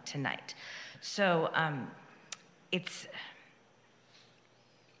adopt one tonight. So it's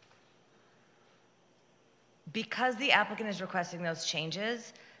because the applicant is requesting those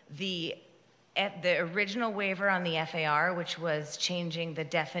changes, the original waiver on the FAR, which was changing the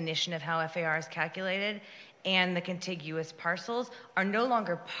definition of how FAR is calculated, and the contiguous parcels are no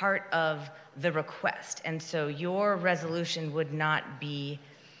longer part of the request. And so your resolution would not be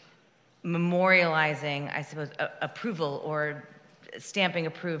memorializing, I suppose, approval or stamping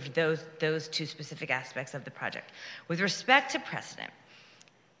approved those two specific aspects of the project. With respect to precedent,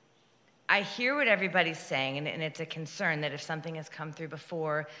 I hear what everybody's saying, and it's a concern that if something has come through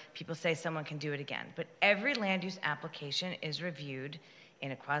before, people say someone can do it again. But every land use application is reviewed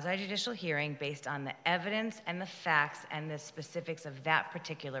in a quasi-judicial hearing based on the evidence and the facts and the specifics of that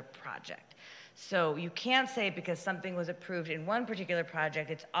particular project. So you can't say because something was approved in one particular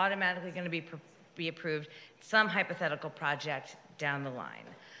project, it's automatically going to be approved some hypothetical project down the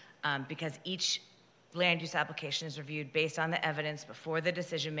line, because each land use application is reviewed based on the evidence before the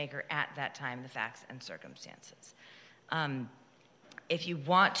decision maker at that time, the facts and circumstances. If you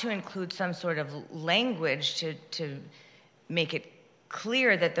want to include some sort of language to make it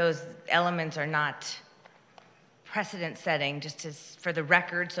clear that those elements are not precedent setting, just for the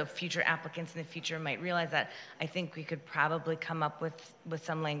record, so future applicants in the future might realize that, I think we could probably come up with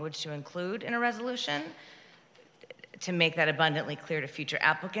some language to include in a resolution to make that abundantly clear to future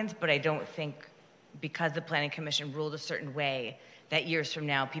applicants, but I don't think because the Planning Commission ruled a certain way that years from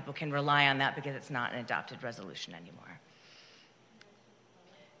now people can rely on that because it's not an adopted resolution anymore.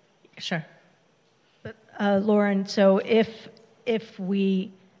 Sure. Lauren, so if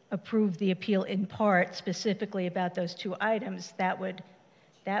we approve the appeal in part specifically about those two items, that would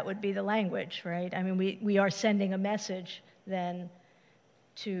be the language, right? I mean, we are sending a message then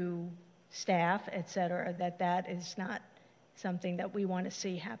to staff, et cetera, that is not something that we want to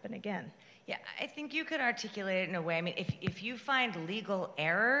see happen again. Yeah, I think you could articulate it in a way. I mean, if you find legal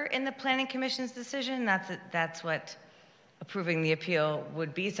error in the Planning Commission's decision, that's what approving the appeal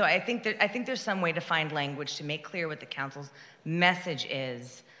would be. So I think there's some way to find language to make clear what the council's message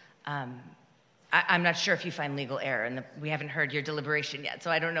is. I'm not sure if you find legal error, and we haven't heard your deliberation yet,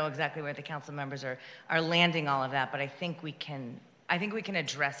 so I don't know exactly where the council members are landing all of that. But I think we can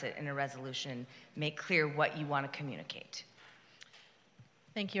address it in a resolution, make clear what you want to communicate.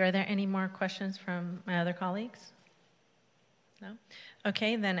 Thank you. Are there any more questions from my other colleagues? No?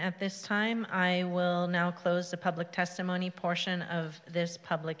 Okay, then at this time, I will now close the public testimony portion of this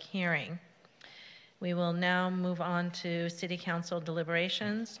public hearing. We will now move on to City Council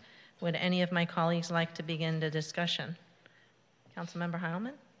deliberations. Would any of my colleagues like to begin the discussion? Councilmember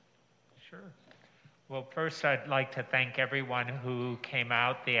Heilman? Sure. Well, first I'd like to thank everyone who came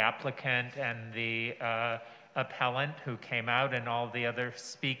out, the applicant and the appellant who came out and all the other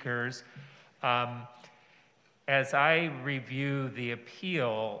speakers. As I review the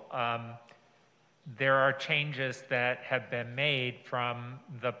appeal, there are changes that have been made from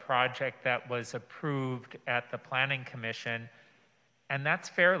the project that was approved at the Planning Commission, and that's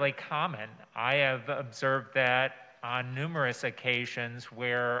fairly common. I have observed that on numerous occasions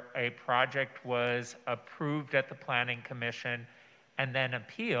where a project was approved at the Planning Commission and then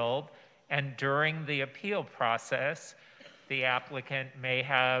appealed, and during the appeal process, the applicant may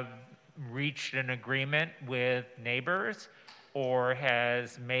have reached an agreement with neighbors or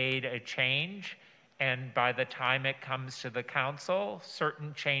has made a change, and by the time it comes to the council,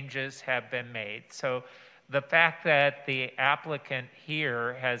 certain changes have been made. So the fact that the applicant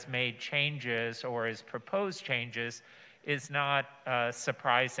here has made changes or has proposed changes is not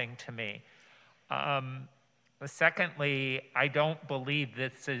surprising to me. Secondly, I don't believe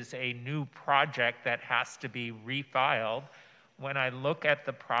this is a new project that has to be refiled. When I look at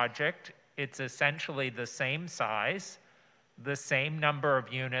the project, it's essentially the same size, the same number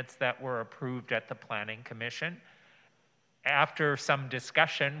of units that were approved at the Planning Commission. After some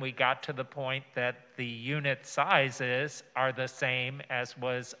discussion, we got to the point that the unit sizes are the same as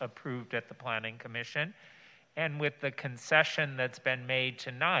was approved at the Planning Commission. And with the concession that's been made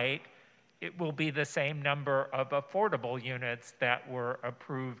tonight, it will be the same number of affordable units that were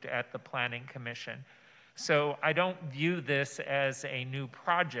approved at the Planning Commission. So I don't view this as a new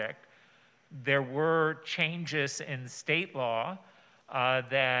project. There were changes in state law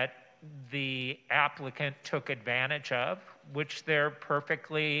that the applicant took advantage of, which they're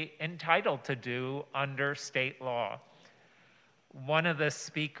perfectly entitled to do under state law. one of the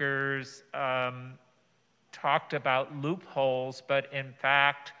speakers talked about loopholes, but in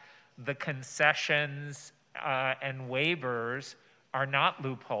fact, the concessions and waivers are not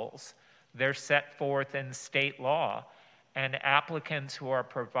loopholes. They're set forth in state law, and applicants who are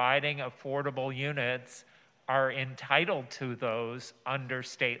providing affordable units are entitled to those under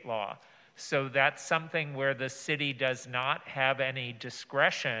state law. So that's something where the city does not have any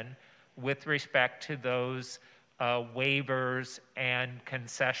discretion with respect to those waivers and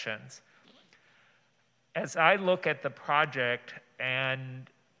concessions. As I look at the project, and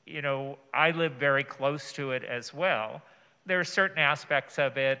I live very close to it as well, there are certain aspects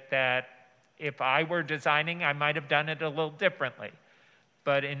of it that if I were designing, I might have done it a little differently.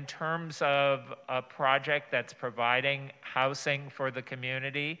 But in terms of a project that's providing housing for the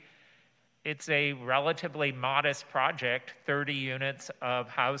community, it's a relatively modest project, 30 units of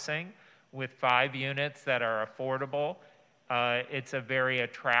housing with 5 units that are affordable. It's a very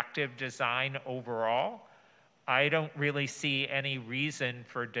attractive design overall. I don't really see any reason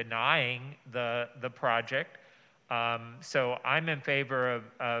for denying the project. So I'm in favor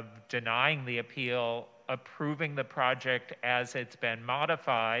of denying the appeal, approving the project as it's been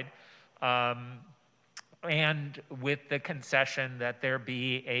modified, and with the concession that there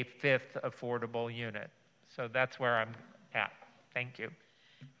be a 5th affordable unit. So that's where I'm at. Thank you.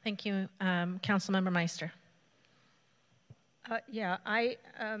 Thank you. Councilmember Meister. Yeah, I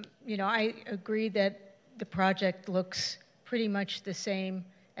agree that the project looks pretty much the same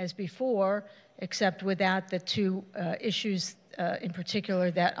as before, except without the 2 issues in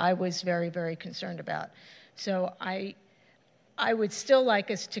particular that I was very, very concerned about. So I would still like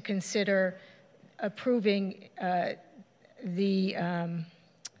us to consider approving the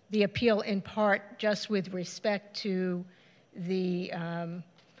appeal in part just with respect to the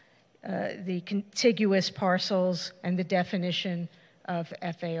contiguous parcels and the definition of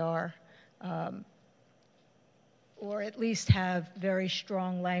FAR, or at least have very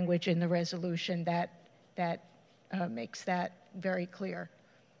strong language in the resolution that makes that very clear.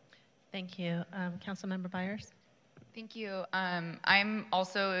 Thank you. Councilmember Byers? Thank you. I'm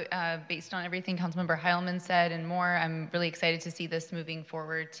also, based on everything Councilmember Heilman said and more, I'm really excited to see this moving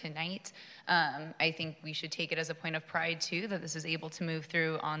forward tonight. I think we should take it as a point of pride, too, that this is able to move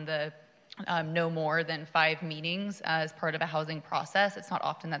through on the no more than 5 meetings as part of a housing process. It's not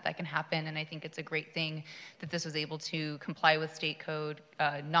often that can happen, and I think it's a great thing that this was able to comply with state code,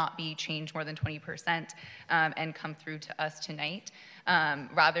 not be changed more than 20%, and come through to us tonight,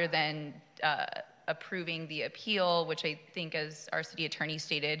 rather than approving the appeal, which I think, as our city attorney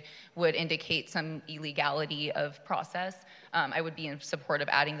stated, would indicate some illegality of process. I would be in support of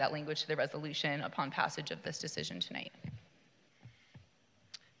adding that language to the resolution upon passage of this decision tonight.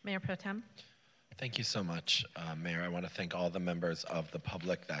 Mayor Pro Tem? Thank you so much, Mayor. I want to thank all the members of the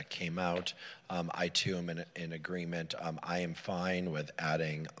public that came out. I, too, am in agreement. I am fine with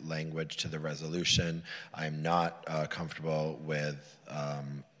adding language to the resolution. I'm not comfortable with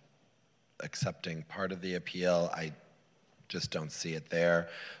accepting part of the appeal. I just don't see it there.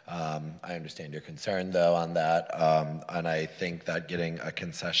 I understand your concern, though, on that. And I think that getting a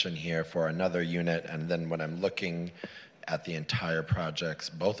concession here for another unit, and then when I'm looking at the entire projects,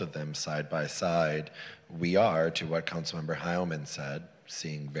 both of them side by side, we are, to what Councilmember Heilman said,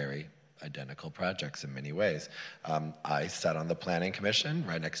 seeing very identical projects in many ways. I sat on the Planning Commission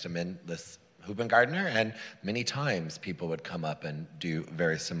right next to Ms. Hubengardner, and many times people would come up and do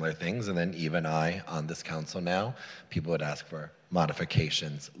very similar things, and then even I, on this council now, people would ask for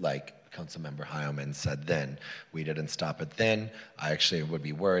modifications like Councilmember Heilman said then. We didn't stop it then. I actually would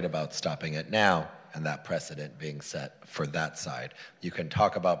be worried about stopping it now and that precedent being set for that side. You can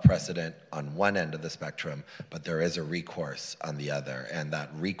talk about precedent on one end of the spectrum, but there is a recourse on the other, and that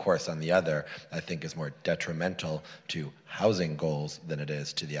recourse on the other, I think, is more detrimental to housing goals than it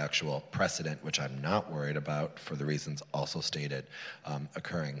is to the actual precedent, which I'm not worried about for the reasons also stated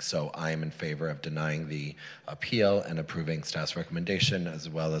occurring. So I am in favor of denying the appeal and approving staff's recommendation, as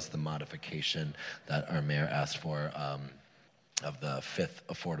well as the modification that our mayor asked for of the 5th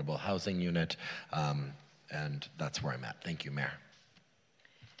affordable housing unit, and that's where I'm at. Thank you, Mayor.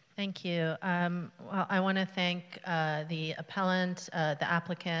 Thank you. Well, I want to thank the appellant, the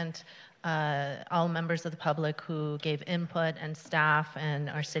applicant, all members of the public who gave input, and staff and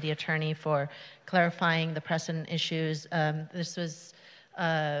our city attorney for clarifying the precedent issues. This was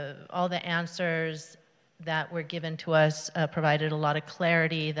all the answers that were given to us provided a lot of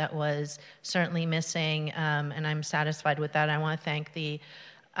clarity that was certainly missing, and I'm satisfied with that. I want to thank the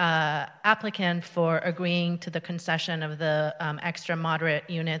applicant for agreeing to the concession of the extra moderate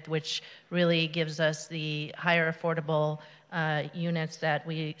unit, which really gives us the higher affordable units that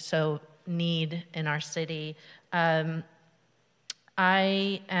we so need in our city. I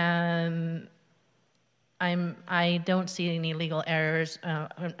don't see any legal errors,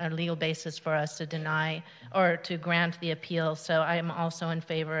 a legal basis for us to deny or to grant the appeal. So I am also in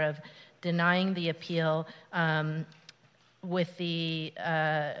favor of denying the appeal with the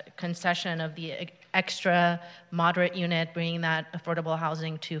concession of the extra moderate unit, bringing that affordable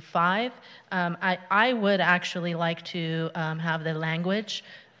housing to 5. I would actually like to have the language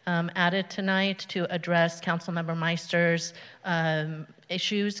added tonight to address Councilmember Meister's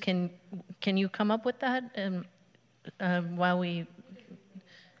issues. Can you come up with that while we,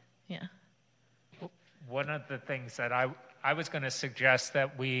 yeah. One of the things that I was going to suggest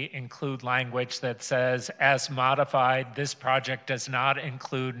that we include language that says, as modified, this project does not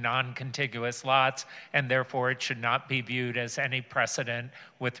include non-contiguous lots, and therefore it should not be viewed as any precedent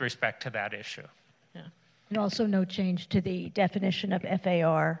with respect to that issue. Yeah. And also no change to the definition of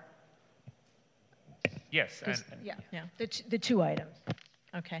FAR. Yes. And, yeah. The two items.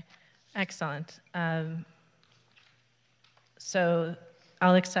 Okay, excellent. So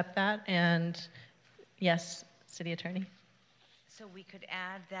I'll accept that, and yes, City Attorney. So we could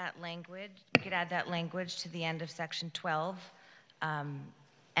add that language. We could add that language to the end of section 12,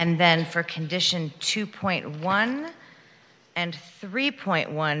 and then for condition 2.1 and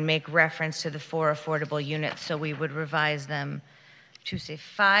 3.1 make reference to the 4 affordable units. So we would revise them to say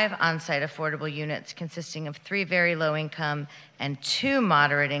 5 on-site affordable units consisting of 3 very low income and 2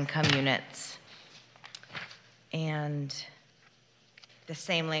 moderate income units. And the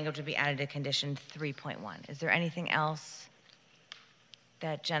same language would be added to condition 3.1. Is there anything else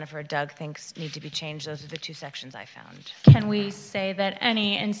that Jennifer or Doug thinks need to be changed? Those are the 2 sections I found. Can we say that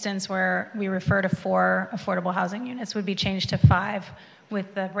any instance where we refer to 4 affordable housing units would be changed to 5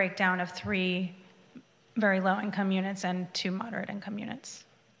 with the breakdown of 3 very low income units and 2 moderate income units?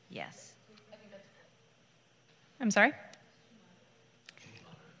 Yes. I'm sorry?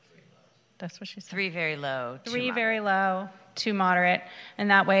 That's what she said. 3 very low, 2 3 moderate. very low, 2 moderate,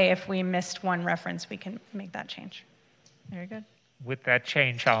 and that way if we missed one reference, we can make that change. Very good. with that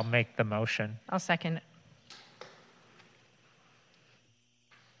change, I'll make the motion. I'll second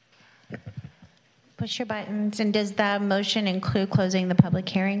it. Push your buttons. And does the motion include closing the public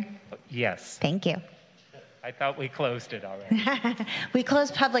hearing? Yes. Thank you. I thought we closed it already. We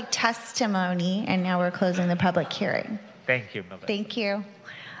closed public testimony, and now we're closing the public hearing. Thank you, Melissa. Thank you.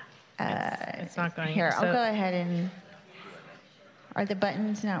 It's not going. Here, I'll so- go ahead and. Are the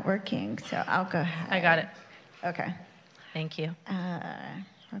buttons not working? So I'll go ahead. I got it. Okay. Thank you.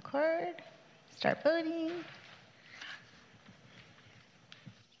 Record. Start voting.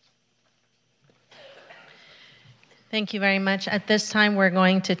 Thank you very much. At this time, we're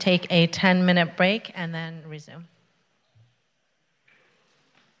going to take a 10-minute break and then resume.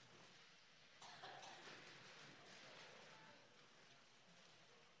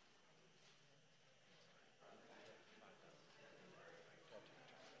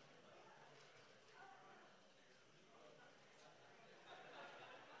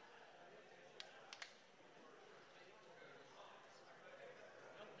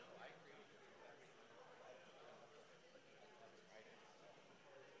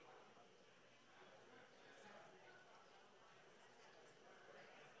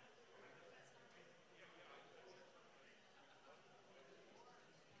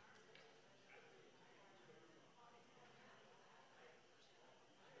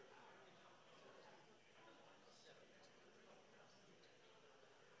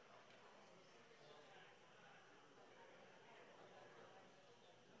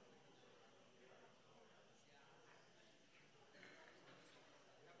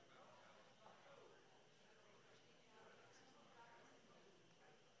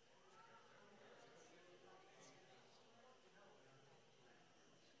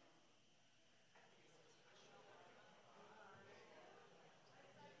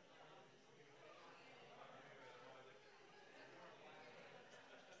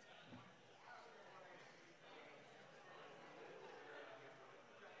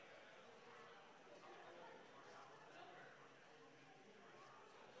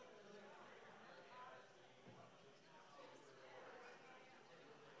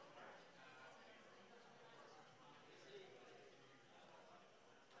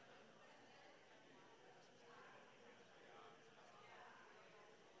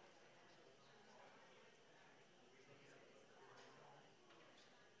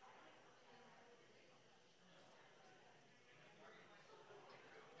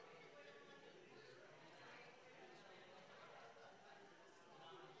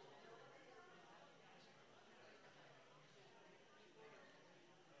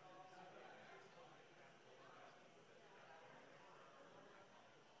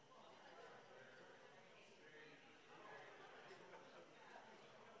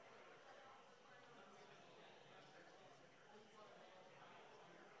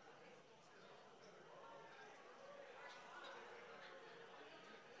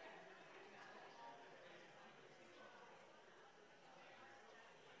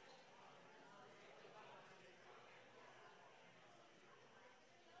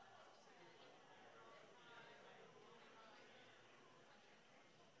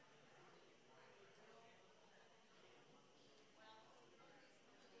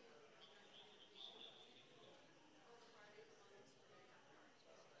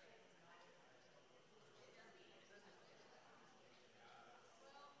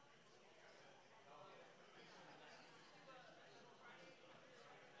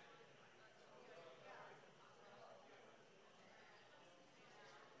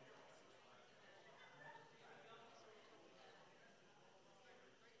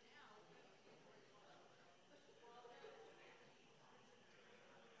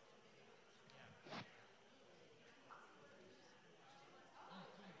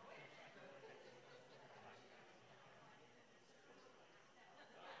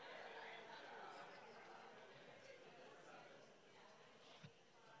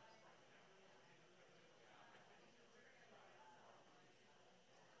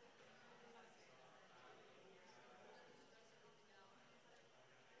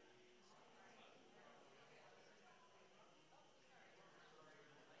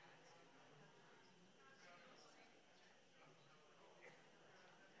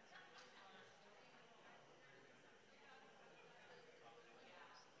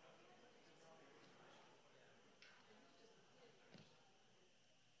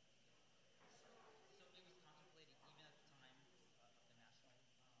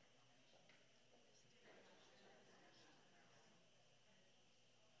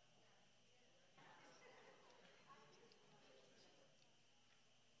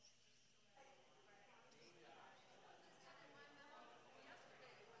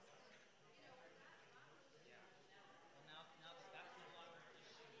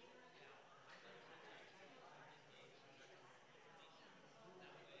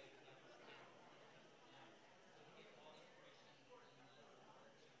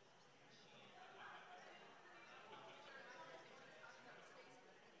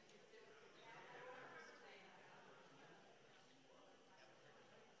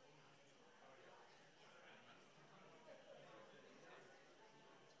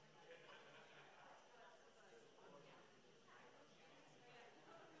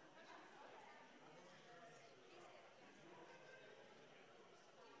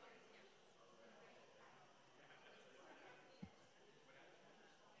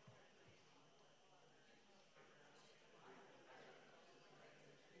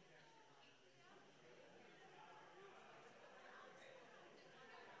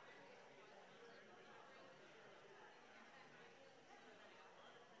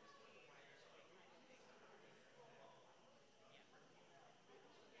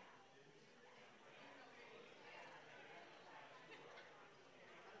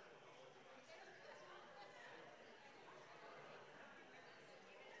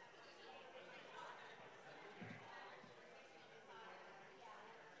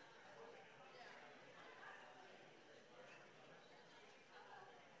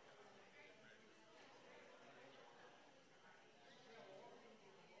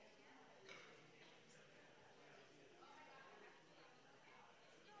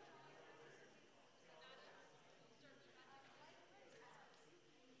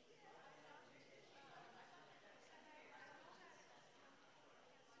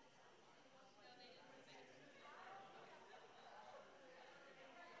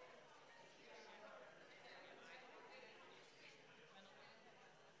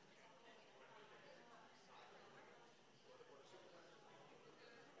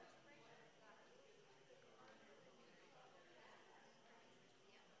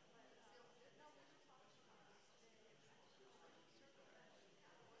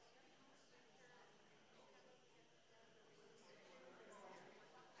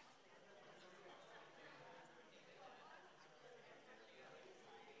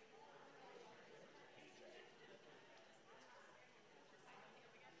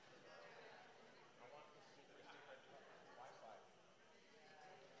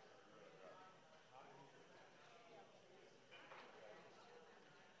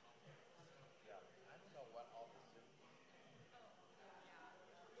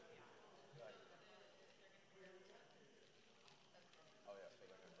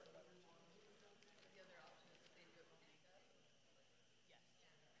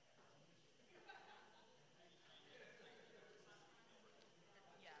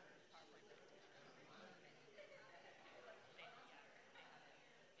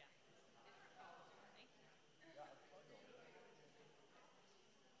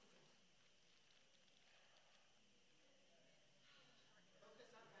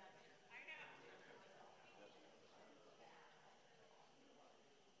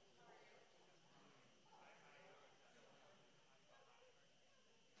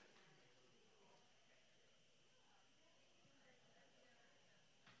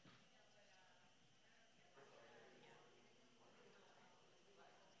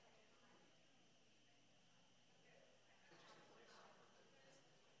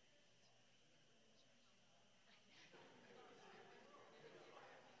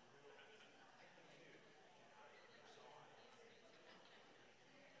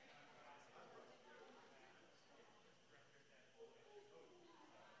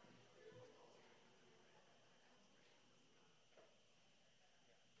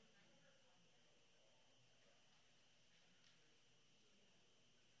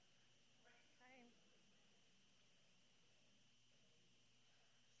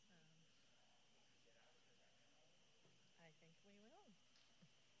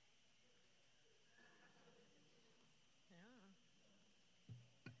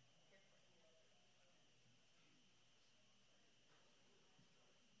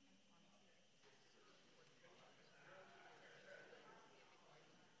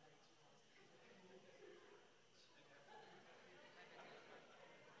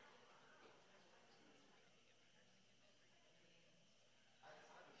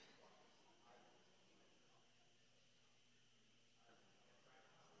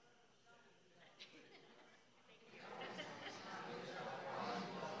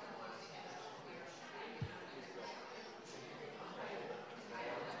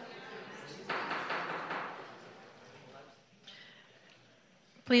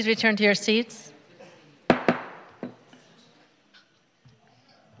 Please return to your seats.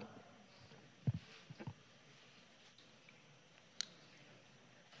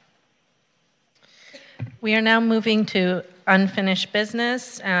 We are now moving to unfinished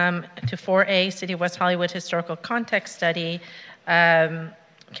business, to 4A, City of West Hollywood Historical Context Study. Can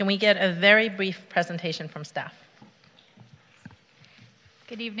we get a very brief presentation from staff?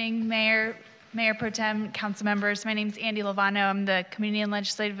 Good evening, Mayor Pro Tem, council members. My name is Andy Lovano. I'm the Community and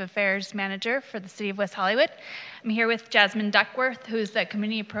Legislative Affairs Manager for the City of West Hollywood. I'm here with Jasmine Duckworth, who's the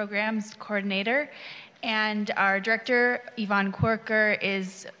Community Programs Coordinator, and our Director, Yvonne Corker,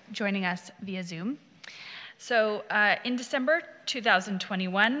 is joining us via Zoom. So in December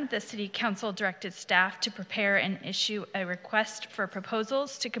 2021, the City Council directed staff to prepare and issue a request for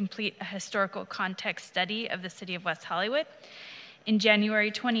proposals to complete a historical context study of the City of West Hollywood. In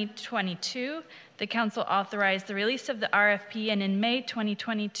January 2022, the Council authorized the release of the RFP, and in May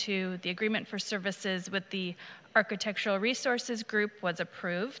 2022, the agreement for services with the Architectural Resources Group was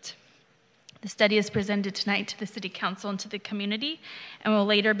approved. The study is presented tonight to the City Council and to the community, and will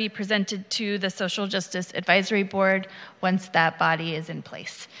later be presented to the Social Justice Advisory Board once that body is in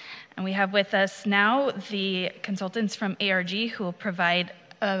place. And we have with us now the consultants from ARG who will provide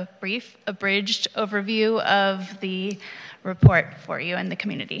a brief, abridged overview of the report for you and the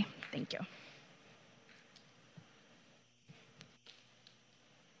community. Thank you.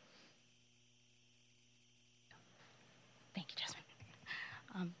 Thank you,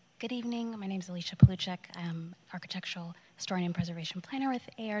 Jasmine. Good evening. My name is Alicia Paluchek. I'm architectural historian and preservation planner with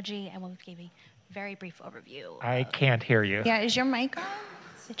ARG, and we'll give you a very brief overview. I can't hear you. Yeah, is your mic on?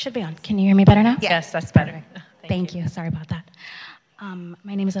 It should be on. Can you hear me better now? Yes, that's better. Thank you. Sorry about that.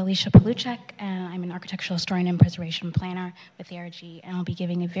 My name is Alicia Paluchek, and I'm an architectural historian and preservation planner with ARG, and I'll be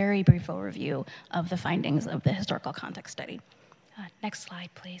giving a very brief overview of the findings of the historical context study. Next slide,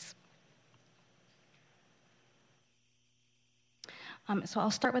 please. So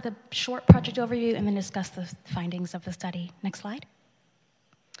I'll start with a short project overview and then discuss the findings of the study. Next slide.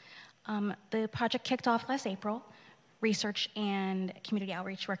 The project kicked off last April. Research and community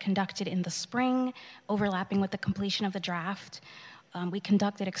outreach were conducted in the spring, overlapping with the completion of the draft. We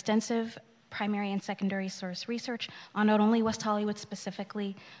conducted extensive primary and secondary source research on not only West Hollywood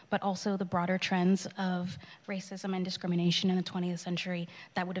specifically, but also the broader trends of racism and discrimination in the 20th century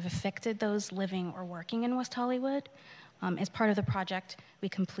that would have affected those living or working in West Hollywood. As part of the project, we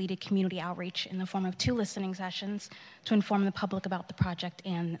completed community outreach in the form of 2 listening sessions to inform the public about the project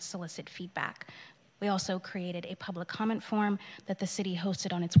and solicit feedback. We also created a public comment form that the city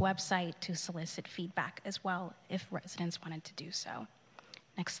hosted on its website to solicit feedback as well if residents wanted to do so.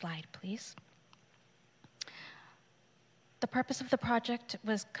 Next slide, please. The purpose of the project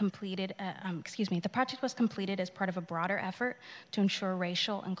was completed, the project was completed as part of a broader effort to ensure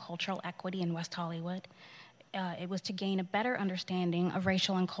racial and cultural equity in West Hollywood. It was to gain a better understanding of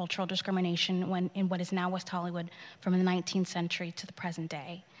racial and cultural discrimination in what is now West Hollywood from the 19th century to the present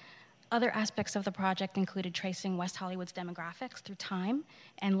day. Other aspects of the project included tracing West Hollywood's demographics through time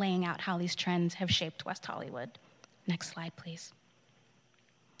and laying out how these trends have shaped West Hollywood. Next slide, please.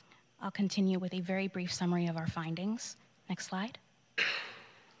 I'll continue with a very brief summary of our findings. Next slide.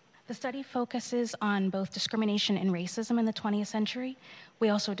 The study focuses on both discrimination and racism in the 20th century. We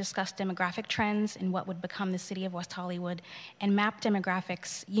also discussed demographic trends in what would become the city of West Hollywood and mapped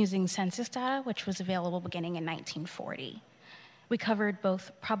demographics using census data, which was available beginning in 1940. We covered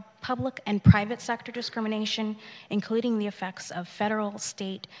both public and private sector discrimination, including the effects of federal,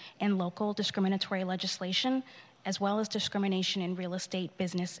 state, and local discriminatory legislation, as well as discrimination in real estate,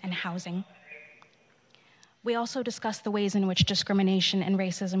 business, and housing. We also discussed the ways in which discrimination and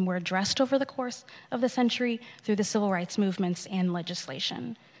racism were addressed over the course of the century through the civil rights movements and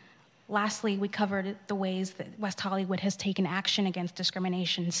legislation. Lastly, we covered the ways that West Hollywood has taken action against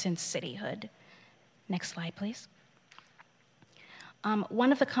discrimination since cityhood. Next slide, please.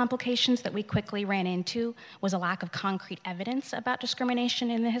 One of the complications that we quickly ran into was a lack of concrete evidence about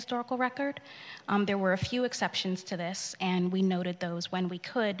discrimination in the historical record. There were a few exceptions to this, and we noted those when we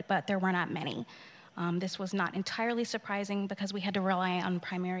could, but there were not many. This was not entirely surprising because we had to rely on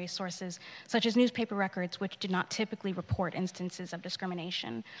primary sources such as newspaper records, which did not typically report instances of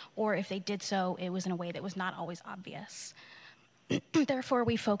discrimination, or if they did so, it was in a way that was not always obvious. Therefore,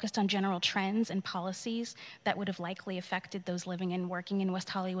 we focused on general trends and policies that would have likely affected those living and working in West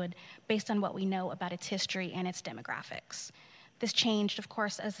Hollywood based on what we know about its history and its demographics. This changed, of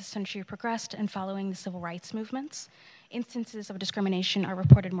course, as the century progressed and following the civil rights movements. Instances of discrimination are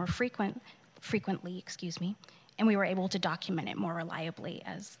reported more frequently, and we were able to document it more reliably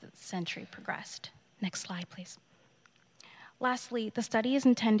as the century progressed. Next slide, please. Lastly, the study is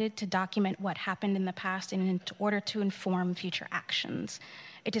intended to document what happened in the past in order to inform future actions.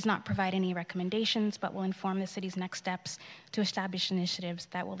 It does not provide any recommendations, but will inform the city's next steps to establish initiatives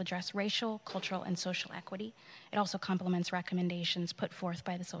that will address racial, cultural, and social equity. It also complements recommendations put forth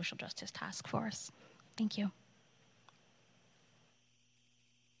by the Social Justice Task Force. Thank you.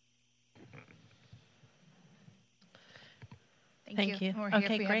 Thank you. We're here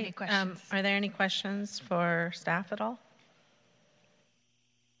Okay, if we have any great. questions. Are there any questions for staff at all?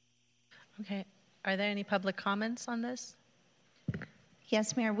 Okay. Are there any public comments on this?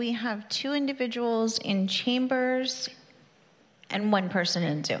 Yes, Mayor, we have 2 individuals in chambers and 1 person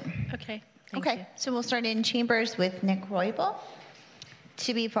in Zoom. Okay, thank Okay, you. so we'll start in chambers with Nick Roybal,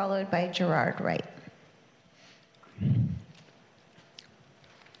 to be followed by Gerard Wright.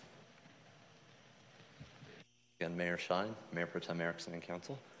 Again, Mayor Shine, Mayor Pro Tem Erickson and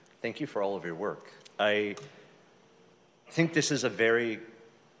Council, thank you for all of your work. I think this is a very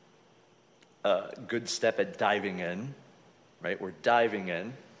good step at diving in, right? We're diving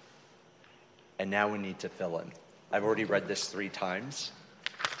in, and now we need to fill in. I've already read this 3 times.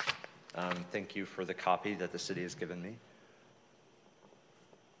 Thank you for the copy that the city has given me.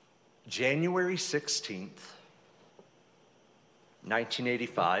 January 16th,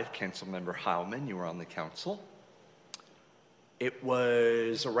 1985, Councilmember Heilman, you were on the council. It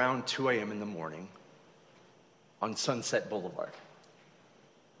was around 2 a.m. in the morning on Sunset Boulevard.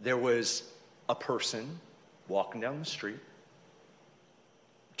 There was a person walking down the street.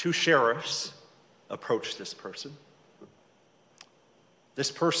 2 sheriffs approached this person.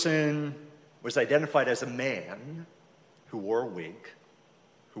 This person was identified as a man who wore a wig,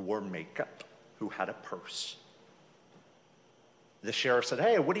 who wore makeup, who had a purse. The sheriff said,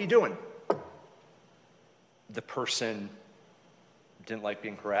 "Hey, what are you doing?" The person didn't like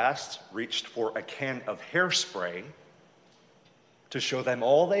being harassed, reached for a can of hairspray to show them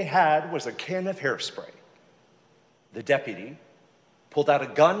all they had was a can of hairspray. The deputy pulled out a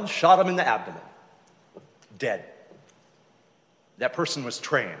gun, shot him in the abdomen. Dead. That person was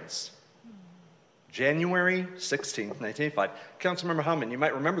trans. January 16th, 1985. Councilmember Heilman, you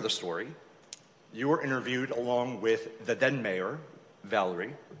might remember the story. You were interviewed along with the then mayor,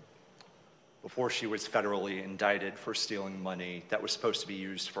 Valerie, before she was federally indicted for stealing money that was supposed to be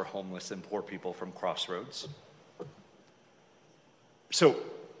used for homeless and poor people from Crossroads. So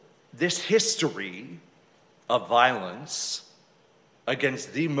this history of violence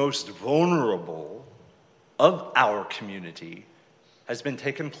against the most vulnerable of our community has been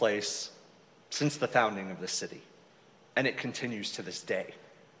taking place since the founding of the city, and it continues to this day.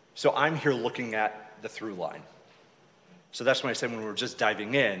 So I'm here looking at the through line. So that's when I said when we were just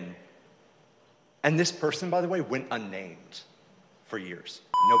diving in, and this person, by the way, went unnamed for years.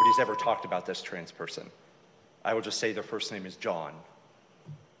 Nobody's ever talked about this trans person. I will just say their first name is John,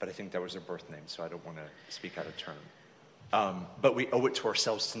 but I think that was their birth name, so I don't want to speak out of turn. But we owe it to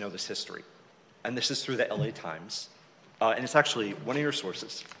ourselves to know this history. And this is through the LA Times. And it's actually one of your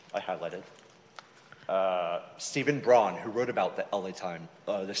sources I highlighted. Stephen Braun, who wrote about the LA Times,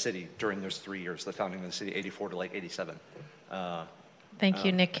 the city during those 3 years, the founding of the city, 84 to like 87. Thank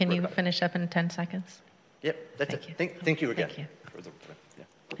you, Nick. Can you finish up in 10 seconds? Yep, that's it. Thank you again. Thank you. For the, yeah.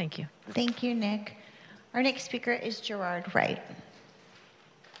 Thank you. Thank you, Nick. Our next speaker is Gerard Wright.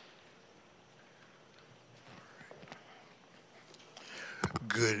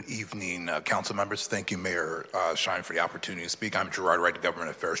 Good evening, council members. Thank you, Mayor Shine, for the opportunity to speak. I'm Gerard Wright, the Government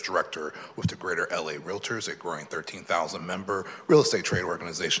Affairs Director with the Greater LA Realtors, a growing 13,000-member real estate trade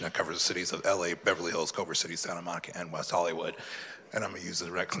organization that covers the cities of LA, Beverly Hills, Culver City, Santa Monica, and West Hollywood. And I'm going to use the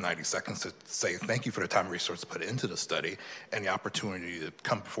next 90 seconds to say thank you for the time and resources put into the study and the opportunity to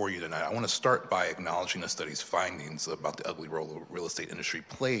come before you tonight. I want to start by acknowledging the study's findings about the ugly role the real estate industry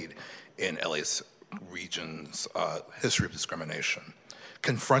played in LA's region's history of discrimination.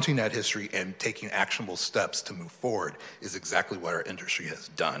 Confronting that history and taking actionable steps to move forward is exactly what our industry has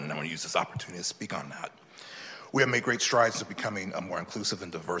done, and I want to use this opportunity to speak on that. We have made great strides to becoming a more inclusive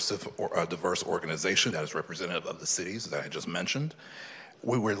and diverse organization that is representative of the cities that I just mentioned.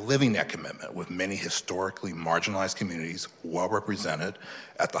 We were living that commitment with many historically marginalized communities well represented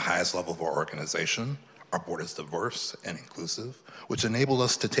at the highest level of our organization. Our board is diverse and inclusive, which enabled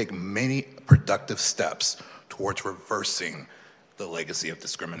us to take many productive steps towards reversing the legacy of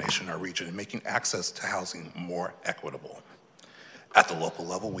discrimination in our region and making access to housing more equitable. At the local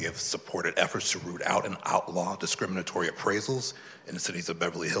level, we have supported efforts to root out and outlaw discriminatory appraisals in the cities of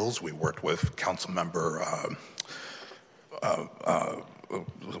Beverly Hills. We worked with the council member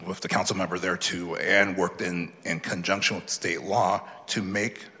there too, and worked in conjunction with state law to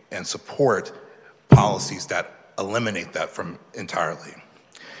make and support policies that eliminate that from entirely.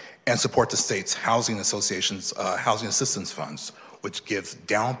 And support the state's housing association's housing assistance funds, which gives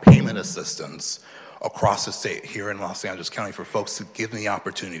down payment assistance across the state here in Los Angeles County for folks to give them the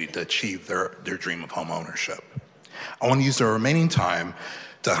opportunity to achieve their dream of home ownership. I want to use the remaining time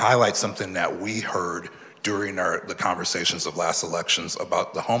to highlight something that we heard during the conversations of last elections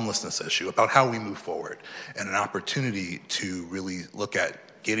about the homelessness issue, about how we move forward, and an opportunity to really look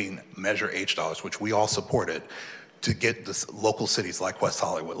at getting Measure H dollars, which we all supported, to get this local cities like West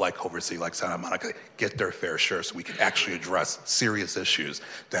Hollywood, like Culver City, like Santa Monica, get their fair share so we can actually address serious issues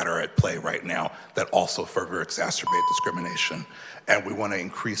that are at play right now that also further exacerbate discrimination. And we want to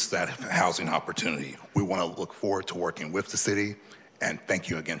increase that housing opportunity. We want to look forward to working with the city, and thank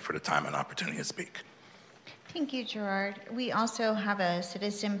you again for the time and opportunity to speak. Thank you, Gerard. We also have a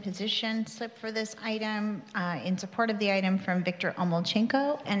citizen position slip for this item in support of the item from Victor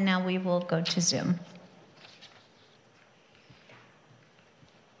Omolchenko, and now we will go to Zoom.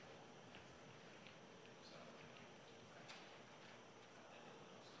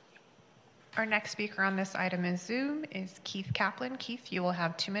 Our next speaker on this item in Zoom is Keith Kaplan. Keith, you will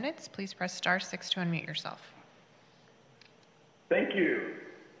have 2 minutes. Please press *6 to unmute yourself. Thank you.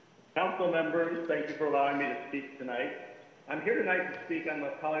 Council members, thank you for allowing me to speak tonight. I'm here tonight to speak on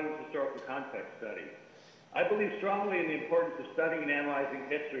West Hollywood's historical context study. I believe strongly in the importance of studying and analyzing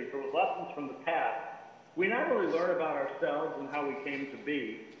history, for with lessons from the past, we not only learn about ourselves and how we came to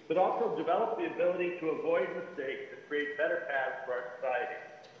be, but also develop the ability to avoid mistakes that create better paths for our society.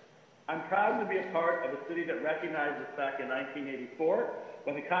 I'm proud to be a part of a city that recognized this back in 1984,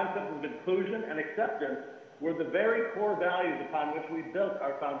 when the concepts of inclusion and acceptance were the very core values upon which we built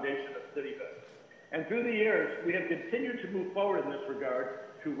our foundation of cityhood. And through the years, we have continued to move forward in this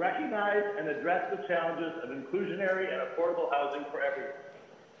regard to recognize and address the challenges of inclusionary and affordable housing for everyone.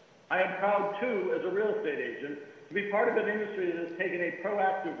 I am proud, too, as a real estate agent, to be part of an industry that has taken a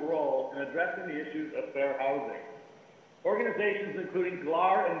proactive role in addressing the issues of fair housing. Organizations including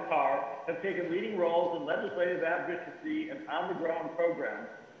GLAR and CAR have taken leading roles in legislative advocacy and on-the-ground programs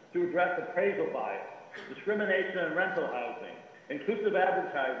to address appraisal bias, discrimination in rental housing, inclusive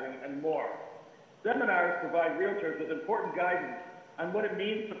advertising, and more. Seminars provide realtors with important guidance on what it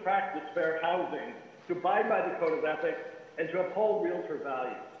means to practice fair housing, to abide by the code of ethics, and to uphold realtor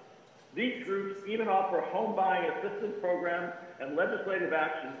values. These groups even offer home buying assistance programs and legislative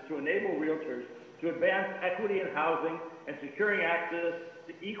actions to enable realtors to advance equity in housing and securing access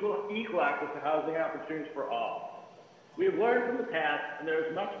to equal access to housing opportunities for all. We have learned from the past, and there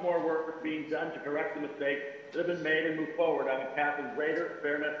is much more work being done to correct the mistakes that have been made and move forward on a path of greater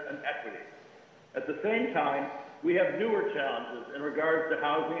fairness and equity. At the same time, we have newer challenges in regards to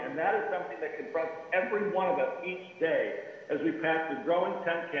housing, and that is something that confronts every one of us each day as we pass the growing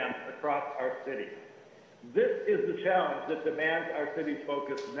tent camps across our city. This is the challenge that demands our city's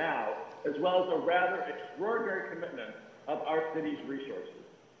focus now, as well as a rather extraordinary commitment of our city's resources.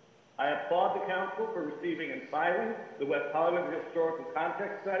 I applaud the council for receiving and filing the West Hollywood Historical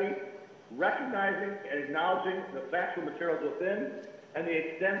Context Study, recognizing and acknowledging the factual materials within and the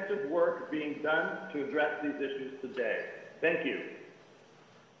extensive work being done to address these issues today. Thank you.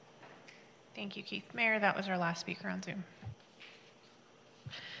 Thank you, Keith. Mayor, that was our last speaker on Zoom.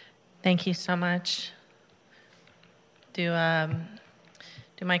 Thank you so much. Do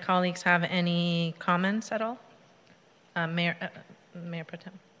my colleagues have any comments at all? Mayor Pro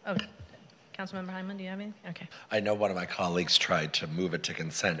Tem. Oh, Councilmember Hyman, do you have any? Okay. I know one of my colleagues tried to move it to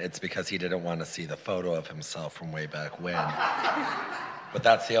consent. It's because he didn't want to see the photo of himself from way back when. But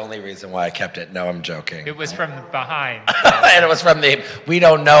that's the only reason why I kept it. No, I'm joking. It was from behind. And it was from we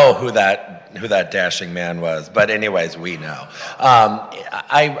don't know who that dashing man was. But anyways, we know.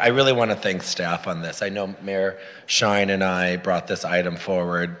 I really want to thank staff on this. I know Mayor Shine and I brought this item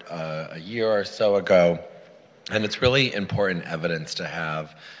forward a year or so ago. And it's really important evidence to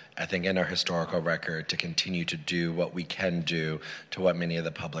have, I think, in our historical record to continue to do what we can do to what many of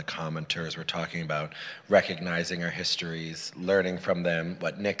the public commenters were talking about, recognizing our histories, learning from them,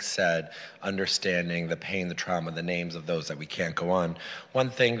 what Nick said, understanding the pain, the trauma, the names of those that we can't go on. One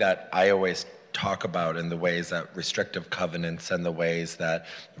thing that I always talk about in the ways that restrictive covenants and the ways that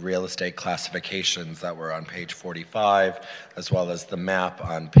real estate classifications that were on page 45, as well as the map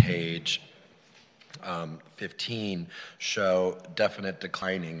on page 15 show definite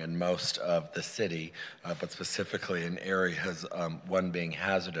declining in most of the city, but specifically in areas, one being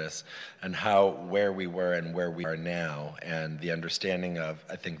hazardous, and where we were and where we are now, and the understanding of,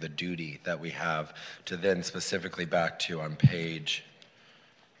 I think, the duty that we have to then specifically back to on page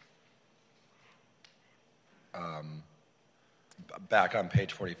back on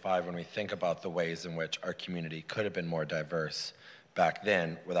page 45, when we think about the ways in which our community could have been more diverse back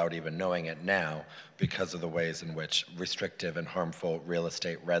then without even knowing it now, because of the ways in which restrictive and harmful real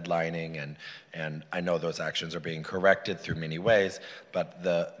estate redlining, and I know those actions are being corrected through many ways, but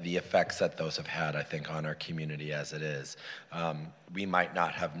the effects that those have had, I think, on our community as it is. We might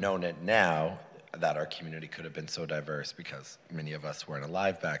not have known it now that our community could have been so diverse because many of us weren't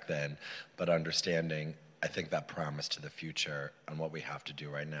alive back then, but understanding, I think, that promise to the future and what we have to do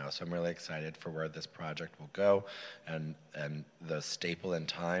right now. So I'm really excited for where this project will go, and the staple in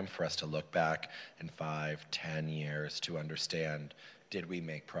time for us to look back in 5-10 years to understand, did we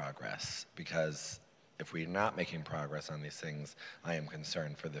make progress? Because if we're not making progress on these things, I am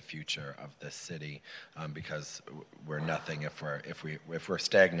concerned for the future of this city, because we're nothing if we're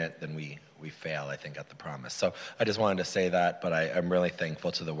stagnant, then we fail, I think, at the promise. So I just wanted to say that, but I'm really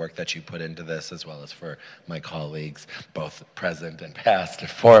thankful to the work that you put into this, as well as for my colleagues, both present and past,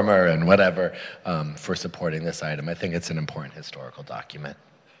 former and whatever, for supporting this item. I think it's an important historical document.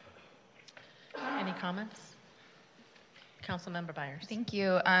 Any comments? Councilmember Byers. Thank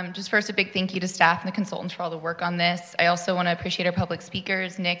you. Just first, a big thank you to staff and the consultants for all the work on this. I also want to appreciate our public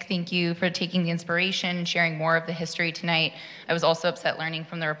speakers. Nick, thank you for taking the inspiration and sharing more of the history tonight. I was also upset learning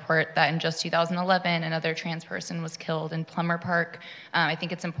from the report that in just 2011, another trans person was killed in Plummer Park. I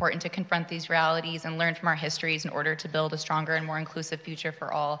think it's important to confront these realities and learn from our histories in order to build a stronger and more inclusive future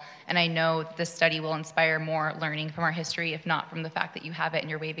for all. And I know this study will inspire more learning from our history, if not from the fact that you have it and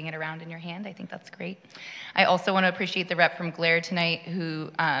you're waving it around in your hand. I think that's great. I also want to appreciate the rep from Glare tonight who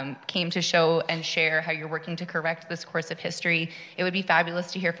came to show and share how you're working to correct this course of history. It would be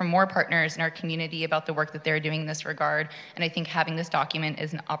fabulous to hear from more partners in our community about the work that they're doing in this regard, and I think having this document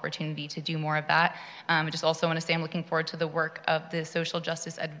is an opportunity to do more of that. I just also want to say I'm looking forward to the work of the Social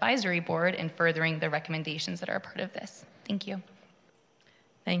Justice Advisory Board in furthering the recommendations that are a part of this. Thank you.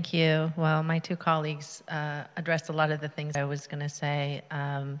 Thank you. Well, my two colleagues addressed a lot of the things I was going to say.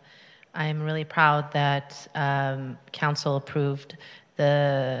 I'm really proud that Council approved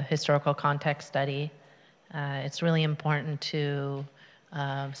the historical context study. It's really important to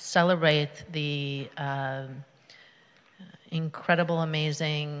celebrate the incredible,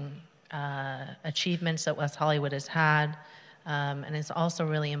 amazing achievements that West Hollywood has had, and it's also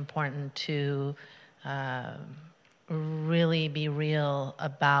really important to really be real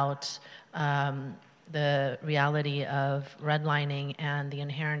about the reality of redlining and the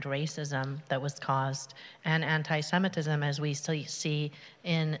inherent racism that was caused, and anti-Semitism, as we still see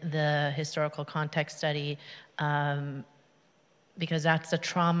in the historical context study, because that's the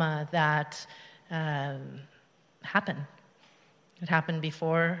trauma that happened. It happened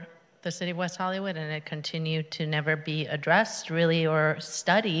before the city of West Hollywood, and it continued to never be addressed, really, or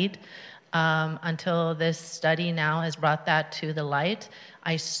studied until this study now has brought that to the light.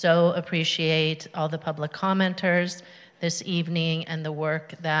 I so appreciate all the public commenters this evening and the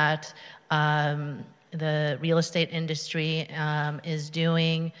work that the real estate industry is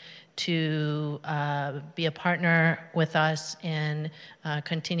doing to be a partner with us in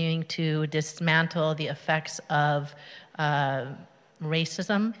continuing to dismantle the effects of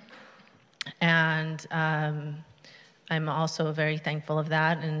racism. And I'm also very thankful of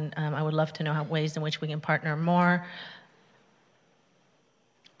that, and I would love to know ways in which we can partner more.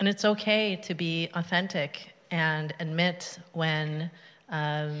 And it's okay to be authentic and admit when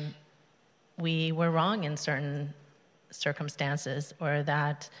we were wrong in certain circumstances, or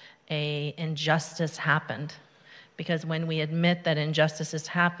that an injustice happened. Because when we admit that injustices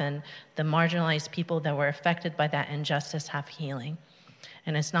happen, the marginalized people that were affected by that injustice have healing.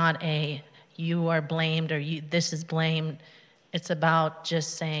 And it's not a you are blamed or this is blamed. It's about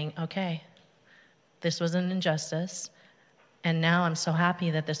just saying, okay, this was an injustice. And now I'm so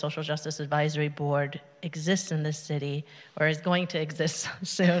happy that the Social Justice Advisory Board exists in this city, or is going to exist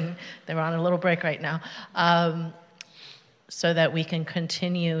soon. They're on a little break right now. So that we can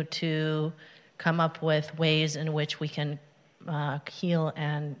continue to come up with ways in which we can heal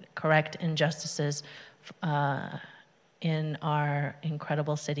and correct injustices in our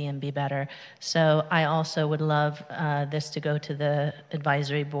incredible city and be better. So I also would love this to go to the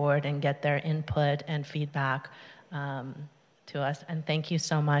advisory board and get their input and feedback to us. And thank you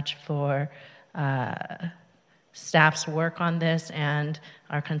so much for staff's work on this and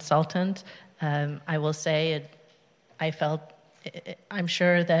our consultant. I will say I'm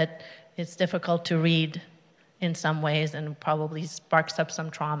sure that it's difficult to read in some ways and probably sparks up some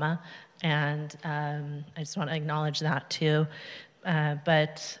trauma. And I just want to acknowledge that too. So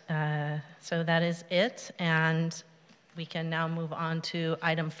that is it. And we can now move on to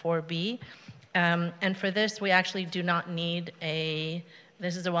item 4B, And for this, we actually do not need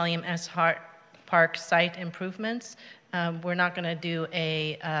this is a William S. Hart Park site improvements. We're not going to do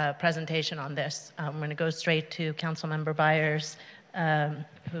a presentation on this. I'm going to go straight to Councilmember Byers,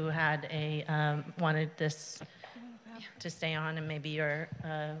 who had wanted this to stay on, and maybe your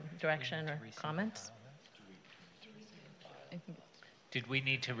direction or comments. Did we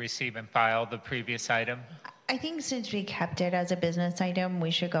need to receive and file the previous item? I think since we kept it as a business item,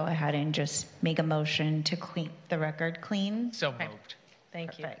 we should go ahead and just make a motion to keep the record clean. So moved.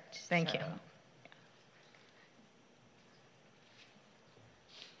 Thank you. Perfect. Thank you.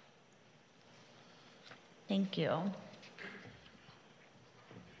 Thank you.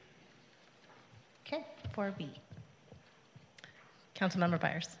 Okay, 4B. Councilmember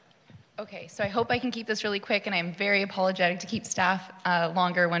Byers. Okay, so I hope I can keep this really quick, and I'm very apologetic to keep staff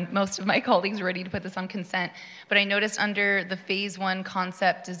longer when most of my colleagues are ready to put this on consent. But I noticed under the Phase 1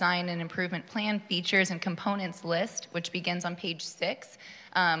 Concept, Design, and Improvement Plan Features and Components list, which begins on page 6,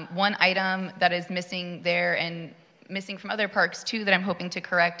 one item that is missing there and missing from other parks too that I'm hoping to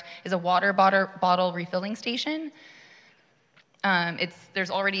correct is a water bottle refilling station. There's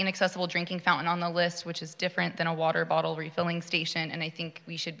already an accessible drinking fountain on the list, which is different than a water bottle refilling station, and I think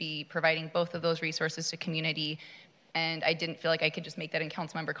we should be providing both of those resources to community. And I didn't feel like I could just make that in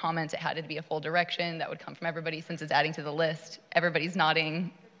council member comments. It had to be a full direction that would come from everybody since it's adding to the list. Everybody's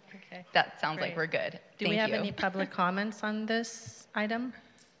nodding. Okay. That sounds Great. like we're good. Do we have any public comments on this item?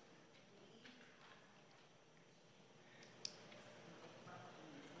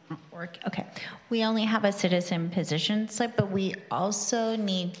 Okay, we only have a citizen position slip, but we also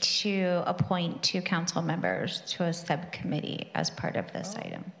need to appoint 2 council members to a subcommittee as part of this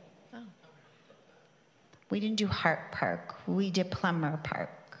item. Oh. We didn't do Hart Park, we did Plummer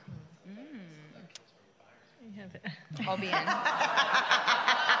Park. I'll be in.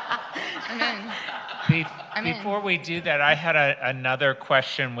 I'm in. Before we do that, I had another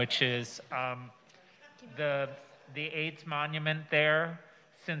question, which is the AIDS monument there.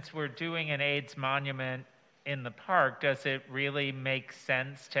 Since we're doing an AIDS monument in the park, does it really make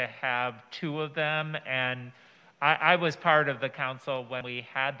sense to have 2 of them? And I was part of the council when we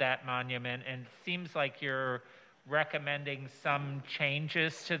had that monument, and it seems like you're recommending some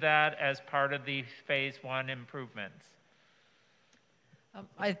changes to that as part of the Phase 1 improvements.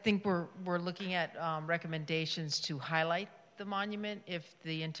 I think we're looking at recommendations to highlight the monument if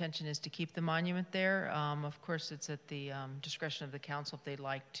the intention is to keep the monument there. Of course, it's at the discretion of the council if they'd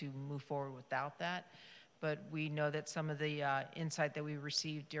like to move forward without that. But we know that some of the insight that we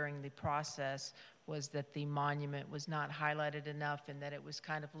received during the process was that the monument was not highlighted enough and that it was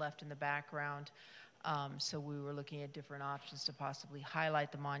kind of left in the background. So we were looking at different options to possibly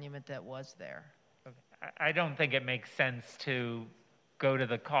highlight the monument that was there. I don't think it makes sense to go to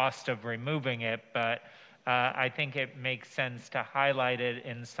the cost of removing it, but I think it makes sense to highlight it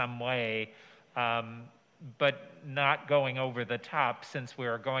in some way, but not going over the top since we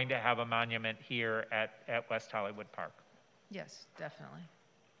are going to have a monument here at West Hollywood Park. Yes, definitely.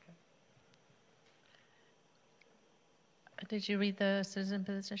 Did you read the citizen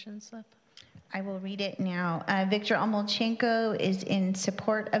position slip? I will read it now. Victor Omolchenko is in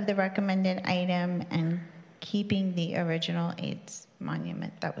support of the recommended item and keeping the original AIDS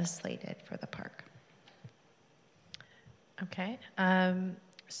monument that was slated for the park. Okay.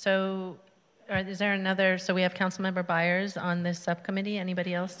 So is there another, so we have Councilmember Byers on this subcommittee.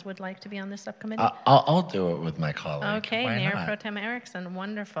 Anybody else would like to be on this subcommittee? I'll do it with my colleague. Okay, Why Mayor not? Pro Tem Erickson,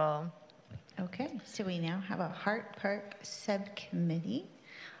 wonderful. Okay, so we now have a Hart Park subcommittee.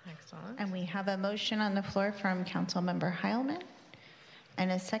 Excellent. And we have a motion on the floor from Councilmember Heilman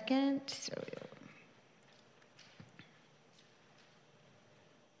and a second.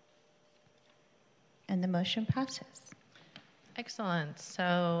 And the motion passes. Excellent.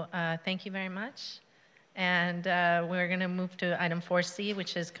 So thank you very much. And we're going to move to item 4C,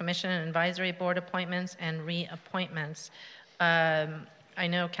 which is Commission and Advisory Board appointments and reappointments. I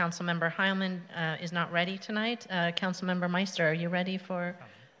know Councilmember Heilman is not ready tonight. Councilmember Meister, are you ready for?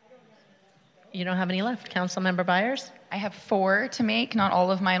 You don't have any left. Councilmember Byers? I have 4 to make. Not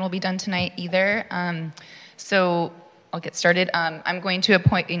all of mine will be done tonight either. So I'll get started. I'm going to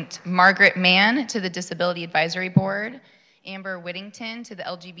appoint Margaret Mann to the Disability Advisory Board, Amber Whittington to the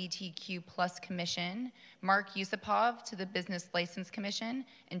LGBTQ+ Commission, Mark Yusupov to the Business License Commission,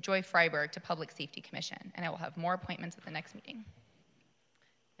 and Joy Freiberg to Public Safety Commission. And I will have more appointments at the next meeting.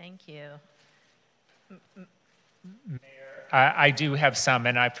 Thank you. I do have some,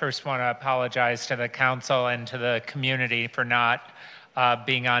 and I first want to apologize to the council and to the community for not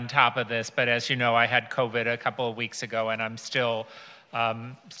being on top of this. But as you know, I had COVID a couple of weeks ago, and I'm still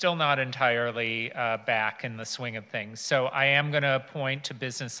Still not entirely back in the swing of things. So I am going to appoint to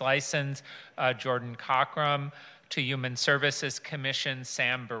Business License Jordan Cockrum, to Human Services Commission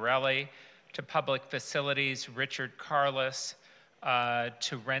Sam Borelli, to Public Facilities Richard Carlos,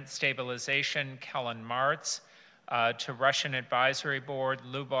 to Rent Stabilization Kellen Martz, to Russian Advisory Board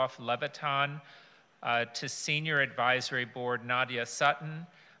Lubov Levitan, to Senior Advisory Board Nadia Sutton,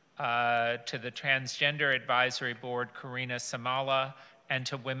 to the Transgender Advisory Board Karina Samala, and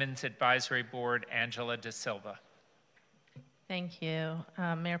to Women's Advisory Board Angela De Silva. Thank you.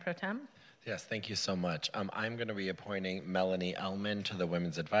 Mayor Pro Tem? Yes, thank you so much. I'm going to be appointing Melanie Ellman to the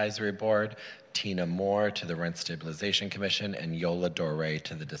Women's Advisory Board, Tina Moore to the Rent Stabilization Commission, and Yola Dore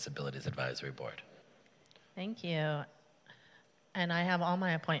to the Disabilities Advisory Board. Thank you. And I have all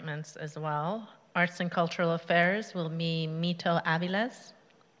my appointments as well. Arts and Cultural Affairs will be Mito Aviles.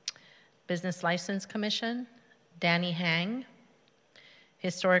 Business License Commission, Danny Hang.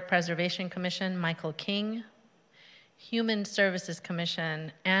 Historic Preservation Commission, Michael King. Human Services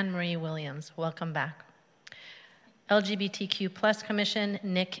Commission, Anne Marie Williams. Welcome back. LGBTQ+ Commission,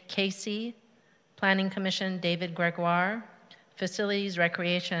 Nick Casey. Planning Commission, David Gregoire. Facilities,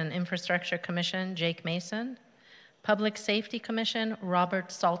 Recreation, and Infrastructure Commission, Jake Mason. Public Safety Commission, Robert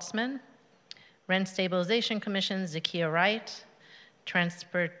Saltzman. Rent Stabilization Commission, Zakia Wright.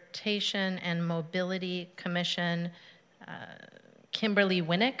 Transportation and Mobility Commission, Kimberly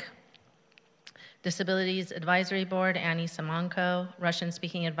Winnick. Disabilities Advisory Board, Annie Simonko. Russian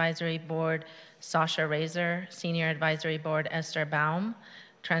Speaking Advisory Board, Sasha Razor. Senior Advisory Board, Esther Baum.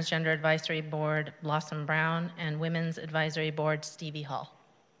 Transgender Advisory Board, Blossom Brown. And Women's Advisory Board, Stevie Hall.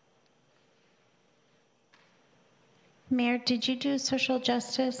 Mayor, did you do social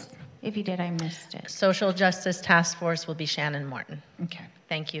justice? If you did, I missed it. Social Justice Task Force will be Shannon Martin. Okay.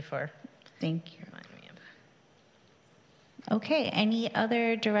 Thank you for Thank you. reminding me of that. Okay, any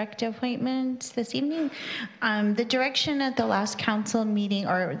other direct appointments this evening? The direction at the last council meeting,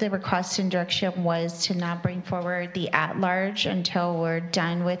 or the request and direction, was to not bring forward the at-large until we're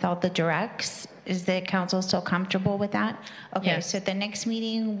done with all the directs. Is the council still comfortable with that? Okay, Yes. so at the next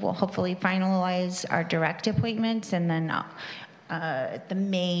meeting, we'll hopefully finalize our direct appointments, and then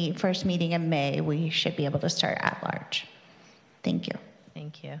the first meeting in May, we should be able to start at-large. Thank you.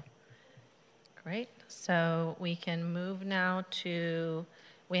 Thank you. Great. So we can move now to,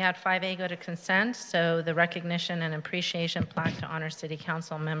 we had 5A go to consent, so the recognition and appreciation plaque to honor city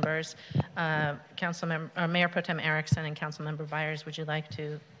council members. Mayor Pro Tem Erickson and Councilmember Byers, would you like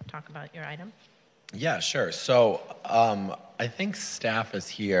to talk about your item? Yeah, sure. So I think staff is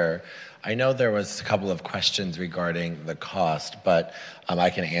here. I know there was a couple of questions regarding the cost, but I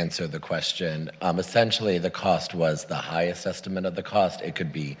can answer the question. Essentially, the cost was the highest estimate of the cost. It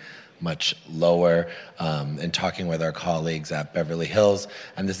could be much lower. In talking with our colleagues at Beverly Hills,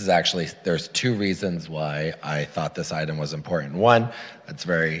 and this is actually, there's two reasons why I thought this item was important. One, it's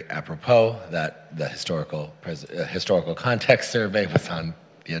very apropos that the historical context survey was on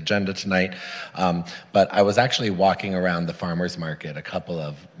the agenda tonight. But I was actually walking around the farmers market a couple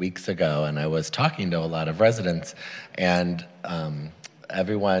of weeks ago, and I was talking to a lot of residents, and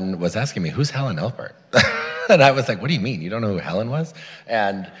everyone was asking me, who's Helen Elbert? And I was like, what do you mean? You don't know who Helen was?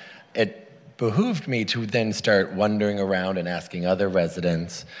 And it behooved me to then start wandering around and asking other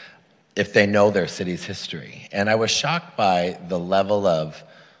residents if they know their city's history. And I was shocked by the level of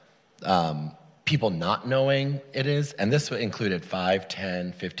people not knowing it is, and this included 5,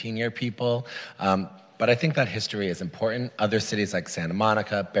 10, 15-year people. But I think that history is important. Other cities like Santa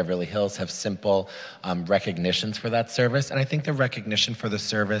Monica, Beverly Hills have simple recognitions for that service. And I think the recognition for the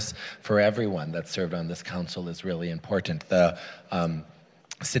service for everyone that served on this council is really important. The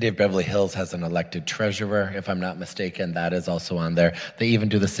City of Beverly Hills has an elected treasurer, if I'm not mistaken. That is also on there. They even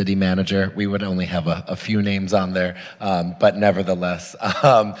do the city manager. We would only have a few names on there, but nevertheless,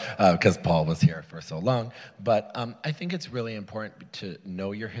 because Paul was here for so long. But I think it's really important to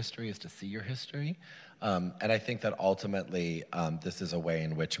know your history is to see your history. And I think that ultimately this is a way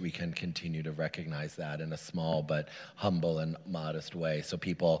in which we can continue to recognize that in a small but humble and modest way. So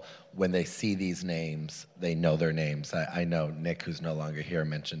people, when they see these names, they know their names. I know Nick, who's no longer here,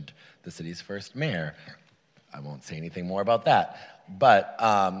 mentioned the city's first mayor. I won't say anything more about that. But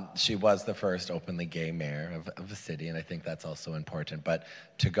she was the first openly gay mayor of the city, and I think that's also important. But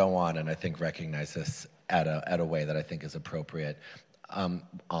to go on and I think recognize this at a way that I think is appropriate.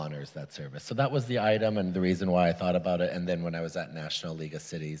 honors that service. So that was the item and the reason why I thought about it. And then when I was at National League of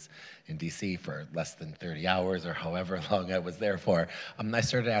Cities in DC for less than 30 hours or however long I was there for, I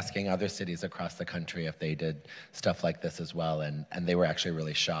started asking other cities across the country if they did stuff like this as well. And they were actually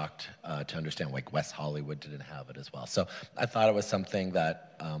really shocked to understand, like West Hollywood didn't have it as well. So I thought it was something that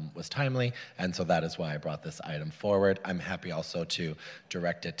was timely, and so that is why I brought this item forward. I'm happy also to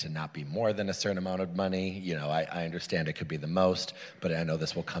direct it to not be more than a certain amount of money. You know, I understand it could be the most, but I know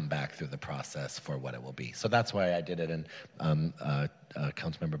this will come back through the process for what it will be. So that's why I did it. And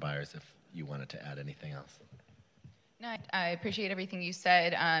Councilmember Byers, if you wanted to add anything else. No, I appreciate everything you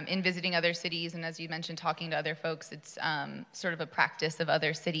said. In visiting other cities, and as you mentioned, talking to other folks, it's sort of a practice of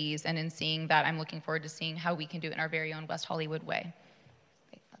other cities. And in seeing that, I'm looking forward to seeing how we can do it in our very own West Hollywood way.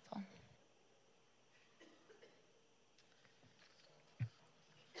 Okay, that's all.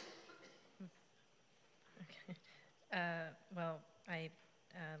 Well, I'd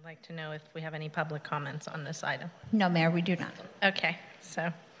like to know if we have any public comments on this item. No, Mayor, we do not. Okay,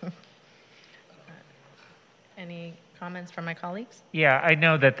 so any comments from my colleagues? Yeah, I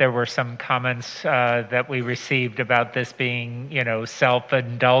know that there were some comments that we received about this being, you know,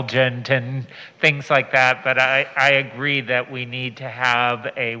 self-indulgent and things like that, but I agree that we need to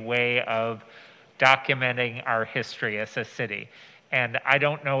have a way of documenting our history as a city. And I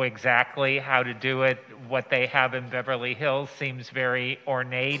don't know exactly how to do it. What they have in Beverly Hills seems very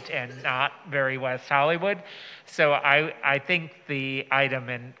ornate and not very West Hollywood. So I think the item,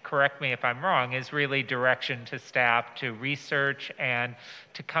 and correct me if I'm wrong, is really direction to staff to research and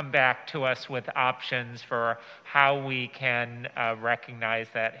to come back to us with options for how we can recognize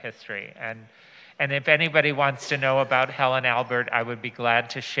that history. And if anybody wants to know about Helen Albert, I would be glad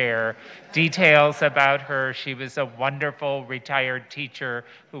to share details about her. She was a wonderful retired teacher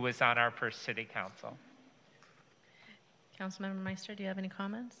who was on our first city council. Councilmember Meister, do you have any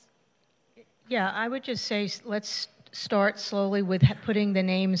comments? Yeah, I would just say let's start slowly with putting the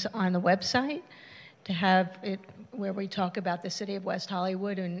names on the website to have it where we talk about the city of West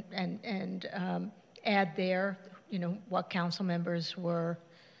Hollywood and add there, you know, what council members were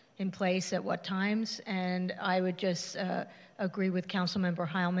in place at what times. And I would just agree with Councilmember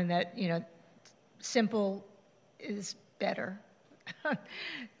Heilman that, you know, simple is better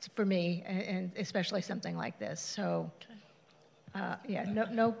for me, and especially something like this. So, yeah,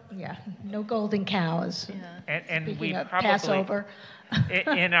 no golden cows. Yeah. And we of probably, Passover.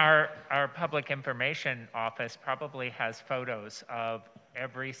 in our public information office probably has photos of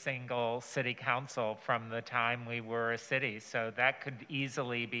every single city council from the time we were a city. So that could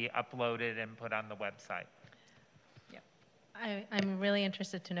easily be uploaded and put on the website. I'm really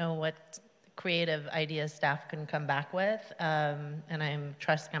interested to know what creative ideas staff can come back with, and I'm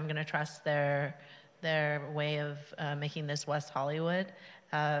going to trust their way of making this West Hollywood.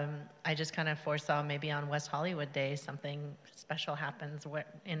 I just kind of foresaw maybe on West Hollywood Day something special happens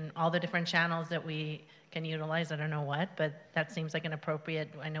in all the different channels that we can utilize. I don't know what, but that seems like an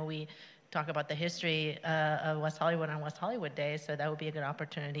appropriate. I know we talk about the history of West Hollywood on West Hollywood Day, so that would be a good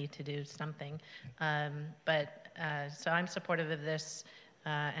opportunity to do something. So I'm supportive of this,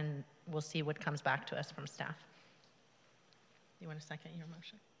 and we'll see what comes back to us from staff. You want to second your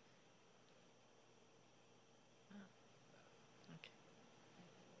motion?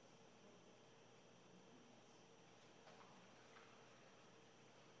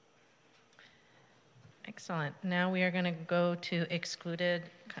 Excellent. Now we are going to go to excluded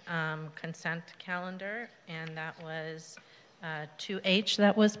consent calendar, and that was 2H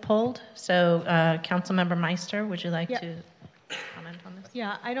that was pulled. So, Councilmember Meister, would you like to comment on this?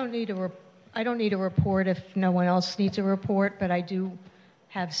 Yeah, I don't need a report if no one else needs a report, but I do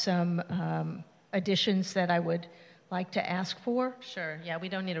have some additions that I would like to ask for. Sure. Yeah, we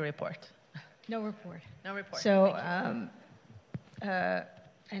don't need a report. No report. No report. So,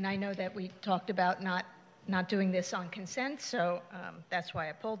 and I know that we talked about not doing this on consent, so that's why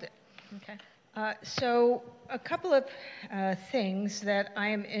I pulled it. Okay. So a couple of things that I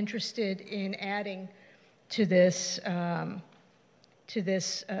am interested in adding to this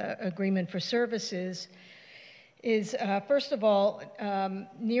agreement for services is, first of all,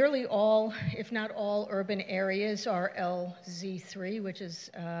 nearly all, if not all, urban areas are LZ3, which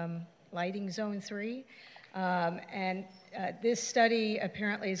is lighting zone 3. And this study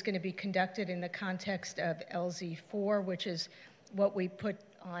apparently is going to be conducted in the context of LZ4, which is what we put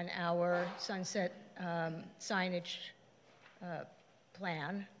on our sunset signage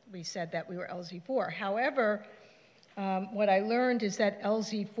plan. We said that we were LZ4. However, what I learned is that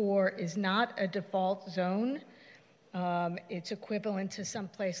LZ4 is not a default zone. It's equivalent to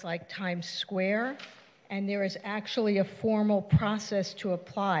someplace like Times Square, and there is actually a formal process to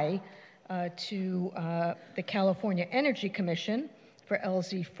apply to the California Energy Commission for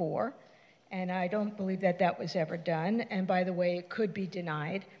LZ4, and I don't believe that that was ever done, and by the way, it could be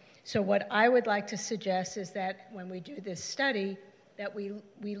denied. So what I would like to suggest is that when we do this study, that we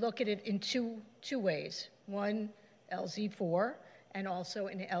look at it in two ways. One, LZ4, and also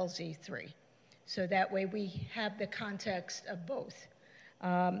in LZ3. So that way we have the context of both.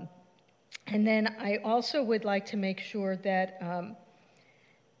 And then I also would like to make sure that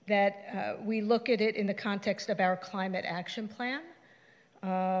we look at it in the context of our climate action plan.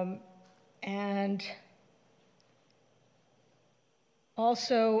 And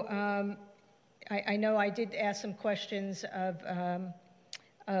also, I know I did ask some questions of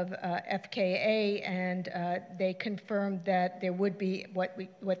FKA, and they confirmed that there would be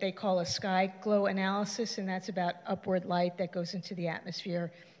what they call a sky glow analysis, and that's about upward light that goes into the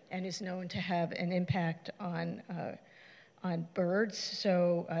atmosphere and is known to have an impact on birds.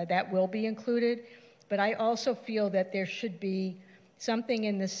 So that will be included. But I also feel that there should be something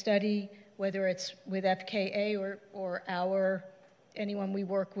in the study, whether it's with FKA or anyone we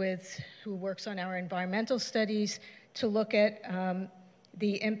work with who works on our environmental studies, to look at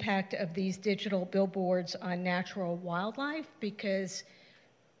the impact of these digital billboards on natural wildlife, because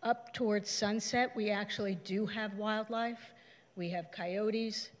up towards Sunset, we actually do have wildlife. We have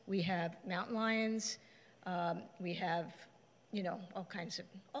coyotes, we have mountain lions, we have, all kinds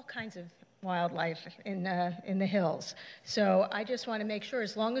of wildlife in the hills. So I just want to make sure,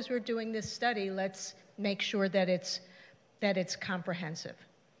 as long as we're doing this study, let's make sure that it's comprehensive,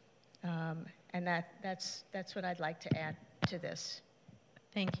 and that's what I'd like to add to this.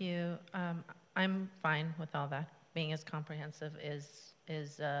 Thank you. I'm fine with all that. Being as comprehensive is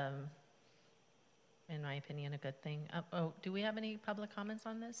in my opinion, a good thing. Do we have any public comments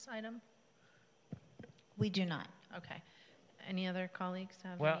on this item? We do not. Okay. Any other colleagues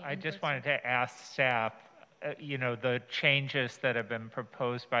have Well, any I just inputs? wanted to ask staff, the changes that have been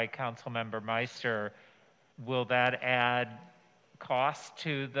proposed by Councilmember Meister, will that add cost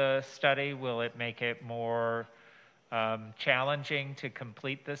to the study? Will it make it more challenging to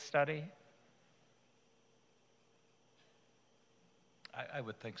complete this study? I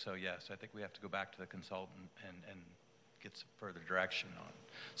would think so, yes. I think we have to go back to the consultant and get some further direction on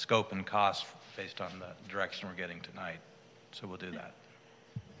scope and cost based on the direction we're getting tonight. So we'll do that.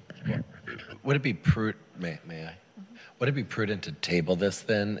 Would it be may I? Mm-hmm. Would it be prudent to table this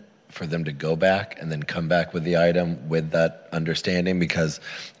then, for them to go back and then come back with the item with that understanding? Because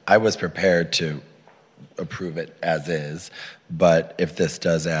I was prepared to approve it as is, but if this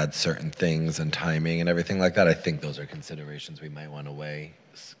does add certain things and timing and everything like that, I think those are considerations we might want to weigh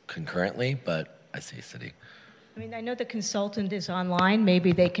concurrently, but I see city. I mean, I know the consultant is online.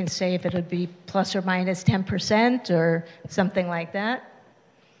 Maybe they can say if it'll be plus or minus 10% or something like that,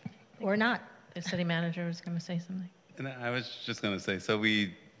 or not. The city manager was going to say something. And I was just going to say, so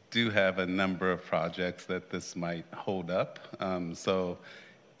we do have a number of projects that this might hold up. So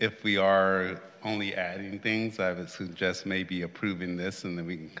if we are only adding things, I would suggest maybe approving this and then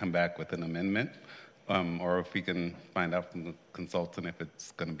we can come back with an amendment. Or if we can find out from the consultant if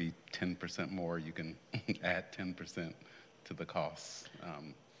it's going to be 10% more, you can add 10% to the costs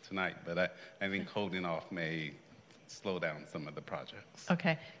tonight. But I think holding off may slow down some of the projects.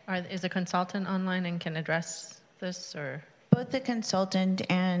 Okay. Is a consultant online and can address this, or? Both the consultant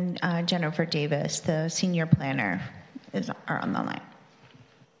and Jennifer Davis, the senior planner, are on the line.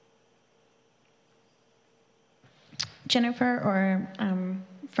 Jennifer or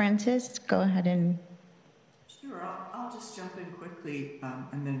Francis, go ahead and... Sure, I'll just jump in quickly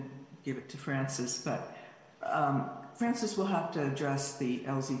and then give it to Francis. But Francis will have to address the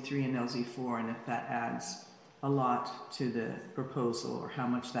LZ3 and LZ4, and if that adds a lot to the proposal or how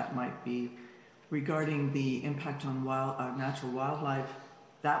much that might be. Regarding the impact on natural wildlife,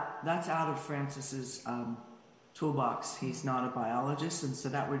 that's out of Francis's toolbox. He's not a biologist, and so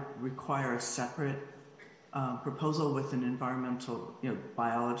that would require a separate proposal with an environmental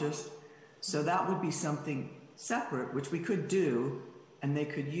biologist. So that would be something separate, which we could do, and they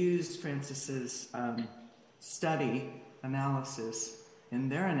could use Francis's study analysis in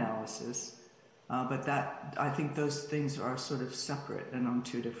their analysis. But I think those things are sort of separate and on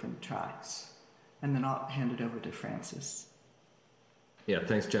two different tracks. And then I'll hand it over to Francis. Yeah,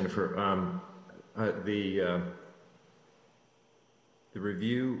 thanks, Jennifer. The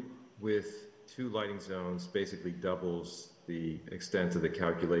review with 2 lighting zones basically doubles the extent of the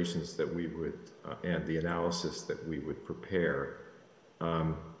calculations that we would, and the analysis that we would prepare.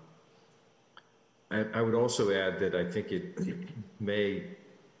 I would also add that I think it may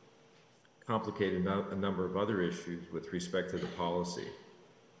complicate a number of other issues with respect to the policy.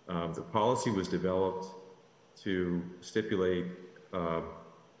 The policy was developed to stipulate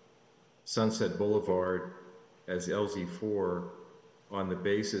Sunset Boulevard as LZ4 on the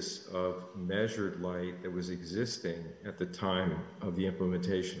basis of measured light that was existing at the time of the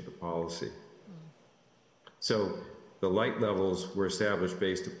implementation of the policy. So the light levels were established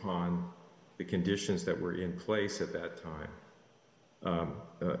based upon the conditions that were in place at that time.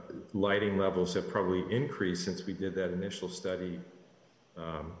 Lighting levels have probably increased since we did that initial study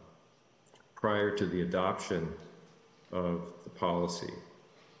prior to the adoption of the policy.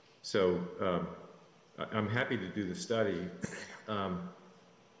 So I'm happy to do the study,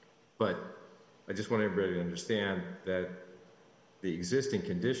 but I just want everybody to understand that the existing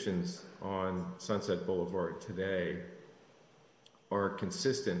conditions on Sunset Boulevard today are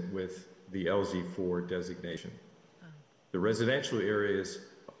consistent with the LZ4 designation. The residential areas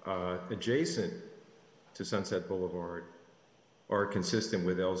adjacent to Sunset Boulevard are consistent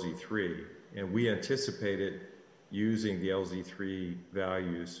with LZ3, and we anticipated using the LZ3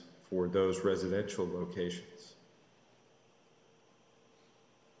 values for those residential locations.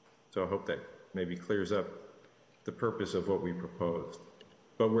 So I hope that maybe clears up the purpose of what we proposed.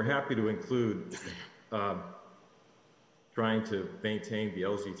 But we're happy to include trying to maintain the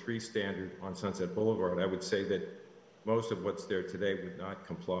LZ3 standard on Sunset Boulevard. I would say that most of what's there today would not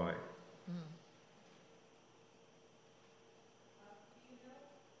comply.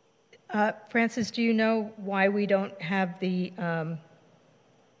 Francis, do you know why we don't have the,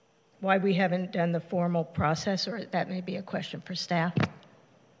 why we haven't done the formal process, or that may be a question for staff?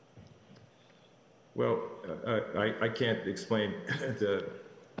 Well, I can't explain the,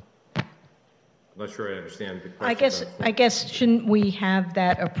 I'm not sure I understand the question. I guess shouldn't we have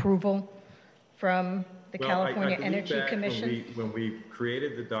that approval from the California Energy Commission? When we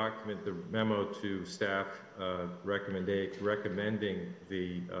created the document, the memo to staff recommending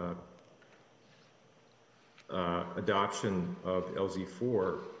the adoption of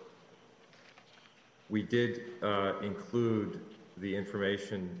LZ4, we did include the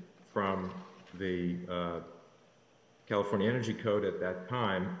information from the California Energy Code at that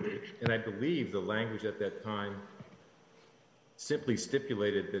time, and I believe the language at that time simply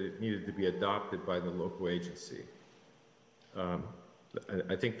stipulated that it needed to be adopted by the local agency.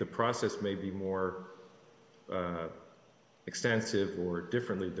 I think the process may be more extensive or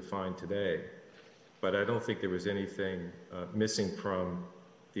differently defined today, but I don't think there was anything missing from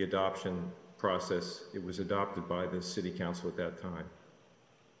the adoption process. It was adopted by the City Council at that time.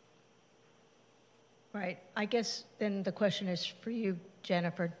 Right. I guess then the question is for you,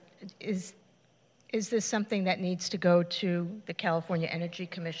 Jennifer. Is this something that needs to go to the California Energy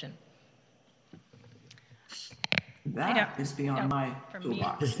Commission? That is beyond my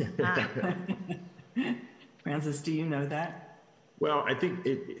toolbox. Francis, do you know that? Well, I think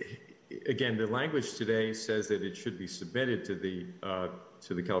again, the language today says that it should be submitted to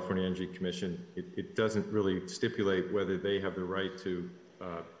the California Energy Commission. It doesn't really stipulate whether they have the right to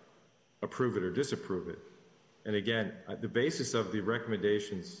approve it or disapprove it. And again, the basis of the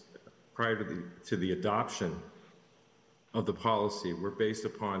recommendations prior to the adoption of the policy were based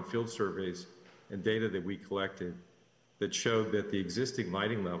upon field surveys and data that we collected that showed that the existing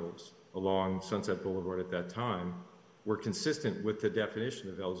lighting levels along Sunset Boulevard at that time were consistent with the definition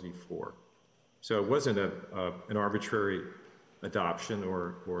of LZ4. So it wasn't an arbitrary adoption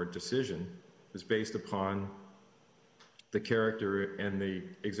or decision. It was based upon the character and the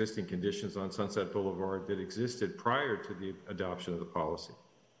existing conditions on Sunset Boulevard that existed prior to the adoption of the policy.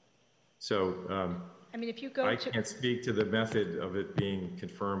 So I mean, if you go I can't speak to the method of it being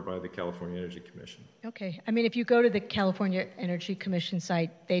confirmed by the California Energy Commission. Okay. I mean, if you go to the California Energy Commission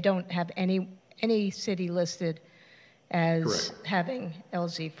site, they don't have any city listed as Correct. having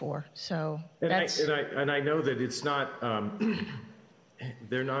LZ4. So that's... And I know that it's not,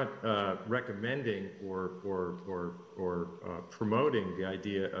 they're not recommending or promoting the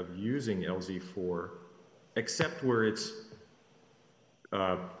idea of using LZ4, except where it's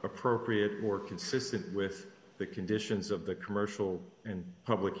appropriate or consistent with the conditions of the commercial and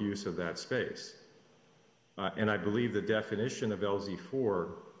public use of that space. And I believe the definition of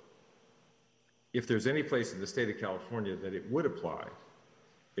LZ4, if there's any place in the state of California that it would apply,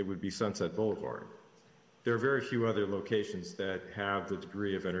 it would be Sunset Boulevard. There are very few other locations that have the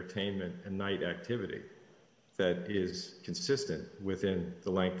degree of entertainment and night activity that is consistent within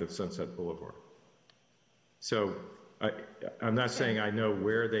the length of Sunset Boulevard. So I'm not saying I know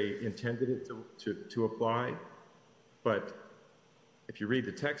where they intended it to apply, but if you read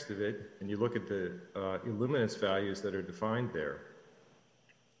the text of it and you look at the illuminance values that are defined there,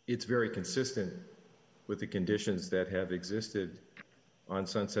 it's very consistent with the conditions that have existed on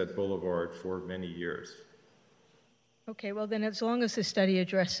Sunset Boulevard for many years. Okay, well then as long as the study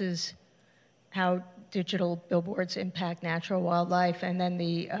addresses how digital billboards impact natural wildlife and then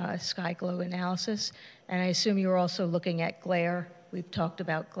the sky glow analysis, and I assume you're also looking at glare. We've talked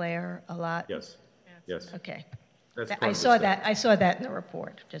about glare a lot. Yes, yes. Okay. That's part I of the saw study. that. I saw that in the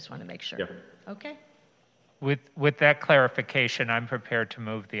report. Just want to make sure. Yeah. Okay. With that clarification, I'm prepared to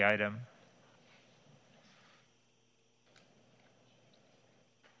move the item.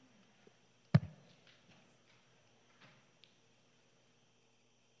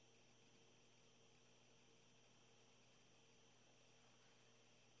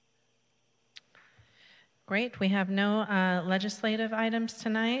 Great. We have no legislative items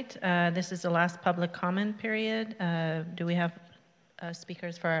tonight. This is the last public comment period. Do we have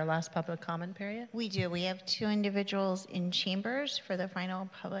speakers for our last public comment period? We do. We have 2 individuals in chambers for the final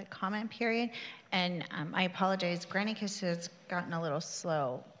public comment period. And I apologize, Granicus has gotten a little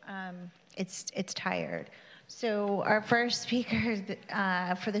slow. It's tired. So our first speaker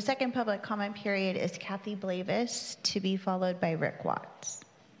for the second public comment period is Kathy Blavis, to be followed by Rick Watts.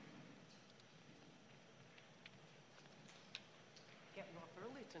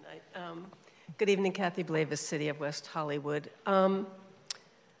 Good evening, Kathy Blavis, City of West Hollywood. I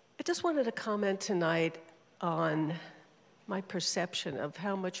just wanted to comment tonight on my perception of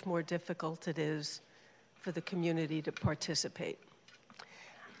how much more difficult it is for the community to participate.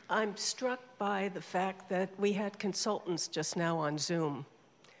 I'm struck by the fact that we had consultants just now on Zoom,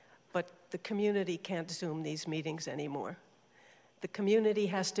 but the community can't Zoom these meetings anymore. The community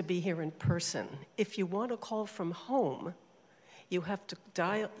has to be here in person. If you want to call from home, you have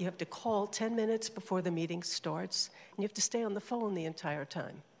to call 10 minutes before the meeting starts, and you have to stay on the phone the entire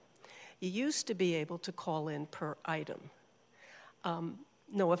time. You used to be able to call in per item.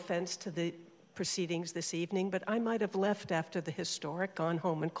 No offense to the proceedings this evening, but I might have left after the historic, gone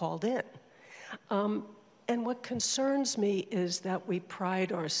home and called in. And what concerns me is that we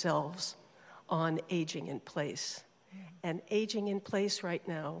pride ourselves on aging in place. And aging in place right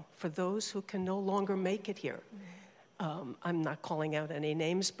now for those who can no longer make it here. I'm not calling out any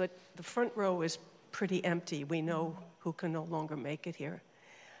names, but the front row is pretty empty. We know who can no longer make it here.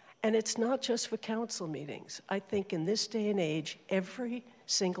 And it's not just for council meetings. I think in this day and age, every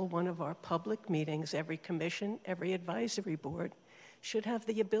single one of our public meetings, every commission, every advisory board, should have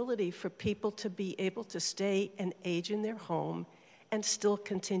the ability for people to be able to stay and age in their home and still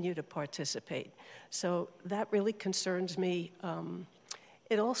continue to participate. So that really concerns me.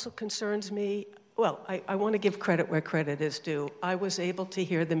 It also concerns me. Well, I want to give credit where credit is due. I was able to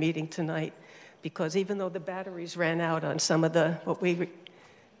hear the meeting tonight because even though the batteries ran out on some of the, what we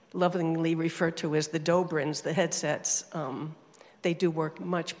lovingly refer to as the Dobrins, the headsets, they do work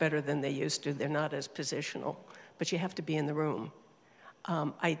much better than they used to. They're not as positional, but you have to be in the room.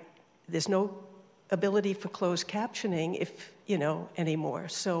 There's no ability for closed captioning anymore.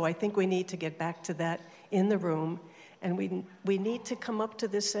 So I think we need to get back to that in the room. And we need to come up to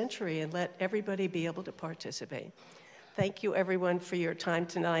this century and let everybody be able to participate. Thank you, everyone, for your time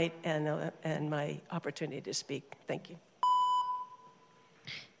tonight and my opportunity to speak. Thank you.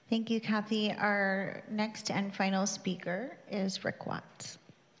 Thank you, Kathy. Our next and final speaker is Rick Watts.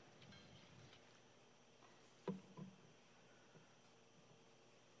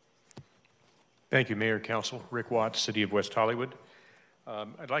 Thank you, Mayor, Council. Rick Watts, City of West Hollywood.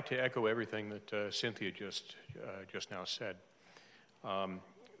 I'd like to echo everything that Cynthia just now said.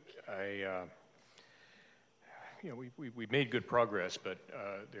 We've made good progress, but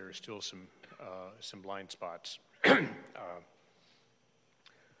there are still some blind spots.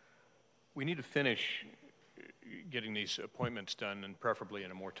 We need to finish getting these appointments done, and preferably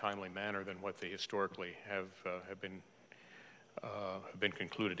in a more timely manner than what they historically have been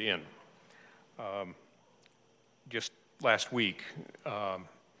concluded in. Just last week,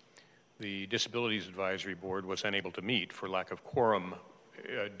 the Disabilities Advisory Board was unable to meet for lack of quorum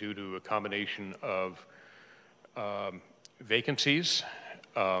due to a combination of vacancies,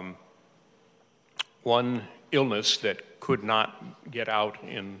 one illness that could not get out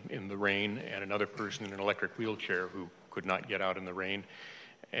in the rain, and another person in an electric wheelchair who could not get out in the rain,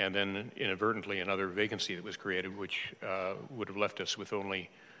 and then inadvertently another vacancy that was created, which would have left us with only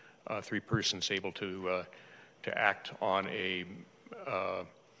 3 persons able to act on a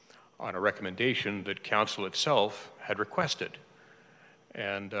recommendation that council itself had requested.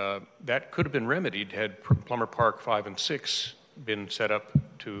 And that could have been remedied had Plummer Park 5 and 6 been set up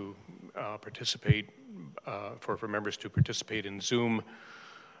to participate, for members to participate in Zoom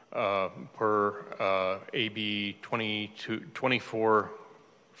per AB 24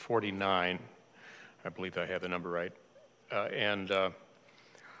 49. I believe I have the number right. And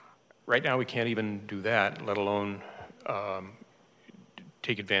right now we can't even do that, let alone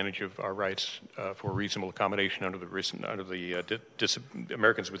take advantage of our rights for reasonable accommodation under the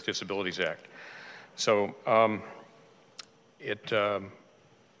Americans with Disabilities Act. So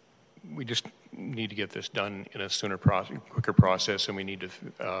we just need to get this done in a quicker process, and we need to,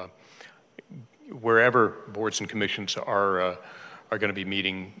 wherever boards and commissions are going to be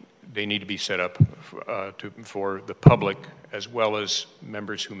meeting, they need to be set up for the public as well as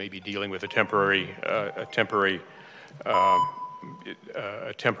members who may be dealing with a temporary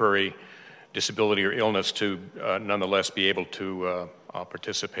disability or illness to nonetheless be able to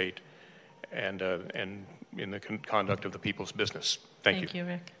participate and in the conduct of the people's business. Thank you. Thank you,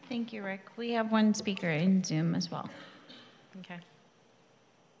 Rick. Thank you, Rick. We have one speaker in Zoom as well. Okay.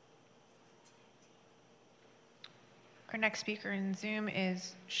 Our next speaker in Zoom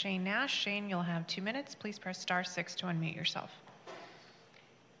is Shane Nash. Shane, you'll have 2 minutes. Please press *6 to unmute yourself.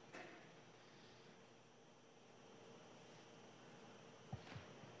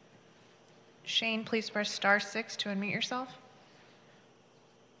 Shane, please press *6 to unmute yourself.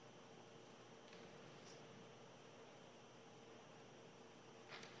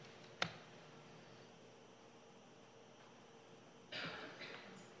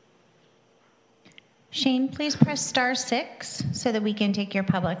 Shane, please press *6 so that we can take your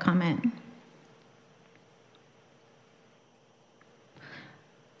public comment.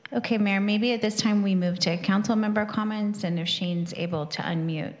 Okay, Mayor, maybe at this time we move to council member comments, and if Shane's able to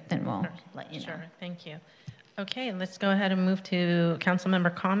unmute, then we'll let you know. Sure, thank you. Okay, let's go ahead and move to council member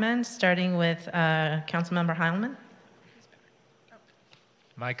comments, starting with council member Heilman.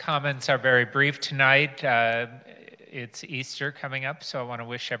 My comments are very brief tonight. It's Easter coming up, so I want to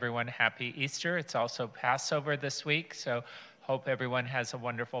wish everyone happy Easter. It's also Passover this week, so hope everyone has a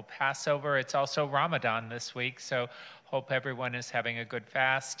wonderful Passover. It's also Ramadan this week, so hope everyone is having a good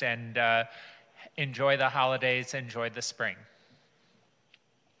fast and enjoy the holidays, enjoy the spring.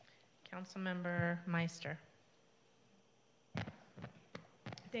 Councilmember Meister.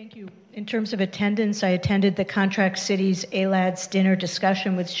 Thank you. In terms of attendance, I attended the Contract Cities ALADS dinner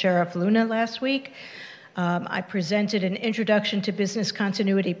discussion with Sheriff Luna last week. I presented an introduction to business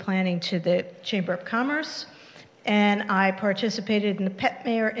continuity planning to the Chamber of Commerce, and I participated in the Pet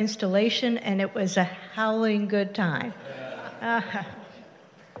Mayor installation, and it was a howling good time. I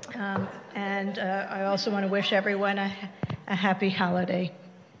also want to wish everyone a happy holiday.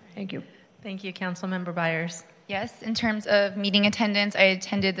 Thank you. Thank you, Councilmember Byers. Yes, in terms of meeting attendance, I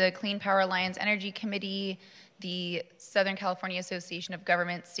attended the Clean Power Alliance Energy Committee, the Southern California Association of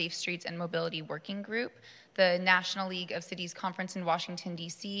Governments, Safe Streets and Mobility Working Group, the National League of Cities Conference in Washington,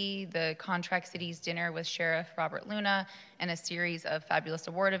 D.C., the Contract Cities Dinner with Sheriff Robert Luna, and a series of fabulous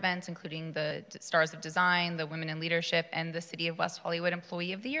award events, including the Stars of Design, the Women in Leadership, and the City of West Hollywood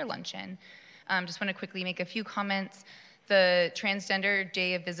Employee of the Year Luncheon. Just want to quickly make a few comments. The Transgender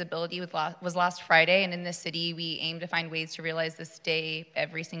Day of Visibility was last Friday, and in this city, we aim to find ways to realize this day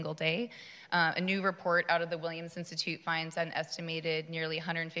every single day. A new report out of the Williams Institute finds that an estimated nearly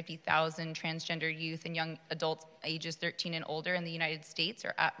 150,000 transgender youth and young adults ages 13 and older in the United States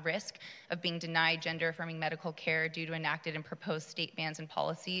are at risk of being denied gender-affirming medical care due to enacted and proposed state bans and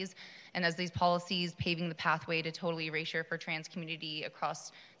policies. And as these policies paving the pathway to total erasure for trans community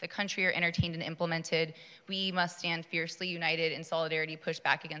across the country are entertained and implemented, we must stand fiercely united in solidarity to push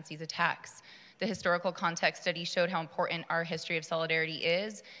back against these attacks. The historical context study showed how important our history of solidarity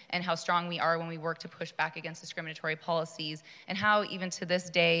is and how strong we are when we work to push back against discriminatory policies, and how even to this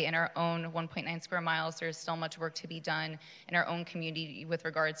day in our own 1.9 square miles, there is still much work to be done in our own community with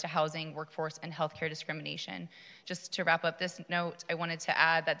regards to housing, workforce, and healthcare discrimination. Just to wrap up this note, I wanted to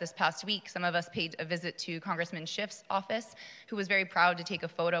add that this past week, some of us paid a visit to Congressman Schiff's office, who was very proud to take a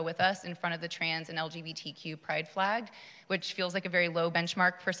photo with us in front of the trans and LGBTQ pride flag, which feels like a very low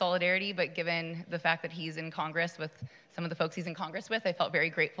benchmark for solidarity, but given the fact that he's in Congress with some of the folks he's in Congress with, I felt very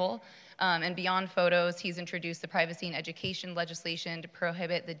grateful. And beyond photos, he's introduced the privacy and education legislation to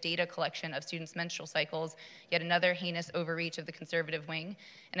prohibit the data collection of students' menstrual cycles, yet another heinous overreach of the conservative wing.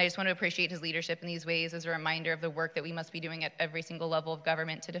 And I just want to appreciate his leadership in these ways as a reminder of the work that we must be doing at every single level of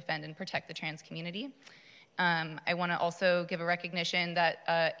government to defend and protect the trans community. I want to also give a recognition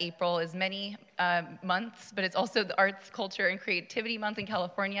that April is many months, but it's also the Arts, Culture, and Creativity Month in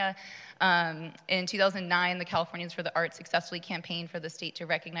California. In 2009, the Californians for the Arts successfully campaigned for the state to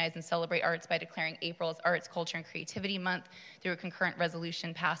recognize and celebrate arts by declaring April as Arts, Culture, and Creativity Month through a concurrent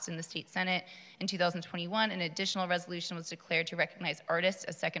resolution passed in the state Senate. In 2021, an additional resolution was declared to recognize artists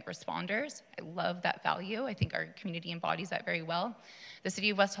as second responders. I love that value. I think our community embodies that very well. The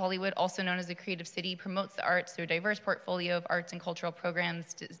City of West Hollywood, also known as the Creative City, promotes the arts through a diverse portfolio of arts and cultural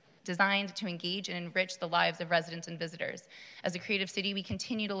programs designed to engage and enrich the lives of residents and visitors. As a creative city, we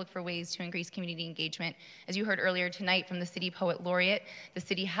continue to look for ways to increase community engagement. As you heard earlier tonight from the City Poet Laureate, the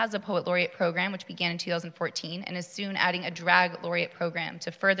city has a Poet Laureate program, which began in 2014, and is soon adding a Drag Laureate program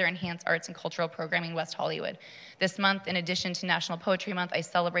to further enhance arts and cultural programming in West Hollywood. This month, in addition to National Poetry Month, I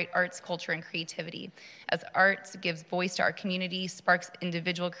celebrate arts, culture, and creativity. As arts gives voice to our community, sparks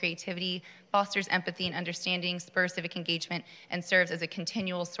individual creativity, fosters empathy and understanding, spurs civic engagement, and serves as a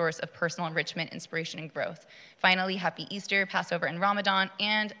continual source of personal enrichment, inspiration, and growth. Finally, happy Easter, Passover, and Ramadan,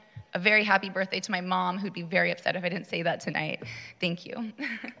 and a very happy birthday to my mom, who'd be very upset if I didn't say that tonight. Thank you.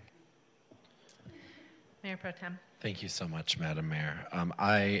 Mayor Pro Tem. Thank you so much, Madam Mayor.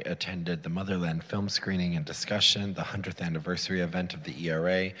 I attended the Motherland film screening and discussion, the 100th anniversary event of the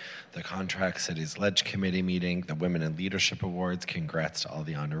ERA, the Contract Cities Ledge Committee meeting, the Women in Leadership Awards, congrats to all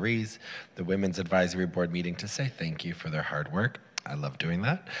the honorees, the Women's Advisory Board meeting to say thank you for their hard work. I love doing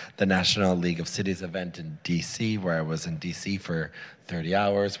that. The National League of Cities event in D.C., where I was in D.C. for 30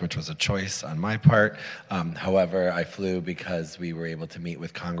 hours, which was a choice on my part. However, I flew because we were able to meet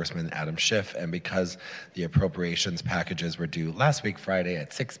with Congressman Adam Schiff, and because the appropriations packages were due last week, Friday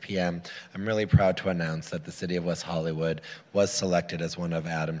at 6 p.m., I'm really proud to announce that the City of West Hollywood was selected as one of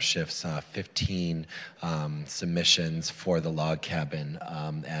Adam Schiff's 15 submissions for the log cabin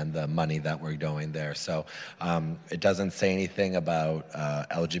and the money that we're going there. So it doesn't say anything about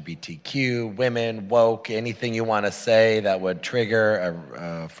LGBTQ, women, woke, anything you want to say that would trigger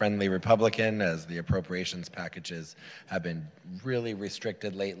a friendly Republican, as the appropriations packages have been really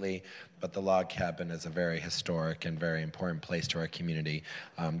restricted lately. But the log cabin is a very historic and very important place to our community.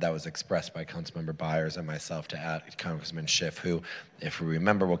 That was expressed by Councilmember Byers and myself to Congressman Schiff, who, if we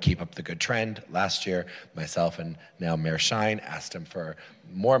remember, will keep up the good trend. Last year, myself and now Mayor Shine asked him for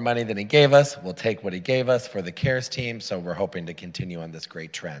more money than he gave us. We'll take what he gave us for the CARES team, so we're hoping to continue on this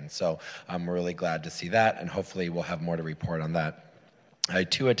great trend. So I'm really glad to see that, and hopefully we'll have more to report on that. I,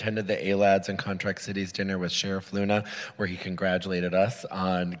 too, attended the ALADS and Contract Cities dinner with Sheriff Luna, where he congratulated us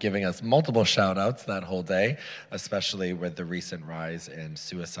on giving us multiple shout-outs that whole day, especially with the recent rise in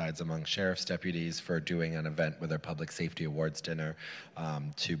suicides among sheriff's deputies, for doing an event with our Public Safety Awards dinner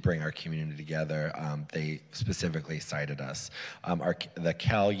to bring our community together. They specifically cited us. The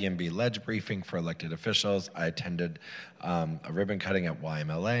Cal Yimby Ledge briefing for elected officials, I attended a ribbon cutting at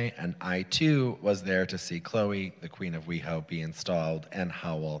YMLA, and I, too, was there to see Chloe, the Queen of WeHo, be installed, and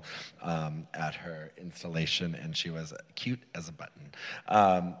Howell at her installation, and she was cute as a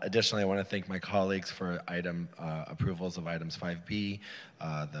button. Additionally, I want to thank my colleagues for approvals of items 5B,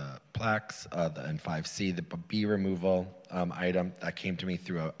 the plaques, and 5C, the bee removal item that came to me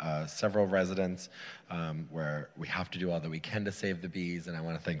through several residents, where we have to do all that we can to save the bees, and I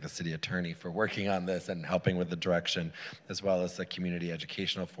want to thank the city attorney for working on this and helping with the direction, as well as the Community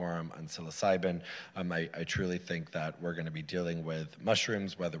Educational Forum on psilocybin. I truly think that we're going to be dealing with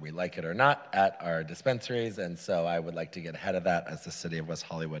mushrooms, whether we like it or not, at our dispensaries, and so I would like to get ahead of that, as the City of West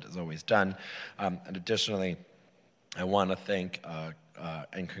Hollywood has always done. And additionally, I want to thank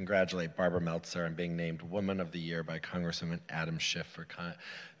and congratulate Barbara Meltzer on being named Woman of the Year by Congressman Adam Schiff for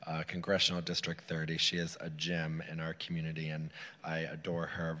Congressional District 30. She is a gem in our community, and I adore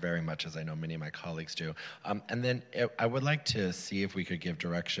her very much, as I know many of my colleagues do. And then I would like to see if we could give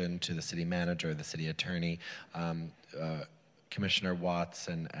direction to the city manager, the city attorney, Commissioner Watts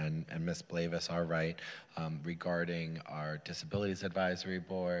and Ms. Blavis are right, regarding our Disabilities Advisory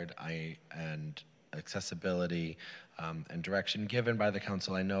Board and accessibility and direction given by the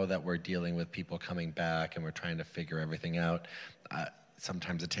council. I know that we're dealing with people coming back and we're trying to figure everything out.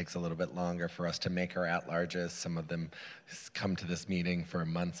 Sometimes it takes a little bit longer for us to make our at-larges. Some of them come to this meeting for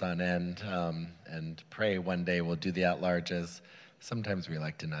months on end and pray one day we'll do the at-larges. Sometimes we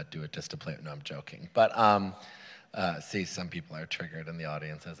like to not do it just to play. No, I'm joking. But see, some people are triggered in the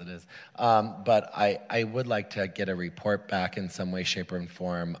audience as it is. But I would like to get a report back in some way, shape, or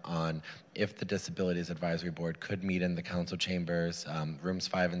form on if the Disabilities Advisory Board could meet in the council chambers. Rooms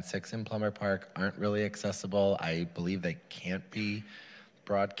 5 and 6 in Plummer Park aren't really accessible. I believe they can't be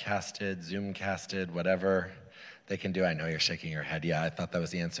broadcasted, Zoom-casted, whatever they can do. I know you're shaking your head. Yeah, I thought that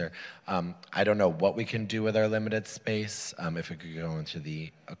was the answer. I don't know what we can do with our limited space, if we could go into the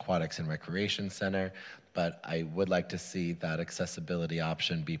Aquatics and Recreation Center, but I would like to see that accessibility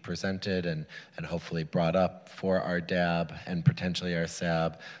option be presented and hopefully brought up for our DAB and potentially our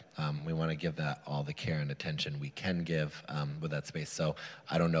SAB. We want to give that all the care and attention we can give with that space. So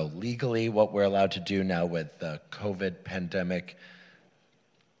I don't know legally what we're allowed to do now with the COVID pandemic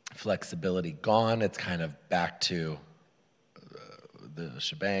flexibility gone. It's kind of back to the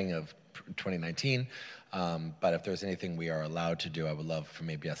shebang of 2019. But if there's anything we are allowed to do, I would love for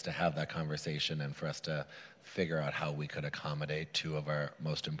maybe us to have that conversation and for us to figure out how we could accommodate two of our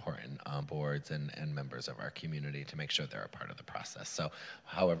most important boards and members of our community to make sure they're a part of the process. So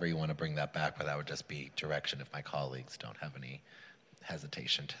however you want to bring that back, but that would just be direction if my colleagues don't have any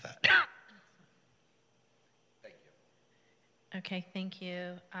hesitation to that. Okay, thank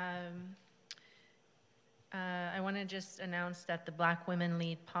you. I want to just announce that the Black Women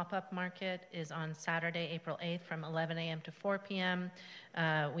Lead Pop-Up Market is on Saturday, April 8th from 11 a.m. to 4 p.m.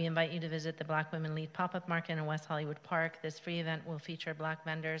 We invite you to visit the Black Women Lead Pop-Up Market in West Hollywood Park. This free event will feature Black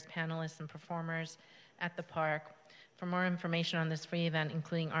vendors, panelists, and performers at the park. For more information on this free event,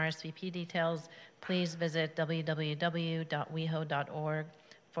 including RSVP details, please visit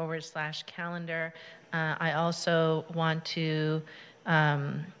www.weho.org/calendar. I also want to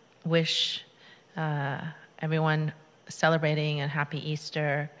wish everyone celebrating a happy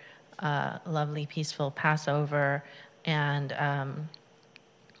Easter, lovely, peaceful Passover, and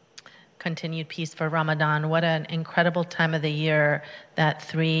continued peace for Ramadan. What an incredible time of the year that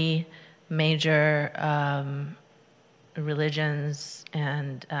three major religions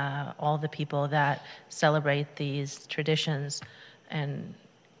and all the people that celebrate these traditions and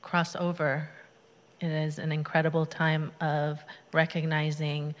cross over. It is an incredible time of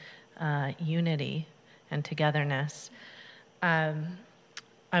recognizing unity and togetherness. I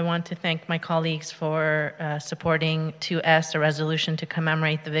want to thank my colleagues for supporting 2S, a resolution to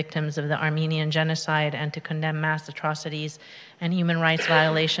commemorate the victims of the Armenian genocide and to condemn mass atrocities and human rights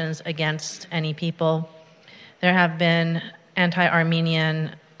violations against any people. There have been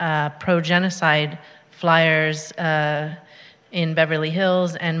anti-Armenian pro-genocide flyers in Beverly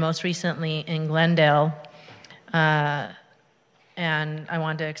Hills and most recently in Glendale. And I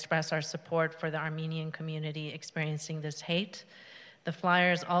want to express our support for the Armenian community experiencing this hate. The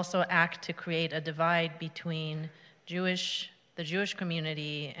flyers also act to create a divide between the Jewish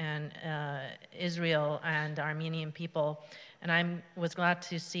community and Israel and the Armenian people. And I was glad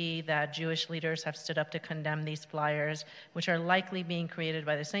to see that Jewish leaders have stood up to condemn these flyers, which are likely being created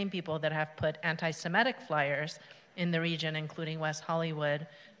by the same people that have put anti-Semitic flyers in the region, including West Hollywood.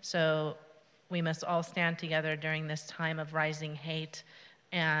 So we must all stand together during this time of rising hate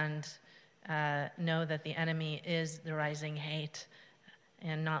and know that the enemy is the rising hate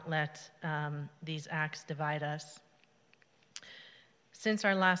and not let these acts divide us. Since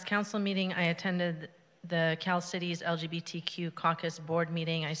our last council meeting, I attended the Cal Cities LGBTQ Caucus Board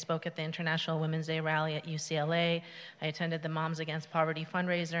meeting. I spoke at the International Women's Day rally at UCLA. I attended the Moms Against Poverty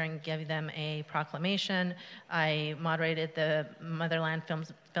fundraiser and gave them a proclamation. I moderated the Motherland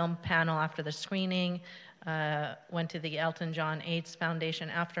film panel after the screening. Went to the Elton John AIDS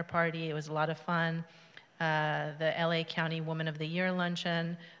Foundation after party. It was a lot of fun. The LA County Woman of the Year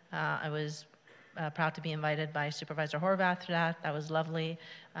luncheon. I was proud to be invited by Supervisor Horvath to that. That was lovely.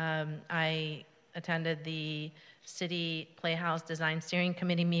 I attended the City Playhouse Design Steering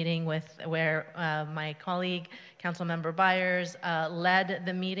Committee meeting where my colleague, Councilmember Byers, led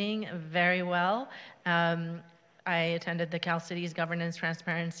the meeting very well. I attended the Cal Cities Governance,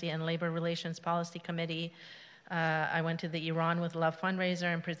 Transparency, and Labor Relations Policy Committee. I went to the Iran with Love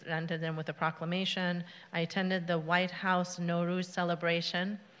fundraiser and presented them with a proclamation. I attended the White House Nowruz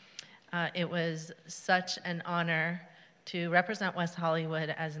celebration. It was such an honor to represent West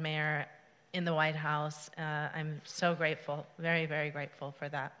Hollywood as mayor in the White House. I'm so grateful, very, very grateful for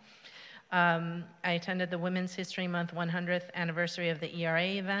that. I attended the Women's History Month 100th anniversary of the ERA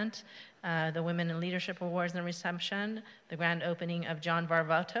event, the Women in Leadership Awards and reception, the grand opening of John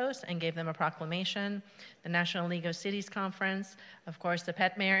Varvatos and gave them a proclamation, the National League of Cities Conference, of course the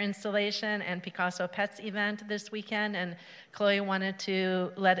Pet Mayor installation and Picasso Pets event this weekend. And Chloe wanted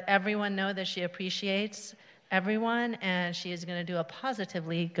to let everyone know that she appreciates everyone, and she is going to do a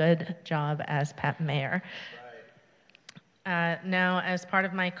positively good job as Pet Mayor. Now, as part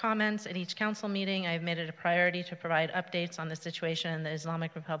of my comments at each council meeting, I've made it a priority to provide updates on the situation in the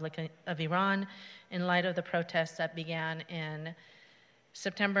Islamic Republic of Iran in light of the protests that began in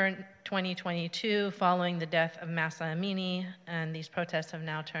September 2022 following the death of Mahsa Amini, and these protests have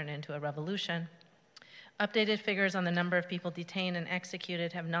now turned into a revolution. Updated figures on the number of people detained and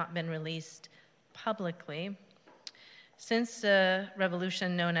executed have not been released publicly. Since the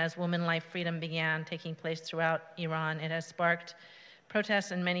revolution known as Women Life Freedom began taking place throughout Iran, it has sparked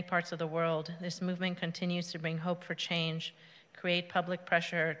protests in many parts of the world. This movement continues to bring hope for change, create public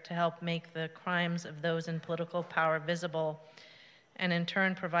pressure to help make the crimes of those in political power visible, and in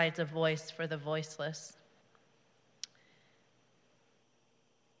turn provides a voice for the voiceless.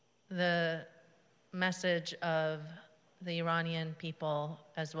 The message of the Iranian people,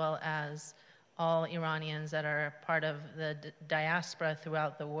 as well as all Iranians that are part of the diaspora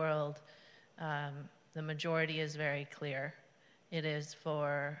throughout the world, the majority is very clear. It is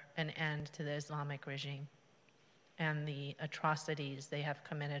for an end to the Islamic regime and the atrocities they have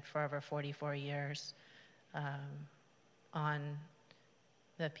committed for over 44 years on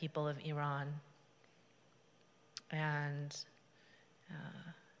the people of Iran. And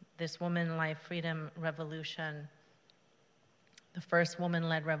this Woman Life Freedom Revolution, the first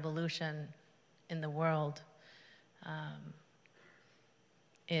woman-led revolution in the world,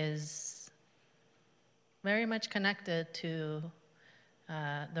 is very much connected to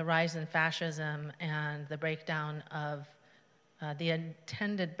the rise in fascism and the breakdown of the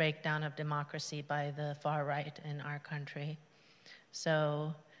intended breakdown of democracy by the far right in our country.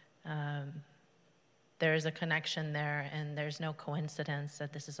 So there is a connection there, and there's no coincidence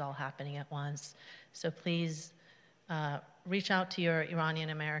that this is all happening at once. So please reach out to your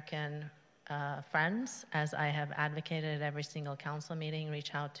Iranian American friends, as I have advocated at every single council meeting.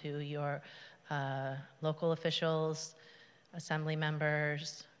 Reach out to your local officials, assembly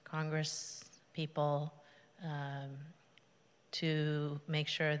members, Congress people, to make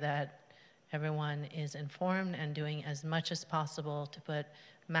sure that everyone is informed and doing as much as possible to put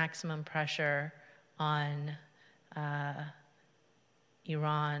maximum pressure on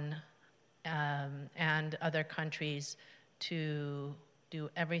Iran and other countries to do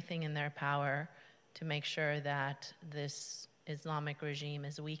everything in their power to make sure that this Islamic regime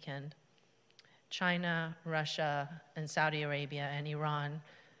is weakened. China, Russia, and Saudi Arabia and Iran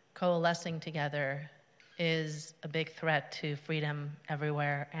coalescing together is a big threat to freedom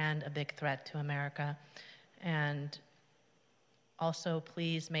everywhere and a big threat to America. And also,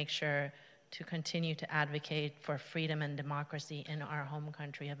 please make sure to continue to advocate for freedom and democracy in our home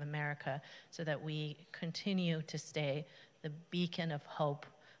country of America so that we continue to stay the beacon of hope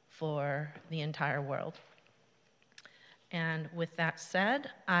for the entire world. And with that said,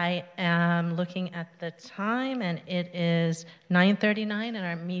 I am looking at the time, and it is 9:39, and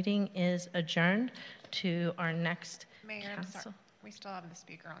our meeting is adjourned to our next Mayor, I'm council. sorry. We still have the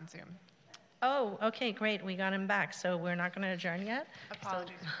speaker on Zoom. Oh, okay, great. We got him back. So we're not going to adjourn yet?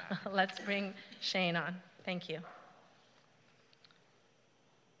 Apologies So for that. let's bring Shane on. Thank you.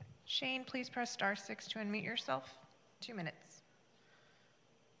 Shane, please press *6 to unmute yourself. 2 minutes.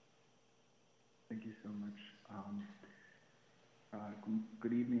 Thank you so much.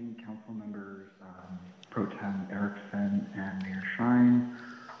 Good evening, council members, Pro Tem Erickson and Mayor Shine.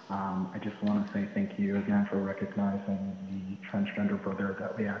 I just want to say thank you again for recognizing the transgender brother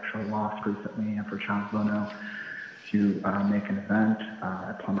that we actually lost recently, and for Chaz Bono to make an event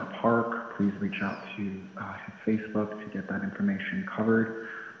at Plummer Park. Please reach out to his Facebook to get that information covered.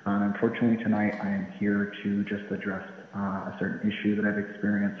 Unfortunately, tonight I am here to just address a certain issue that I've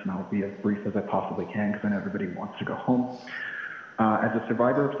experienced, and I'll be as brief as I possibly can because I know everybody wants to go home. As a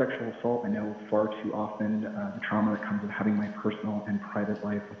survivor of sexual assault, I know far too often the trauma that comes with having my personal and private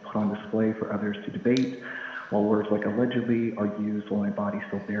life put on display for others to debate, while words like allegedly are used while my body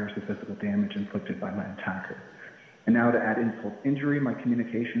still bears the physical damage inflicted by my attacker. And now to add insult to injury, my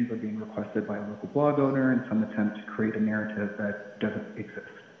communications are being requested by a local blog owner in some attempt to create a narrative that doesn't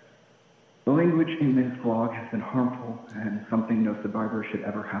exist. The language in this blog has been harmful and something no survivor should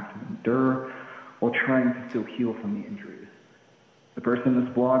ever have to endure while trying to still heal from the injuries. The person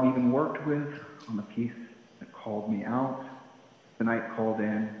this blog even worked with on the piece that called me out tonight called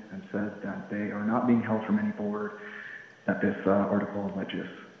in and said that they are not being held from any board that this article alleges.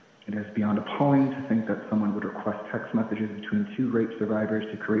 It is beyond appalling to think that someone would request text messages between two rape survivors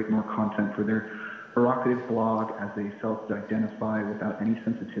to create more content for their provocative blog as they self-identify without any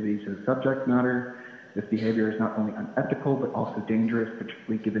sensitivity to the subject matter. This behavior is not only unethical but also dangerous,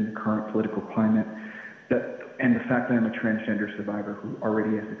 particularly given the current political climate and the fact that I'm a transgender survivor who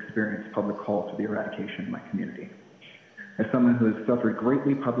already has experienced public calls for the eradication of my community. As someone who has suffered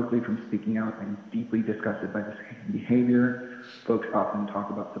greatly publicly from speaking out, I am deeply disgusted by this behavior. Folks often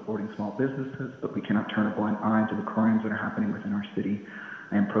talk about supporting small businesses, but we cannot turn a blind eye to the crimes that are happening within our city.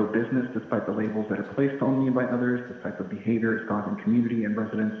 I am pro-business despite the labels that are placed on me by others. This type of behavior is causing community and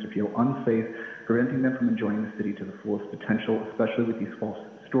residents to feel unsafe, preventing them from enjoying the city to the fullest potential, especially with these false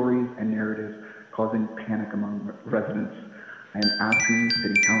stories and narratives causing panic among residents. I am asking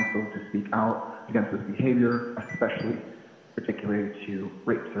City Council to speak out against this behavior, especially particularly to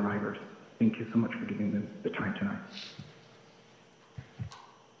rape survivors. Thank you so much for giving me the time tonight.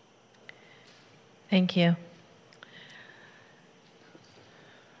 Thank you.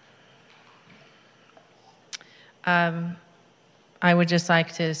 I would just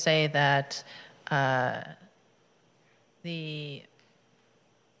like to say that the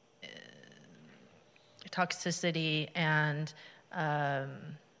toxicity and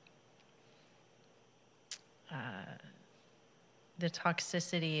the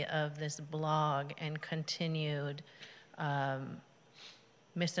toxicity of this blog and continued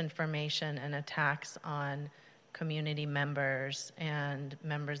misinformation and attacks on community members and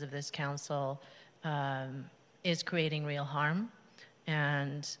members of this council is creating real harm.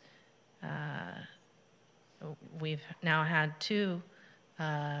 And we've now had 2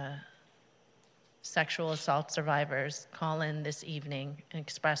 sexual assault survivors call in this evening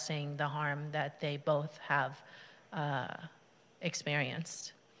expressing the harm that they both have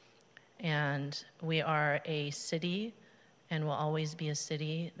experienced. And we are a city and will always be a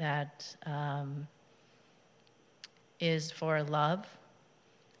city that is for love,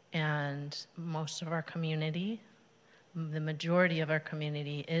 and most of our community, the majority of our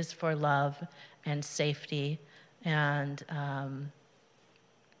community, is for love and safety. And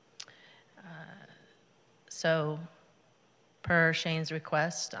so per Shane's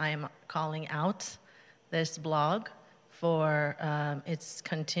request, I am calling out this blog for its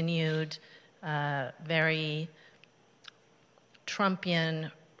continued very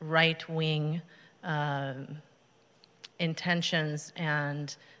Trumpian right-wing intentions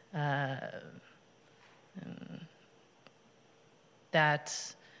and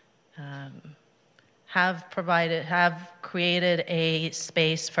that have created a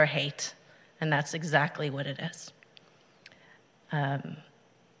space for hate, and that's exactly what it is. And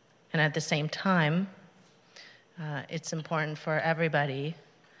at the same time, it's important for everybody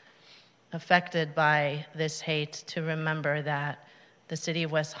affected by this hate to remember that the City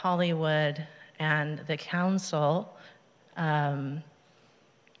of West Hollywood and the council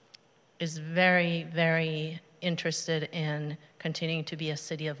is very, very interested in continuing to be a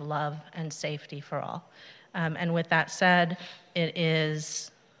city of love and safety for all. And with that said, it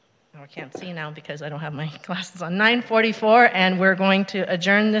is, I can't see now because I don't have my glasses on, 9:44, and we're going to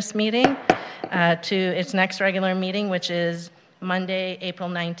adjourn this meeting to its next regular meeting, which is Monday, April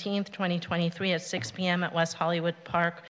 19th, 2023 at 6 p.m. at West Hollywood Park.